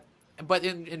 Yeah. But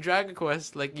in Dragon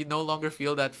Quest, like you no longer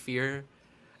feel that fear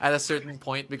at a certain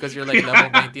point because you're like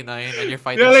level 99 and you're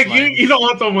fighting Yeah, like slime.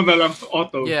 ino-auto mo na lang.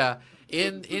 Auto. Yeah,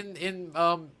 in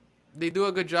they do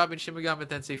a good job in Shin Megami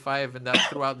Tensei 5 and that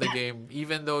throughout the game,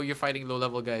 even though you're fighting low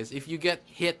level guys, if you get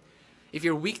hit, if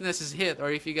your weakness is hit or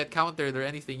if you get countered or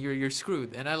anything, you're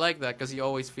screwed. And I like that because you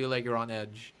always feel like you're on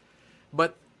edge.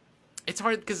 But it's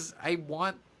hard because I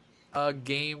want a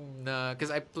game because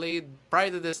I played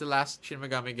prior to this, the last Shin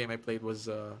Megami game I played was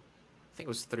I think it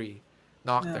was 3,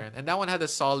 Nocturne, and that one had a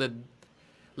solid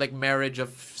like marriage of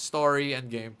story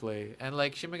and gameplay, and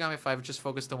like Shin Megami 5 just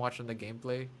focused too much on the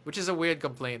gameplay, which is a weird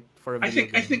complaint for a video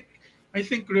game. I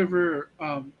think River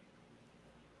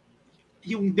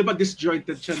yung 'di ba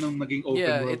disjointed siya nung naging open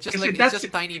Yeah, world. it's just Kasi like it's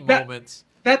just tiny that- moments.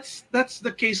 That's the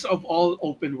case of all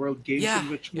open world games Yeah, in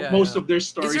which yeah, most yeah. of their Is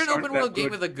stories there an aren't open world that game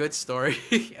good. with a good story?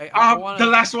 I wanna... The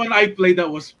last one I played that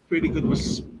was pretty good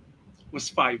was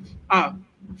 5.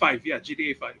 5, yeah,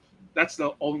 GTA 5. That's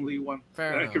the only one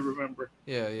Fair that I enough. can remember.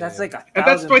 Yeah, yeah. That's yeah. like And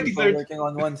that's 1,000 people 23rd. working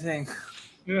on one thing.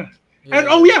 Yeah. Yeah. And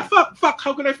oh yeah, fuck,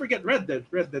 how could I forget Red Dead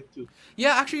 2.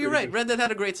 Yeah, actually, you're Pretty right. good. Red Dead had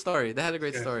a great story. They had a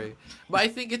great Yeah. story, but I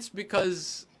think it's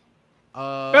because.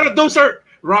 But those are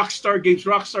Rockstar games.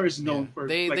 Rockstar is known for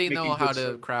they like, know making how good to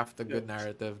stuff. craft a good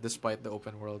narrative despite the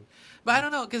open world. But I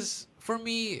don't know, because for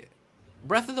me,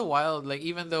 Breath of the Wild, like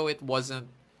even though it wasn't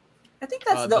I think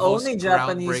that's The the most only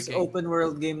Japanese groundbreaking- open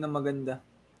world game na maganda.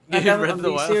 Yeah, Like, I'm, Breath I'm of the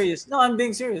being Wild. serious. No, I'm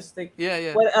being serious. Like, Yeah,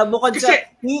 yeah. well, bukod sa,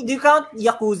 Kasi- do you count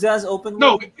Yakuza as open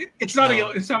No, world? it's not No.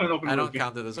 it's not an open I world don't game.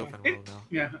 count it as open world now.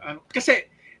 Yeah,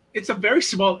 kasi it's a very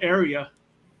small area.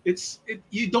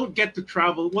 You don't get to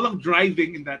travel. Walang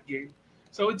driving in that game.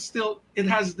 So it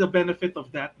has the benefit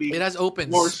of that being It has open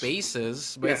more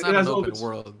spaces, but yeah, it's it not an has open open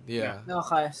world. yeah. Yeah.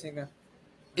 Okay, sige.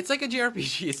 It's like a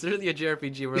JRPG. It's literally a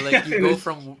JRPG where Yeah, like you it go is.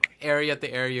 from area to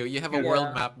area. You have a Yeah. world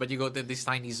Yeah. map, but you go to these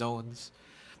tiny zones.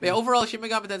 But yeah, Yeah. overall, Shin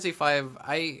Megami Tensei 5,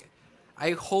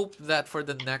 I hope that for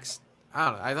the next, I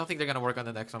don't know, I don't think they're gonna work on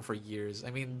the next one for years. I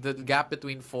mean, the gap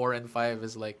between 4 and 5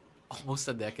 is like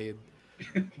almost a decade.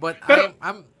 But Pero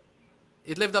I'm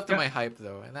it lived up to yeah, my hype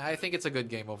though, and I think it's a good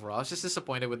game overall. I was just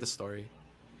disappointed with the story.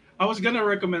 I was gonna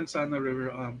recommend Sana River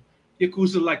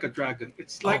Yakuza Like a Dragon.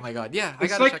 Oh my god, yeah, I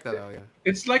It's gotta like check that out. Yeah.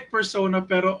 it's like Persona,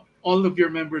 pero all of your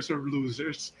members are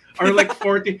losers. Are like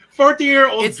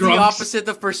 40-year-old It's the drunks. opposite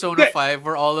of Persona 5,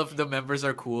 where all of the members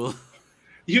are cool.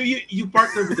 You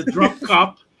partner with a drunk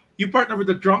cop. You partner with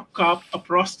a drunk cop, a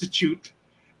prostitute,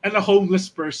 and a homeless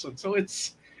person. So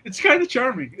it's kind of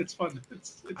charming. It's fun.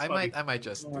 It's funny. I might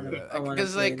just do I that wanna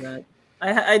because play like that.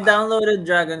 I downloaded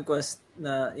Dragon Quest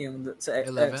na yung sa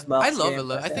 11. Xbox I love Game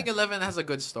 11. I Pass, think yeah. 11 has a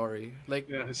good story. Like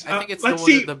Yes. I think it's the Let's one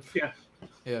see. that the Yeah.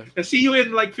 yeah. I see you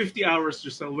in like 50 hours,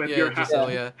 Giselle, when Yeah, you're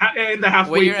Giselle, yeah. in the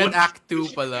halfway When you're at point. Act 2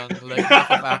 pa lang, like half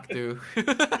of Act 2.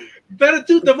 Pero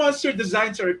dude, the monster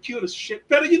designs are cute as shit.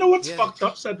 Pero you know what's Yeah. fucked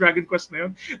up sa Dragon Quest na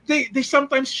yun? They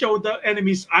sometimes show the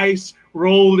enemy's eyes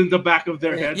roll in the back of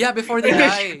their head. Yeah, before they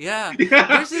die. Yeah. Yeah.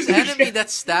 There's this enemy that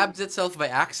stabs itself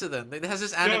by accident. It has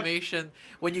this animation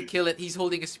when you kill it, he's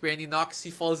holding a spear and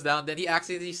he falls down, then he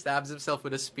accidentally stabs himself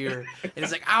with a spear. And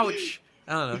it's like, ouch!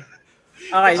 I don't know.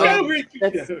 Okay, It's so kind of weird.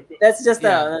 that's just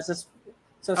Yeah. that's just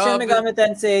so Shin but- Megami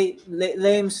Tensei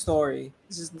lame story.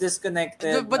 It's just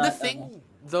disconnected. But the not, thing,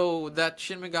 though, that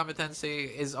Shin Megami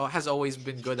Tensei has always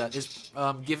been good at is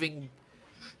giving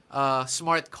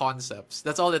smart concepts.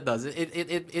 That's all it does.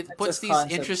 It puts just these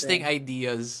concepts, interesting yeah.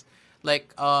 ideas.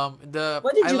 Like the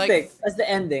What did I you like, pick as the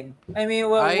ending? I mean,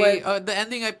 the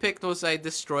ending I picked was I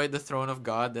destroyed the throne of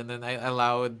God, and then I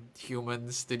allowed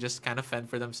humans to just kind of fend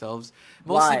for themselves.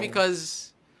 Mostly Why?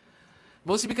 because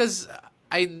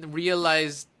I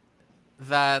realized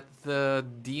that the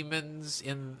demons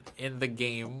in the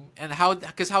game and how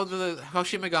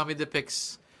Shin Megami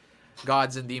depicts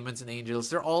gods and demons and angels,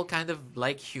 they're all kind of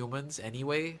like humans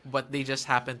anyway, but they just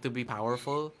happen to be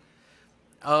powerful.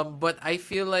 But I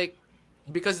feel like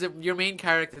because your main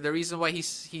character, the reason why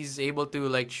he's able to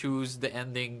like choose the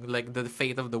ending, like the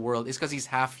fate of the world, is because he's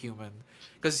half human.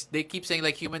 Because they keep saying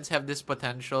like humans have this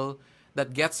potential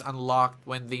that gets unlocked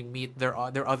when they meet their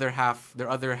other half,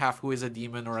 who is a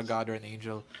demon or a god or an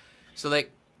angel. So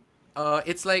like,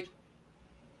 it's like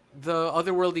the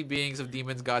otherworldly beings of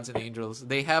demons, gods, and angels.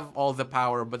 They have all the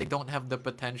power, but they don't have the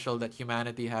potential that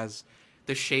humanity has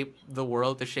to shape the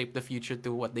world, to shape the future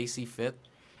to what they see fit.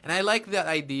 And I like that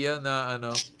idea na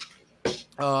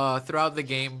throughout the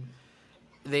game,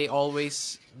 the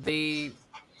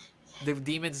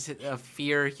demons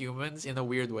fear humans in a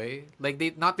weird way. Like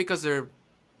they not because they're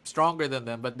stronger than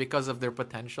them, but because of their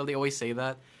potential. They always say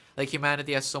that like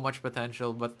humanity has so much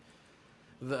potential, but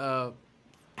the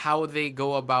how they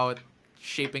go about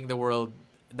shaping the world,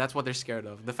 that's what they're scared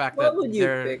of. The fact what that would you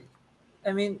they're pick?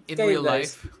 I mean, in kayo real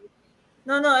guys. life.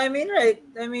 No, I mean, right.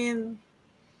 I mean,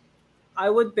 I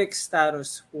would pick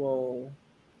status quo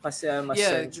kasi I'm a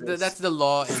Yeah, centrist. that's the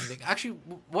law ending. Actually,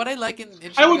 what I like in I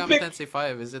Shin would Megami pick- Tensei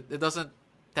 5 is it doesn't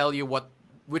tell you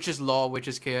which is law, which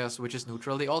is chaos, which is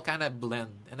neutral. They all kind of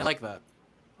blend, and I like that.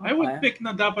 I would Okay. pick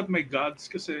na dapat may gods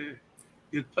kasi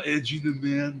yun pa edgy na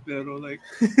man. Pero like,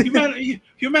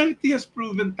 humanity has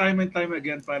proven time and time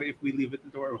again para if we leave it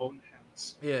into our own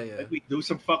hands. Yeah, yeah. Like we do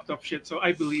some fucked up shit. So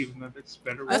I believe that it's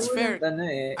better. That's I fair. wouldn't,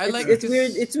 I it's, like it's this-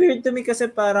 weird. It's weird to me kasi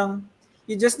parang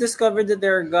you just discovered that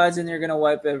there are gods and you're gonna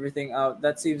wipe everything out.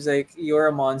 That seems like you're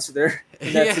a monster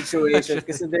in that Yeah, situation actually.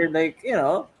 because they're like,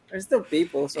 they're still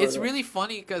people. It's really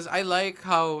funny because I like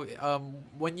how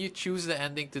when you choose the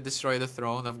ending to destroy the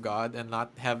throne of God and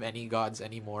not have any gods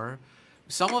anymore,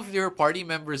 some of your party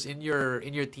members in your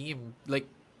team, like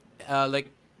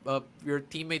your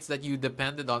teammates that you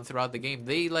depended on throughout the game,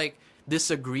 they like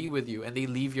disagree with you and they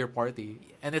leave your party,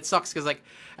 and it sucks because like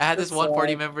I had this That's one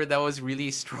party sad. member that was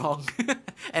really strong,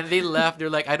 and they left. They're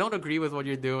like, I don't agree with what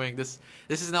you're doing. This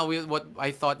is not what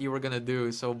I thought you were gonna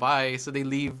do. So bye. So they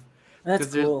leave. That's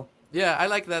 'cause there's- cool. Yeah, I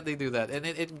like that they do that, and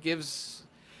it gives.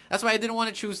 That's why I didn't want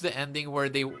to choose the ending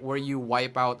where you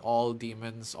wipe out all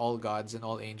demons, all gods, and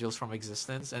all angels from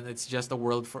existence, and it's just a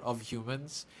world of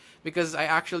humans, because I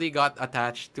actually got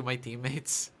attached to my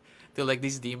teammates, to like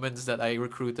these demons that I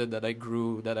recruited, that I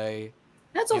grew, that I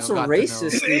That's you know, also got to know.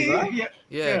 racist, diba? Yeah.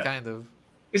 yeah, Yeah. kind of.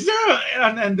 Is there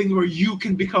an ending where you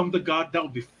can become the god? That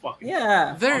would be fucking.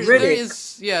 Yeah. There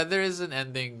Riddick. is an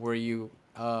ending where you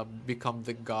become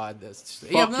the god. Yeah,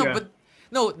 Fuck no, yeah. but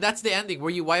No, that's the ending where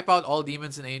you wipe out all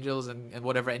demons and angels and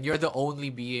whatever, and you're the only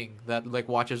being that like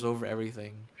watches over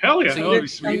everything. Hell yeah, So that would be Ang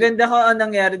sweet. ganda ko ang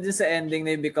nangyari din sa ending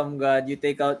na you become God. You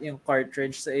take out yung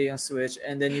cartridge sa iyong Switch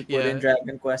and then you put in Yeah.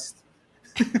 Dragon Quest.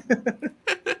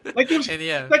 Like, it was, And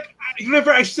yeah. like,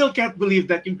 remember, I still can't believe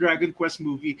that in Dragon Quest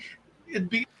movie, it'd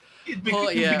be Oh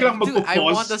yeah, biglang dude, I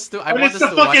want magpo-pause. us to. And it's the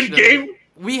watch fucking game.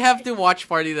 We have to watch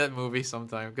Party that movie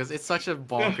sometime because it's such a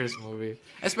bonkers movie,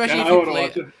 especially Yeah, if I you wanna play.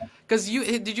 watch it. Because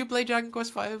did you play Dragon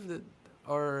Quest Five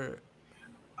or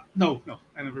No,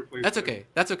 I never played. that's it. okay.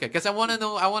 That's okay. Because I want to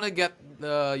know. I want to get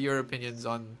your opinions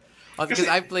on because Kasi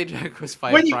I played Dragon Quest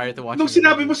Five When you, prior to watching. nung the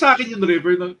sinabi movie. mo sa akin yung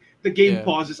River, the game Yeah.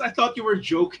 pauses, I thought you were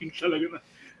joking talaga na.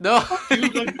 No,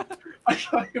 I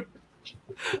thought you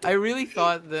I really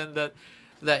thought then that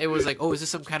it was like, oh, is this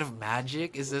some kind of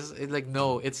magic? Is this like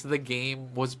no? It's the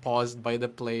game was paused by the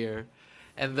player,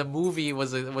 and the movie was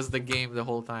the game the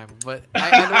whole time. But I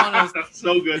don't want to. That's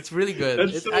so good. It's really good.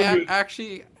 That's so I good.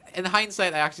 actually, in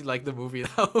hindsight, I actually like the movie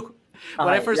though. When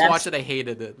I Okay, first last- watched it, I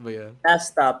hated it. But yeah,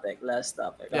 Last topic.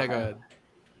 yeah, go ahead.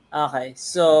 Okay,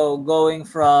 so going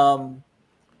from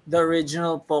the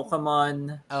original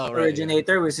Pokemon Oh, right,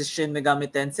 originator, which is Shin Megami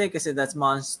Tensei, kasi that's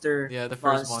Yeah, the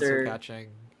first monster catching.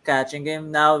 catching game.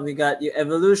 Now we got your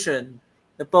evolution,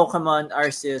 the Pokemon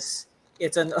Arceus.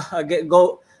 It's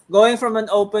going from an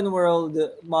open world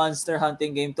monster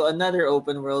hunting game to another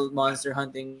open world monster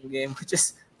hunting game, which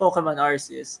is Pokemon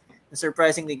Arceus. And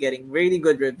surprisingly, getting really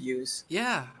good reviews.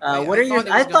 Yeah. What are your?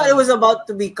 I thought it was about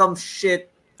to become shit.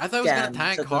 I thought it was gonna scam,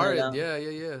 tank something hard. like that.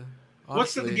 Yeah.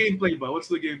 What's the Honestly. gameplay ba? What's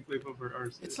the gameplay for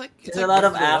Arceus? It's like There's like a lot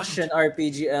of Breath the Wild. action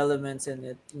RPG elements in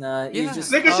it. Na you Yeah.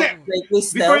 just Like I said, like we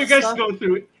before you guys stuff. go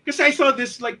through it, because I saw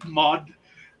this like mod.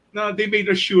 Now they made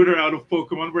a shooter out of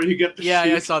Pokemon where you get to Yeah,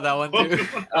 shoot I saw that one too.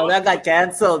 Pokemon. Oh, that got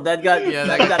canceled. That got Yeah,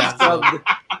 that that got got canceled. scrubbed.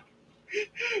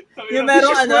 I mean, Yung this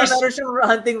merong is ano, first- meron siyang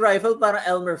hunting rifle parang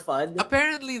Elmer Fudd.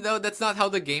 Apparently, though, that's not how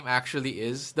the game actually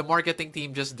is. The marketing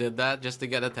team just did that just to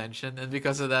get attention, and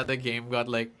because of that, the game got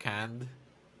like canned.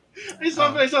 I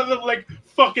saw them like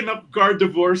fucking up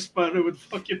Gardevoirs para with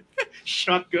fucking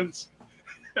shotguns.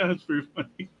 That's pretty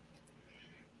funny.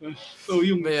 So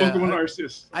yung But yeah, Pokemon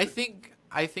Arceus. I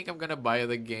think I'm gonna buy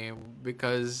the game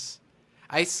because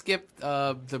I skipped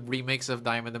the remakes of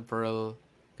Diamond and Pearl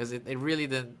because it really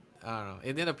didn't. I don't know.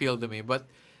 It didn't appeal to me, but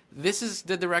this is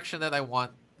the direction that I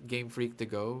want Game Freak to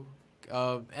go.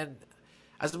 And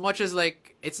as much as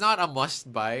like it's not a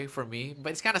must buy for me,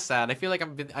 but it's kind of sad. I feel like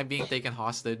I'm being taken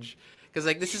hostage because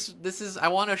like this is I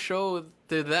want to show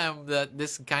to them that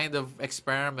this kind of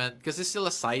experiment because it's still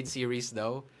a side series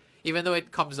though, even though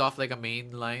it comes off like a main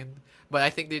line. But I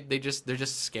think they're just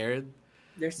scared.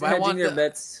 They're But I want hedging your the-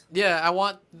 bets. Yeah, I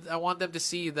want them to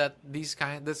see that this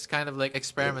kind of like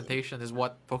experimentation is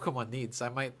what Pokemon needs. I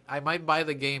might buy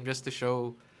the game just to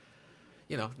show,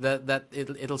 that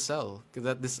it'll sell, 'cause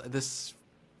that this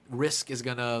risk is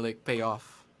gonna like pay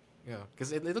off. Yeah,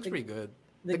 because it looks pretty good.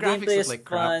 The graphics gameplay look is like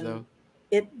crap fun. though.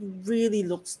 It really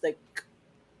looks like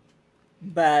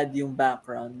bad yung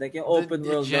background. Like yung open It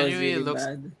world was genuinely really looks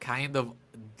bad. kind of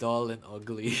dull and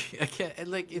ugly. I can't and,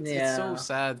 like it's so Yeah.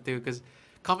 sad too because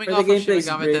coming But off the of Shin gameplay's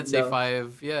Megami great, Tensei though.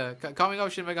 5, yeah, coming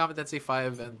off Shin Megami Tensei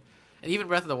 5 and even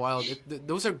Breath of the Wild,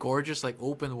 those are gorgeous like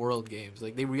open world games.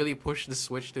 Like they really push the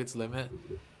Switch to its limit.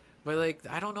 But like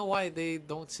I don't know why they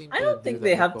don't seem to I don't do think that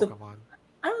they with have to Pokemon.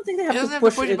 I don't think they It have doesn't to have to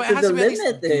push push it it, but it to has the to be at least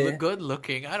limit eh. good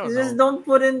looking. I don't You just know. don't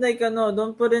put in like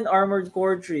don't put in armored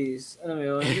core trees. Alam mo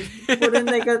yun? Just put in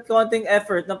like a konting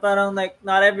effort na parang like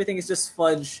not everything is just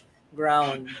fudge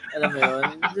ground. Alam mo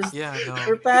yun? Just Yeah, no.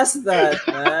 we're past that,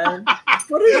 man.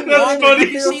 Put it in That's water. funny.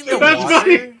 Have you seen the That's water?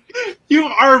 funny. Yung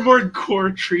Armored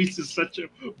Core trees is such a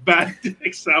bad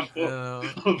example Uh,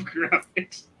 of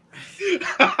graphics.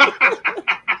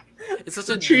 it's such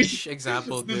a The trees- niche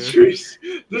example, The dude. trees,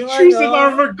 the Yung trees in ano,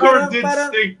 Armored Core did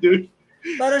parang- stink, dude.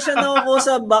 Parang siya naupo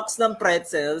sa box ng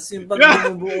pretzels, yung pag Yeah.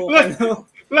 binubuo ka, Like- no?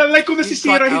 Like kung He's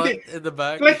nasisira, cut out hindi. in the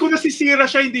back. Like kung nasisira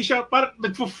siya, hindi siya, parang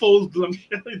nagfo-fold lang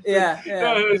siya. Yeah.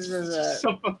 It's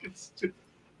so fucking stupid.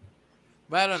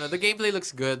 But I don't know. The gameplay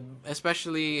looks good,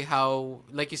 especially how,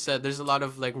 like you said, there's a lot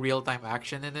of like real-time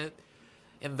action in it.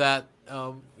 In that,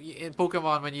 in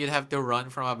Pokemon, when you'd have to run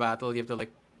from a battle, you have to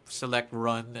like select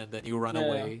run and then you run Yeah.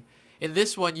 away. In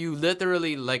this one, you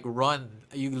literally like run,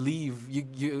 you leave, you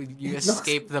It looks-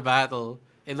 escape the battle.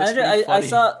 It looks Actually, pretty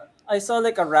funny. I saw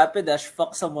like a Rapidash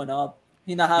fuck someone up.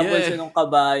 Hinahabol Yeah. siya ng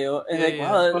kabayo. And Yeah, like,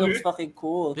 yeah. wow, it looks fucking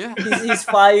cool. Yeah.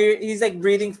 He's like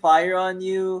breathing fire on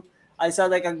you. I saw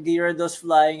like a Gyarados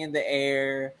flying in the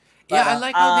air. Yeah, I Parang,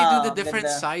 like how they do the ang different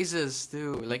ganda. sizes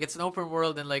too. Like it's an open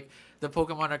world and like the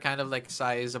Pokemon are kind of like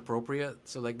size appropriate.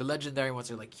 So like the legendary ones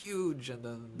are like huge and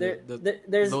then the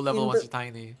There's low level in ones are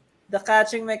tiny. the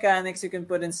catching mechanics, you can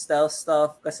put in stealth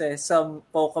stuff kasi some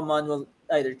Pokemon will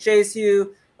either chase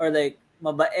you or like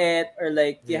mabait or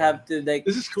like you Yeah. have to like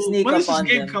This is cool. sneak When is up this on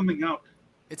game them. coming out?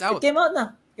 It's It out. came out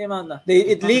na. Came out na.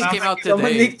 It Just leaked. came out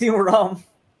Someone today. leaked yung ROM.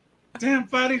 Damn,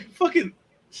 buddy, fucking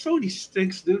Sony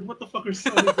stinks, dude. What the fuck are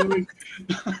Sony doing?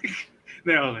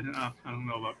 I don't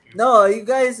know about you. No, you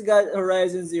guys got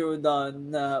Horizon Zero Dawn.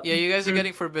 Yeah, you guys are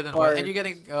getting Forbidden Or- West and you're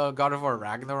getting God of War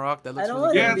Ragnarok. That I looks don't really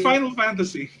wanna Yeah, good. be- Final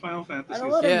Fantasy. Final I Fantasy. don't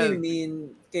want to Yeah. be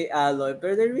mean kay Aloy,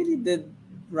 but they really did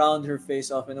round her face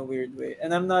off in a weird way.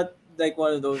 And I'm not like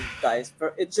one of those guys.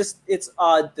 But it's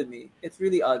odd to me. It's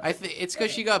really odd. I think it's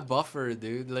because she got buffer,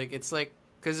 dude. Like it's like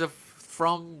because of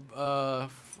from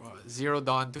Zero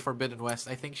Dawn to Forbidden West.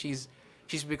 I think she's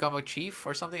become a chief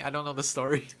or something. I don't know the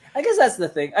story. I guess that's the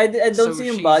thing. I don't So see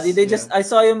yung she's- body. They yeah. just I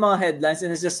saw yung mga headlines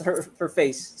and it's just her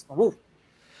face. Woo.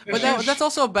 But that's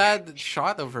also a bad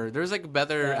shot of her. There's like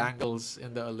better Yeah. angles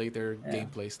in the later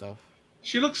gameplay stuff.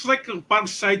 She looks like a parang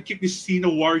sidekick ni Sina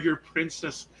Warrior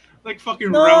Princess. Like fucking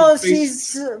No, round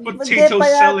face. she's potato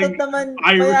selling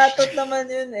Irish. payatot naman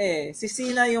yun eh. Si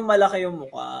Sina yung malaki yung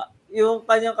mukha. Yung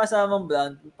kanyang kasamang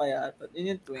blonde, payatot. Yun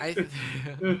yung twink.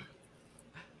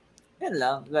 Yan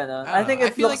lang, gano'n. I think it I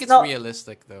feel looks like it's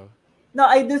realistic though. No,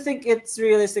 I do think it's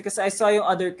realistic because I saw yung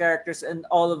other characters and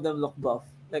all of them look buff.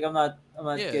 Like I'm not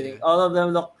Yeah, kidding. yeah. All of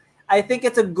them look. I think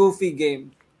it's a goofy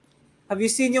game. Have you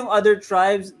seen yung other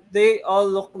tribes? They all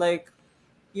look like.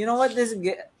 You know what this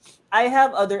game? I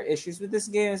have other issues with this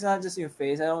game. It's not just your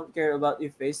face. I don't care about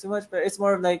your face too much, but it's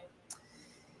more of like.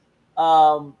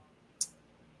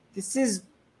 This is.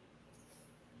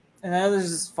 And I know this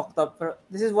is fucked up. But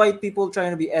this is white people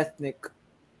trying to be ethnic.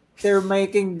 They're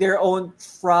making their own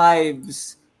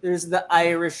tribes. There's the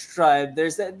Irish tribe.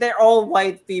 They're all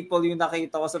white people yung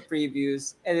nakita ko sa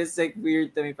previews. And it's like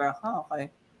weird to me. Parang,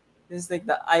 okay. This is like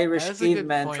the Irish That's a good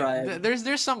caveman point. tribe.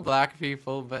 There's some black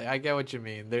people, but I get what you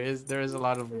mean. There is a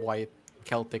lot of white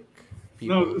Celtic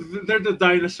people. No, they're the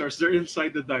dinosaurs. They're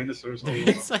inside the dinosaurs.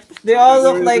 It's like- They all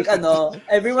look like,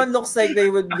 everyone looks like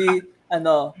they would be,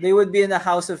 they would be in a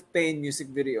House of Pain music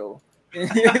video.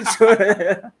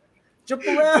 Jump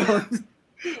around.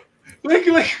 like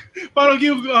parang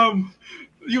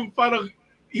yung parang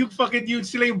yung fucking yun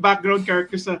sila yung background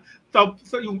characters sa top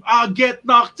sa yung get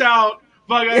knocked out.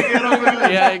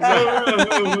 Yeah,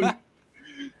 exactly.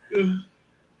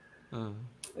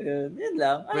 Yun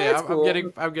lang. But yeah, That's cool.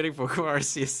 I'm getting Pokemon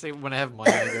Arceus when I have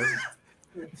money, I guess.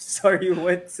 Sorry,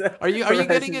 what? Are you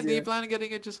getting it? Do you plan on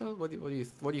getting it yourself? What do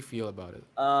you feel about it?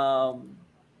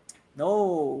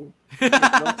 No.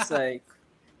 It looks like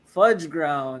fudge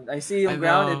ground. I see yung I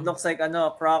ground. know. It looks like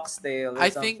Croc's tail or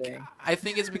something. I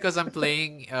think it's because I'm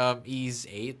playing Ease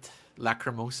 8,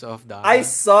 Lacrimosa of Dawn. I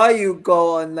saw you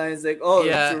go online. It's like,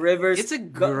 Yeah, it's Rivers. It's a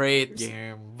great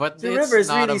game, but The it's Rivers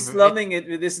not really slumming it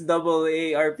with this double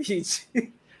A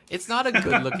RPG. It's not a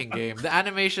good looking game. The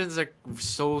animations are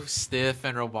so stiff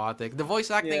and robotic. The voice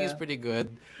acting is Yeah. pretty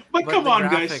good. But come the on,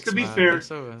 guys. graphics, To be man, fair, they're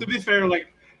so-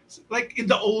 like in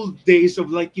the old days of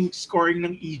like yung scoring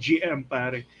ng EGM,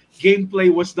 pare,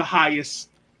 gameplay was the highest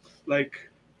like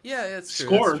Yeah, it's true.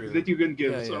 score that's true. that you can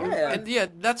give. Yeah, so Yeah. And yeah,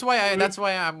 that's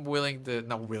why I'm willing to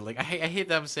not willing. I hate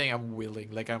that I'm saying I'm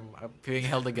willing, like I'm being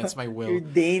held against my will. You're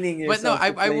deigning But no, yourself.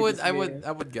 to play this I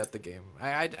game. would get the game.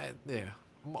 I yeah.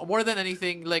 More than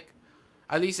anything, like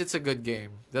at least it's a good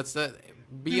game. That's the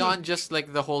beyond just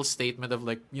like the whole statement of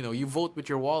like you vote with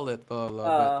your wallet. Blah, blah,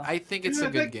 but I think it's a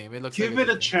good like, game. It looks give like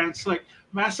it a chance. Like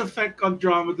Mass Effect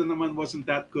Andromeda naman wasn't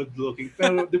that good looking,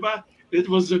 pero di ba? It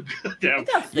was a good damn.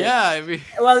 It got fixed. Yeah, I mean,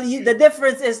 Well, the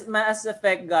difference is Mass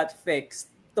Effect got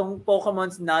fixed. Tong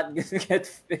Pokemon's not gonna get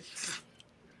fixed.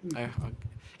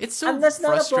 it's so Unless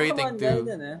not a frustrating Pokemon guy too.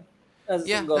 dun, As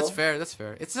Yeah, go. that's fair. That's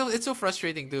fair. It's so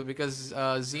frustrating too because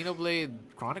Xenoblade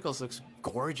Chronicles looks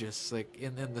gorgeous, like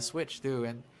in the Switch too,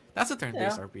 and that's a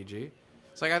turn-based Yeah. RPG.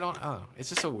 It's like I don't know. It's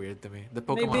just so weird to me. The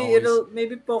Pokemon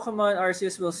Maybe Pokemon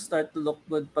Arceus will start to look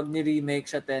good pag ni-remake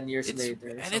siya 10 years it's,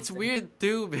 later. or and it's something. weird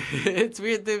too. It's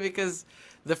weird too because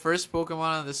the first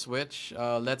Pokemon on the Switch,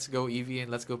 Let's Go Eevee and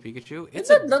Let's Go Pikachu, it's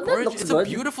That looks it's a good.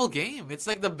 beautiful game. It's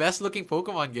like the best looking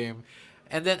Pokemon game.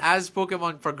 And then as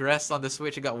Pokemon progressed on the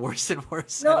Switch, it got worse and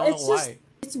worse. No, I don't it's know just why.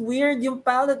 it's weird. Yung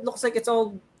palette looks like it's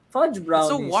all fudge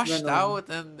brownies. It's so washed ganun.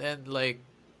 out and like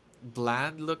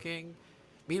bland looking.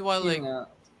 Meanwhile, like Yun nga.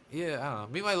 yeah, I don't know.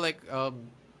 Meanwhile, like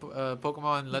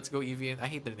Pokemon Let's Go Eevee, and I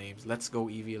hate their names. Let's Go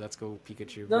Eevee, Let's Go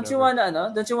Pikachu. Don't you whatever.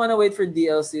 wanna Don't you wanna wait for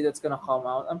DLC that's gonna come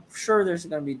out? I'm sure there's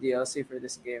gonna be DLC for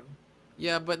this game.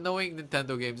 Yeah, but knowing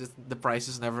Nintendo games, the price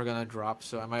is never gonna drop,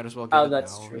 so I might as well get Oh, it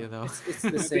that's now. true. You know. It's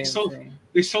the same thing.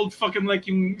 They sold fucking like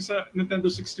yung sa Nintendo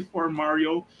 64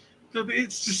 Mario. So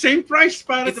it's the same price,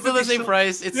 para. It's still the same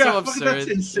price. It's Yeah, so fucking absurd. that's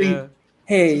insane. Yeah.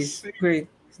 Hey, It's it's great.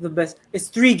 It's the best. It's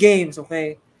 3 games,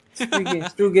 okay? It's 3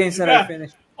 games. 2 games that I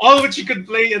finished. All of which you could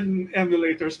play in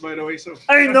emulators, by the way. So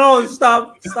I know.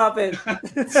 Stop it.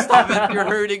 Stop it! You're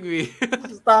hurting me.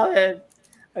 Stop it.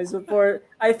 I support.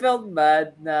 I felt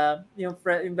bad na yung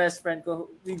best friend ko,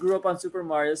 we grew up on Super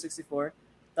Mario 64.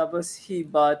 Tapos he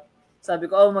bought, sabi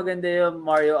ko, oh, maganda yung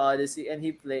Mario Odyssey. And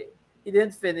he played. He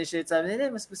didn't finish it. Sabi niya,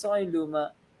 mas gusto ko yung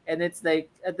luma. And it's like,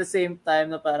 at the same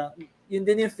time na parang, yun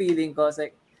din yung feeling ko. It's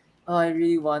like, oh, I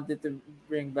really wanted to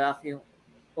bring back yung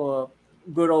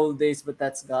good old days, but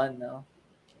that's gone now.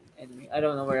 Anyway, I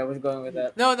don't know where I was going with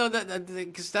that. No,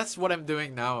 because that's what I'm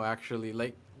doing now. Actually,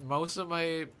 like most of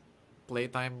my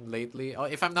playtime lately,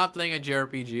 if I'm not playing a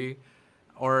JRPG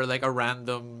or like a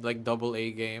random like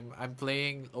AA game, I'm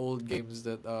playing old games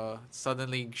that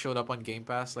suddenly showed up on Game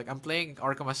Pass. Like I'm playing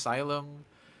Arkham Asylum,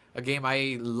 a game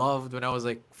I loved when I was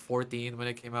like 14 when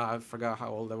it came out. I forgot how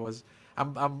old I was.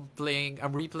 I'm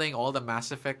replaying all the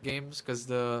Mass Effect games because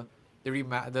the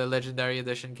Legendary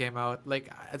Edition came out. Like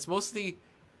it's mostly,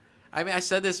 I mean, I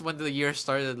said this when the year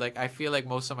started. Like I feel like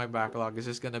most of my backlog is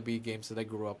just gonna be games that I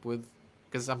grew up with,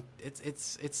 because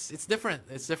it's different.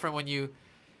 It's different when you.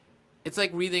 It's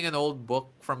like reading an old book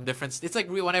from different. It's like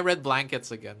when I read Blankets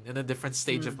again in a different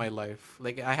stage of my life.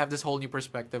 Like I have this whole new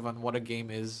perspective on what a game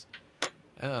is.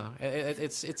 I don't know.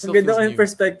 It still feels new.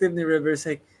 Perspective ni Rivers,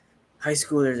 like high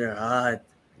schoolers are hot.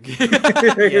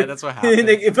 Yeah, that's what happened.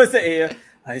 Like, iba sa iyo,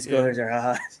 high schoolers are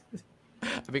hot.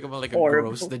 I become like a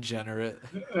gross degenerate.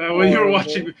 When you're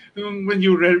watching, when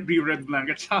you reread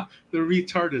Blankets, the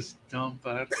retard is dumb,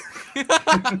 but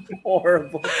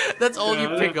Horrible. That's all you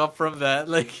pick up from that,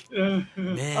 like. Man.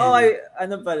 Oh,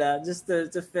 ano pala, just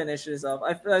to finish this off,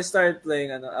 I started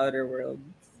playing Outer Worlds.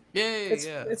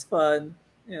 It's fun,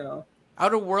 you know.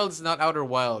 Outer Worlds, not Outer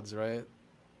Wilds, right?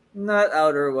 Not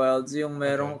Outer Worlds, yung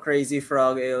merong crazy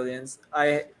frog aliens.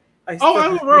 Outer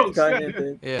Worlds.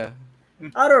 Yeah.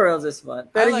 Outer Worlds is fun.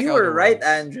 But like you were Outer right, Worlds.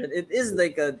 Andrew. It is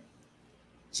like a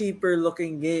cheaper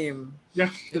looking game. Yeah,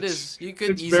 It is. You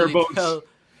could it's bare easily bones. tell.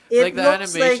 It Like the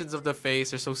looks animations of the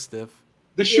face are so stiff.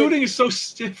 The shooting is so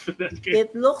stiff in that game.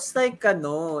 It looks like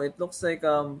It looks like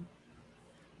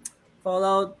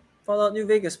Fallout New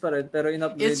Vegas pa rin, pero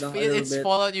in-upgrade It's lang a little it's bit.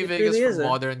 Fallout New It Vegas really is, for eh.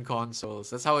 modern consoles.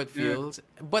 That's how it feels.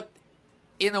 But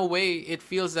in a way, it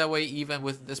feels that way even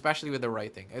with, especially with the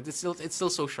writing. It's still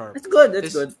so sharp. It's good.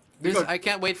 It's good. I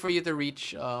can't wait for you to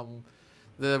reach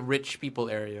the rich people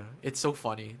area. It's so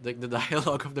funny, like the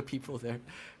dialogue of the people there.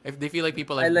 If they feel like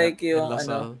people like I like that in yung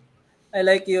LaSalle. I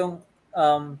like yung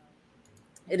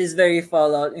it is very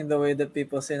Fallout in the way that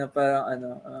people say na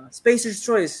parang Spacer's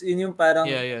Choice. Yun yung parang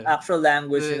actual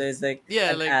language nila is like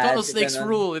like ad, Total Snakes ganun.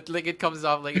 Rule. It comes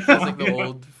off like it feels like the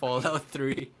old Fallout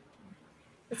 3.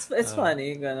 It's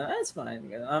funny, gonna. It's fine.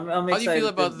 Gonna. I'm How do excited. you feel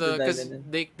about to dive because in.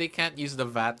 they can't use the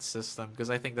VAT system because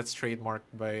I think that's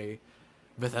trademarked by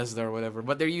Bethesda or whatever.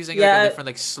 But they're using like a different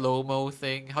like slow-mo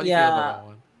thing. How do you feel about that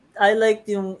one? I like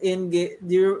yung in-game.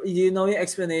 Do you know yung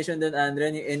explanation then,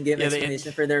 Andren? Yung in-game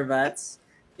explanation for their VATs.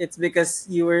 It's because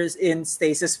you were in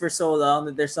stasis for so long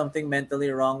that there's something mentally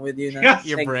wrong with you. Na,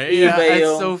 Your like, brain. Yeah,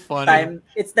 it's so funny.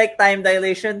 It's like time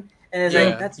dilation, and it's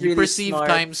like that's really you perceive smart.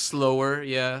 time slower.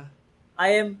 Yeah.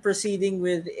 I am proceeding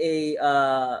with a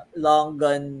long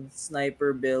gun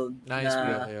sniper build. Nice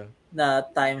build, yeah. Na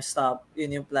time stop.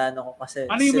 Yun yung plano ko kasi.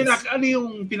 Ano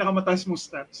yung pinakamataas mong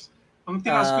stats? Ang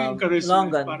tinaas ko yung charisma. Long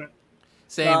gun.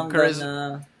 Same long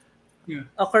charisma.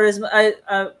 Charisma.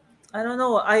 I don't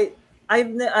know. I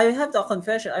have to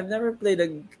confession. I've never played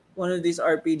one of these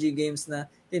RPG games na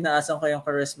tinaasan ko yung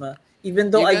charisma.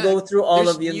 Even though I go through all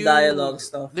of yung dialogue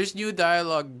stuff. There's new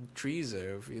dialogue trees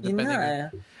there, depending.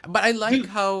 But I like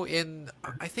how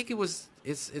I think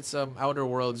it's Outer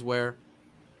Worlds where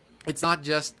it's not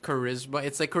just charisma.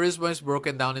 It's like charisma is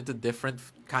broken down into different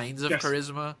kinds of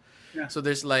charisma. Yeah. So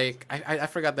there's like I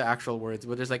forgot the actual words,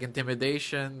 but there's like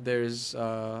intimidation. There's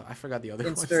I forgot the other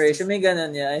inspiration. May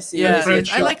ganun, I see. Yeah,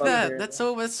 I like that. That's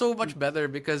so much better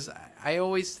because I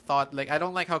always thought like I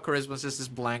don't like how charisma is just this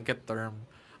blanket term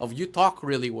of you talk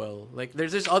really well. Like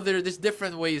there's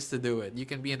different ways to do it. You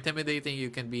can be intimidating,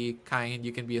 you can be kind,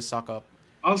 you can be a suck up.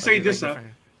 I'll say this,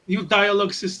 new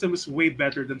dialogue system is way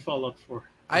better than Fallout 4.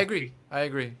 I agree.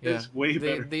 Yeah. It's way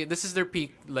better. This is their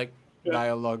peak like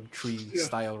dialogue tree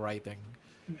style writing.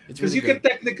 It's Because really you can good.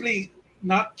 technically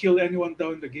not kill anyone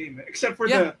down the game, except for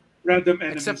Yeah, the random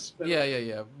enemies. except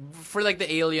yeah. For like the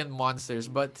alien monsters,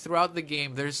 but throughout the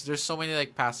game, there's so many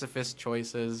like pacifist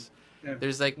choices. Yeah.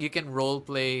 There's like you can role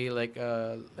play like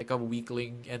a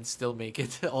weakling and still make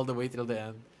it all the way till the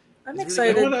end. I'm It's really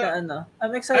I good. excited wanna, ka ano.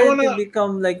 I'm I excited to wanna,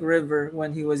 become like River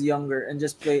when he was younger and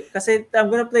just play. Kasi I'm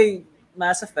gonna play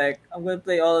Mass Effect. I'm gonna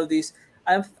play all of these.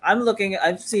 I'm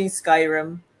seeing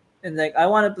Skyrim, and like I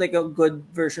want to play a good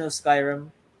version of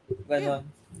Skyrim. Yeah, Ganon.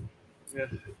 yeah,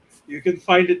 you can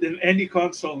find it in any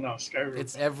console now, Skyrim.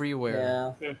 it's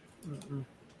everywhere. Yeah. Yeah. Mm-mm.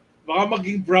 Baka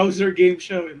maging browser game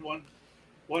show in one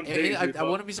day, di I ba?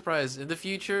 wouldn't be surprised in the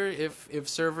future if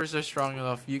servers are strong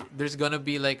enough. There's gonna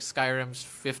be like Skyrim's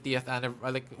 50th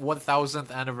like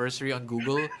 1000th anniversary on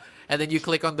Google, and then you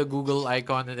click on the Google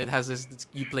icon and it has this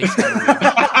you play Skyrim.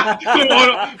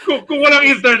 Kung walang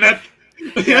internet.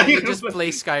 Yeah, you just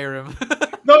play Skyrim.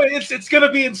 No, it's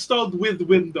gonna be installed with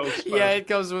Windows. Yeah, it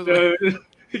comes with.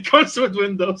 It comes with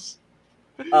Windows.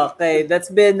 Okay, that's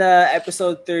been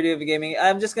episode 30 of gaming.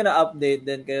 I'm just gonna update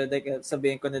then kaya like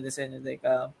sabihin ko na din sa inyo like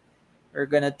we're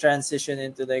gonna transition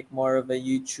into like more of a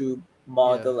YouTube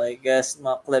model, I guess,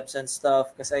 mga clips and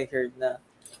stuff because I heard na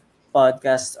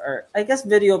podcasts are I guess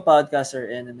video podcasts are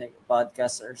in and like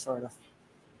podcasts are sort of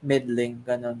middling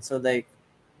ganon. So like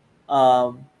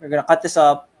we're gonna cut this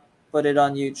up, put it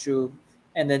on YouTube,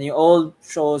 and then your old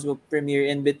shows will premiere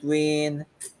in between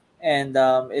and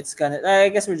it's gonna I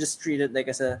guess we're just treated like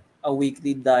as a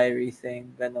weekly diary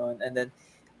thing ganon. And then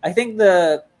I think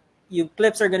the you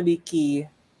clips are gonna be key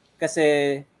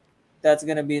kasi that's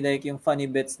gonna be like yung funny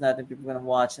bits natin people gonna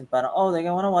watch and parang oh like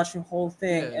I wanna watch the whole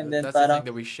thing Yeah, and then that's the thing parang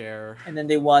that we share. and then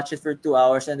they watch it for 2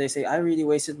 hours and they say I really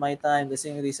wasted my time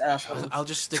listening to these assholes. I'll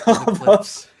just stick to the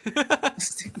clips.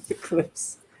 Stick to the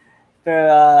clips.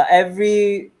 Pero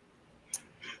every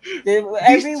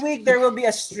week there will be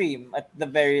a stream at the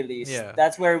very least. Yeah.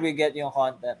 That's where we get yung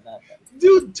content natin.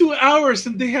 Dude, 2 hours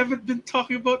and they haven't been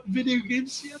talking about video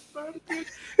games yet, man.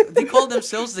 They call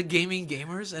themselves the gaming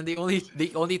gamers, and they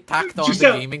only tacked on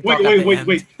Giselle, the gaming talk at the end.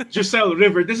 wait. Giselle,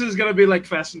 River, this is gonna be like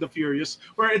Fast and the Furious,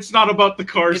 where it's not about the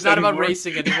cars It's not anymore. about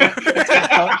racing anymore.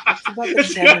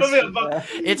 It's gonna be about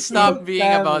It stopped being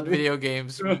about video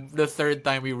games the third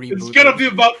time we rebooted. It's gonna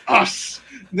be about us.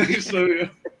 So,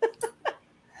 yeah.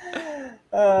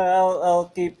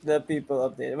 I'll keep the people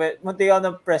updated. Wait, munti ako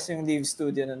na press yung leave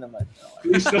studio na naman.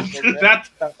 Please don't do that.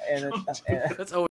 Tang ina. That's always